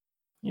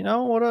 You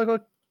know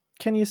what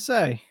can you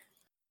say?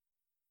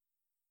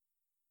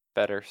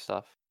 Better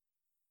stuff.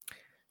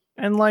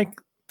 And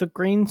like the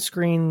green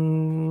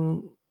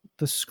screen,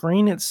 the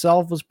screen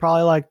itself was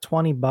probably like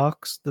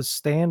 $20. The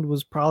stand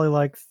was probably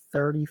like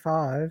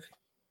 35.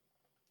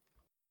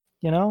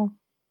 You know?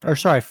 Or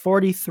sorry,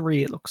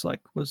 43 it looks like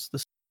was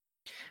the.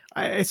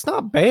 It's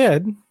not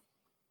bad.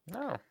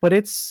 No. But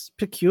it's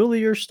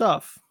peculiar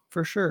stuff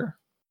for sure.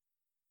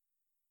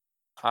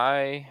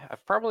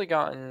 I've probably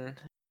gotten,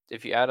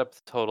 if you add up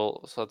the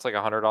total, so it's like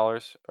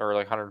 $100 or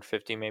like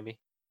 150 maybe.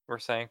 We're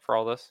saying for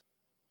all this.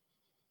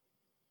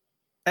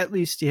 At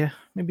least, yeah,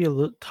 maybe a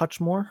little touch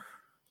more.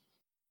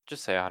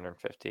 Just say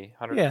 150.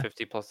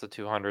 150 plus the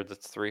 200,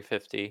 that's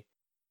 350.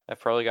 I've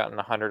probably gotten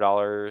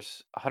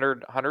 $100,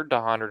 $100 to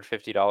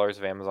 $150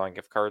 of Amazon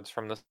gift cards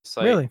from this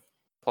site. Really?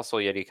 Plus a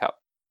Yeti cup.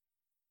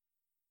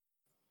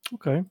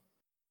 Okay.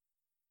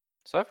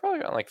 So I've probably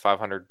gotten like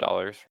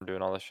 $500 from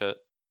doing all this shit.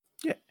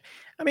 Yeah,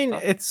 I mean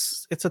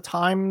it's a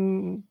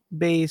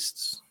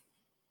time-based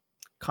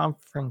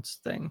conference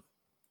thing.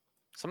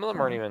 Some of them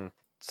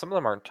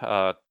aren't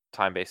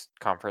time-based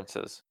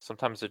conferences.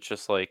 Sometimes it's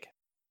just like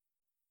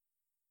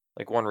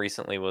Like one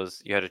recently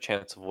was you had a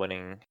chance of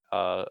winning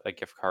a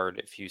gift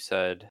card if you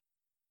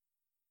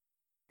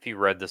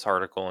read this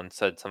article and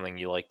said something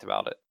you liked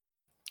about it.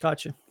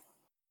 Gotcha.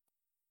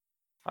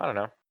 I don't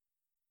know.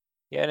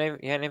 You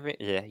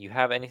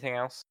have anything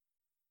else?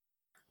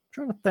 I'm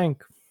trying to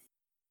think.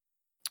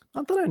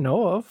 Not that I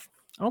know of.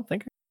 I don't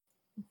think.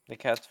 The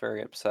cat's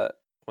very upset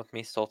with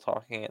me still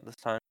talking at this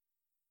time.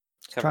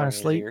 He's trying to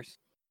sleep. Ears.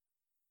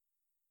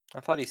 I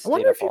thought he I stayed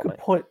wonder up if you all could night.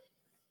 put.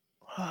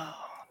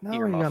 Now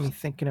you got me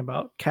thinking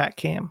about Cat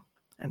Cam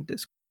and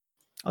Discord.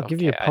 I'll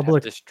give you a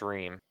public. I have this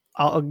dream.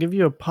 I'll give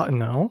you a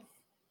no.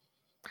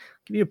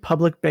 Give you a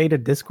public beta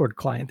Discord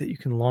client that you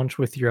can launch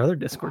with your other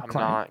Discord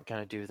client. I'm not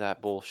gonna do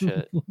that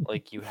bullshit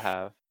like you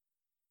have.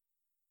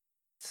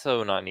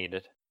 So not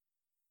needed.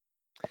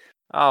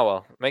 Oh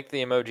well, make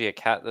the emoji a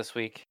cat this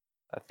week.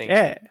 I think.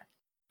 Yeah.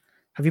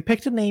 Have you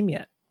picked a name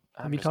yet?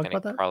 Have you talked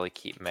about that? Probably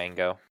keep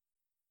Mango.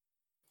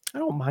 I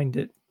don't mind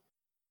it.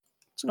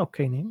 It's an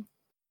okay name.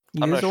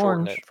 I'm gonna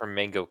shorten it from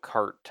Mango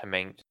Cart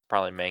to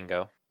probably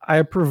Mango. I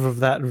approve of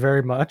that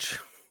very much.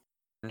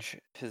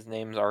 His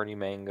name's already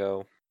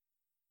Mango.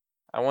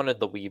 I wanted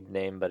the Weeb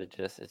name, but it's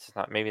just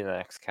not. Maybe the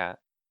next cat.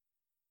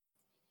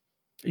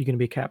 Are you gonna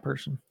be a cat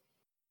person?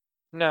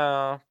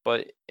 No,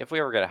 but if we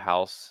ever get a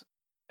house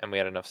and we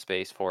had enough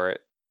space for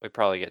it, we'd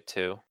probably get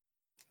 2.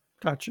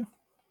 Gotcha.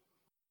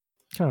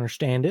 Can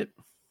understand it.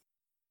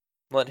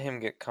 Let him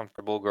get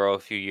comfortable, grow a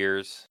few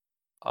years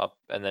up,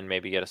 and then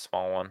maybe get a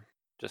small one,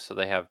 just so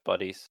they have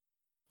buddies.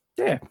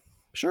 Yeah,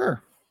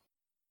 sure.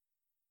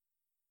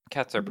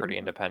 Cats are pretty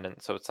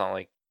independent, so it's not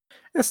like...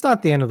 It's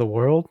not the end of the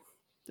world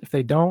if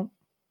they don't.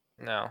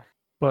 No.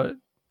 But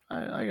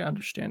I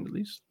understand at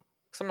least.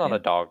 Because I'm not a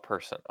dog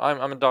person.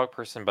 I'm a dog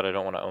person, but I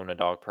don't want to own a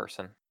dog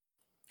person.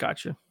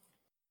 Gotcha.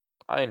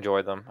 I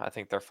enjoy them. I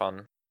think they're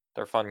fun.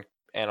 They're fun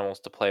animals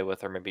to play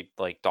with, or maybe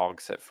like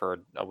dog sit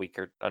for a week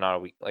or not a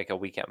week, like a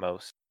week at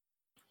most.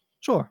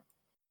 Sure.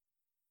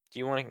 Do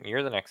you want?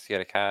 You're the next to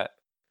get a cat.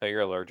 No,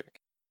 you're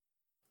allergic.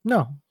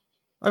 No,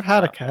 I've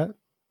had a cat.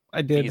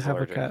 I did He's have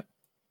allergic. a cat.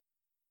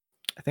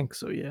 I think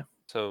so. Yeah.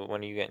 So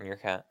when are you getting your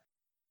cat?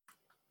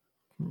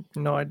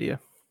 No idea.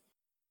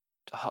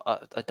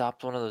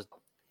 Adopt one of those.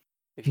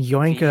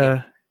 Yoink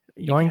a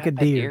deer.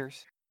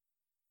 Deers.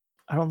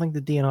 I don't think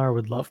the DNR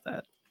would love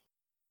that.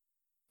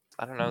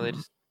 I don't know.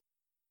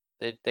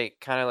 They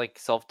kind of like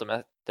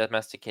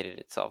self-domesticated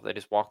itself. They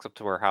just walks up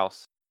to her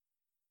house.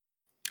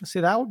 See,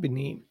 that would be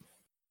neat.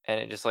 And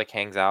it just like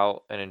hangs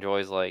out and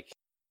enjoys like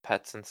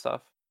pets and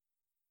stuff.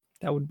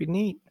 That would be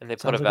neat. And they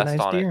put a vest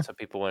on it so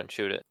people wouldn't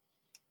shoot it.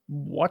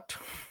 What?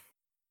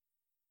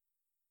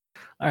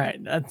 All right,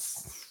 all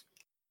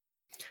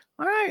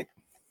right.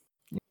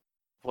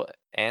 What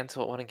ants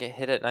wouldn't get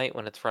hit at night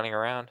when it's running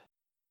around?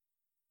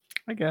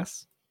 I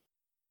guess.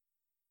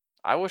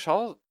 I wish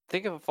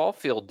think if all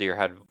field deer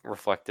had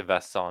reflective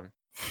vests on.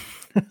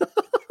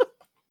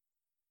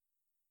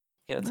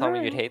 You know, tell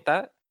me you'd hate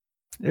that?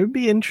 It would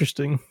be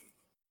interesting.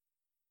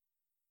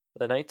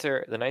 The nights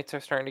are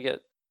starting to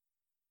get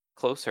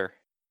closer.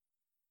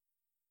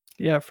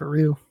 Yeah, for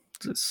real.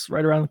 It's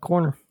right around the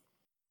corner.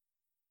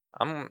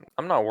 I'm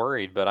not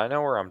worried, but I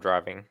know where I'm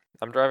driving.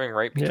 I'm driving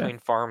right between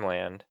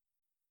farmland,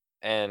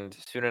 and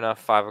soon enough,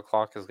 5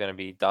 o'clock is going to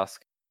be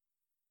dusk.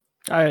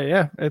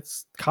 Yeah,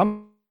 it's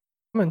coming.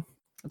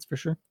 That's for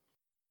sure.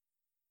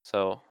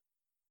 So,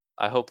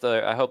 I hope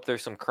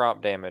there's some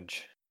crop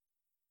damage.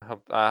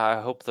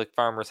 I hope the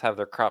farmers have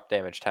their crop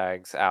damage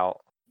tags out.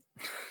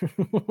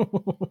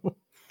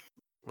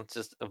 Let's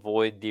just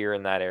avoid deer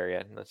in that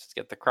area. Let's just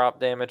get the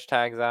crop damage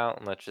tags out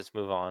and let's just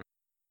move on.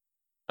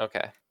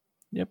 Okay.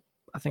 Yep.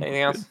 I think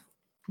anything else?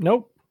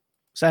 Nope.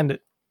 Send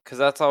it. Because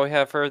that's all we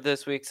have for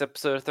this week's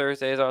episode of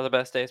Thursdays Are the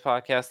Best Days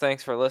podcast.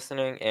 Thanks for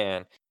listening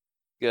and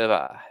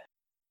goodbye.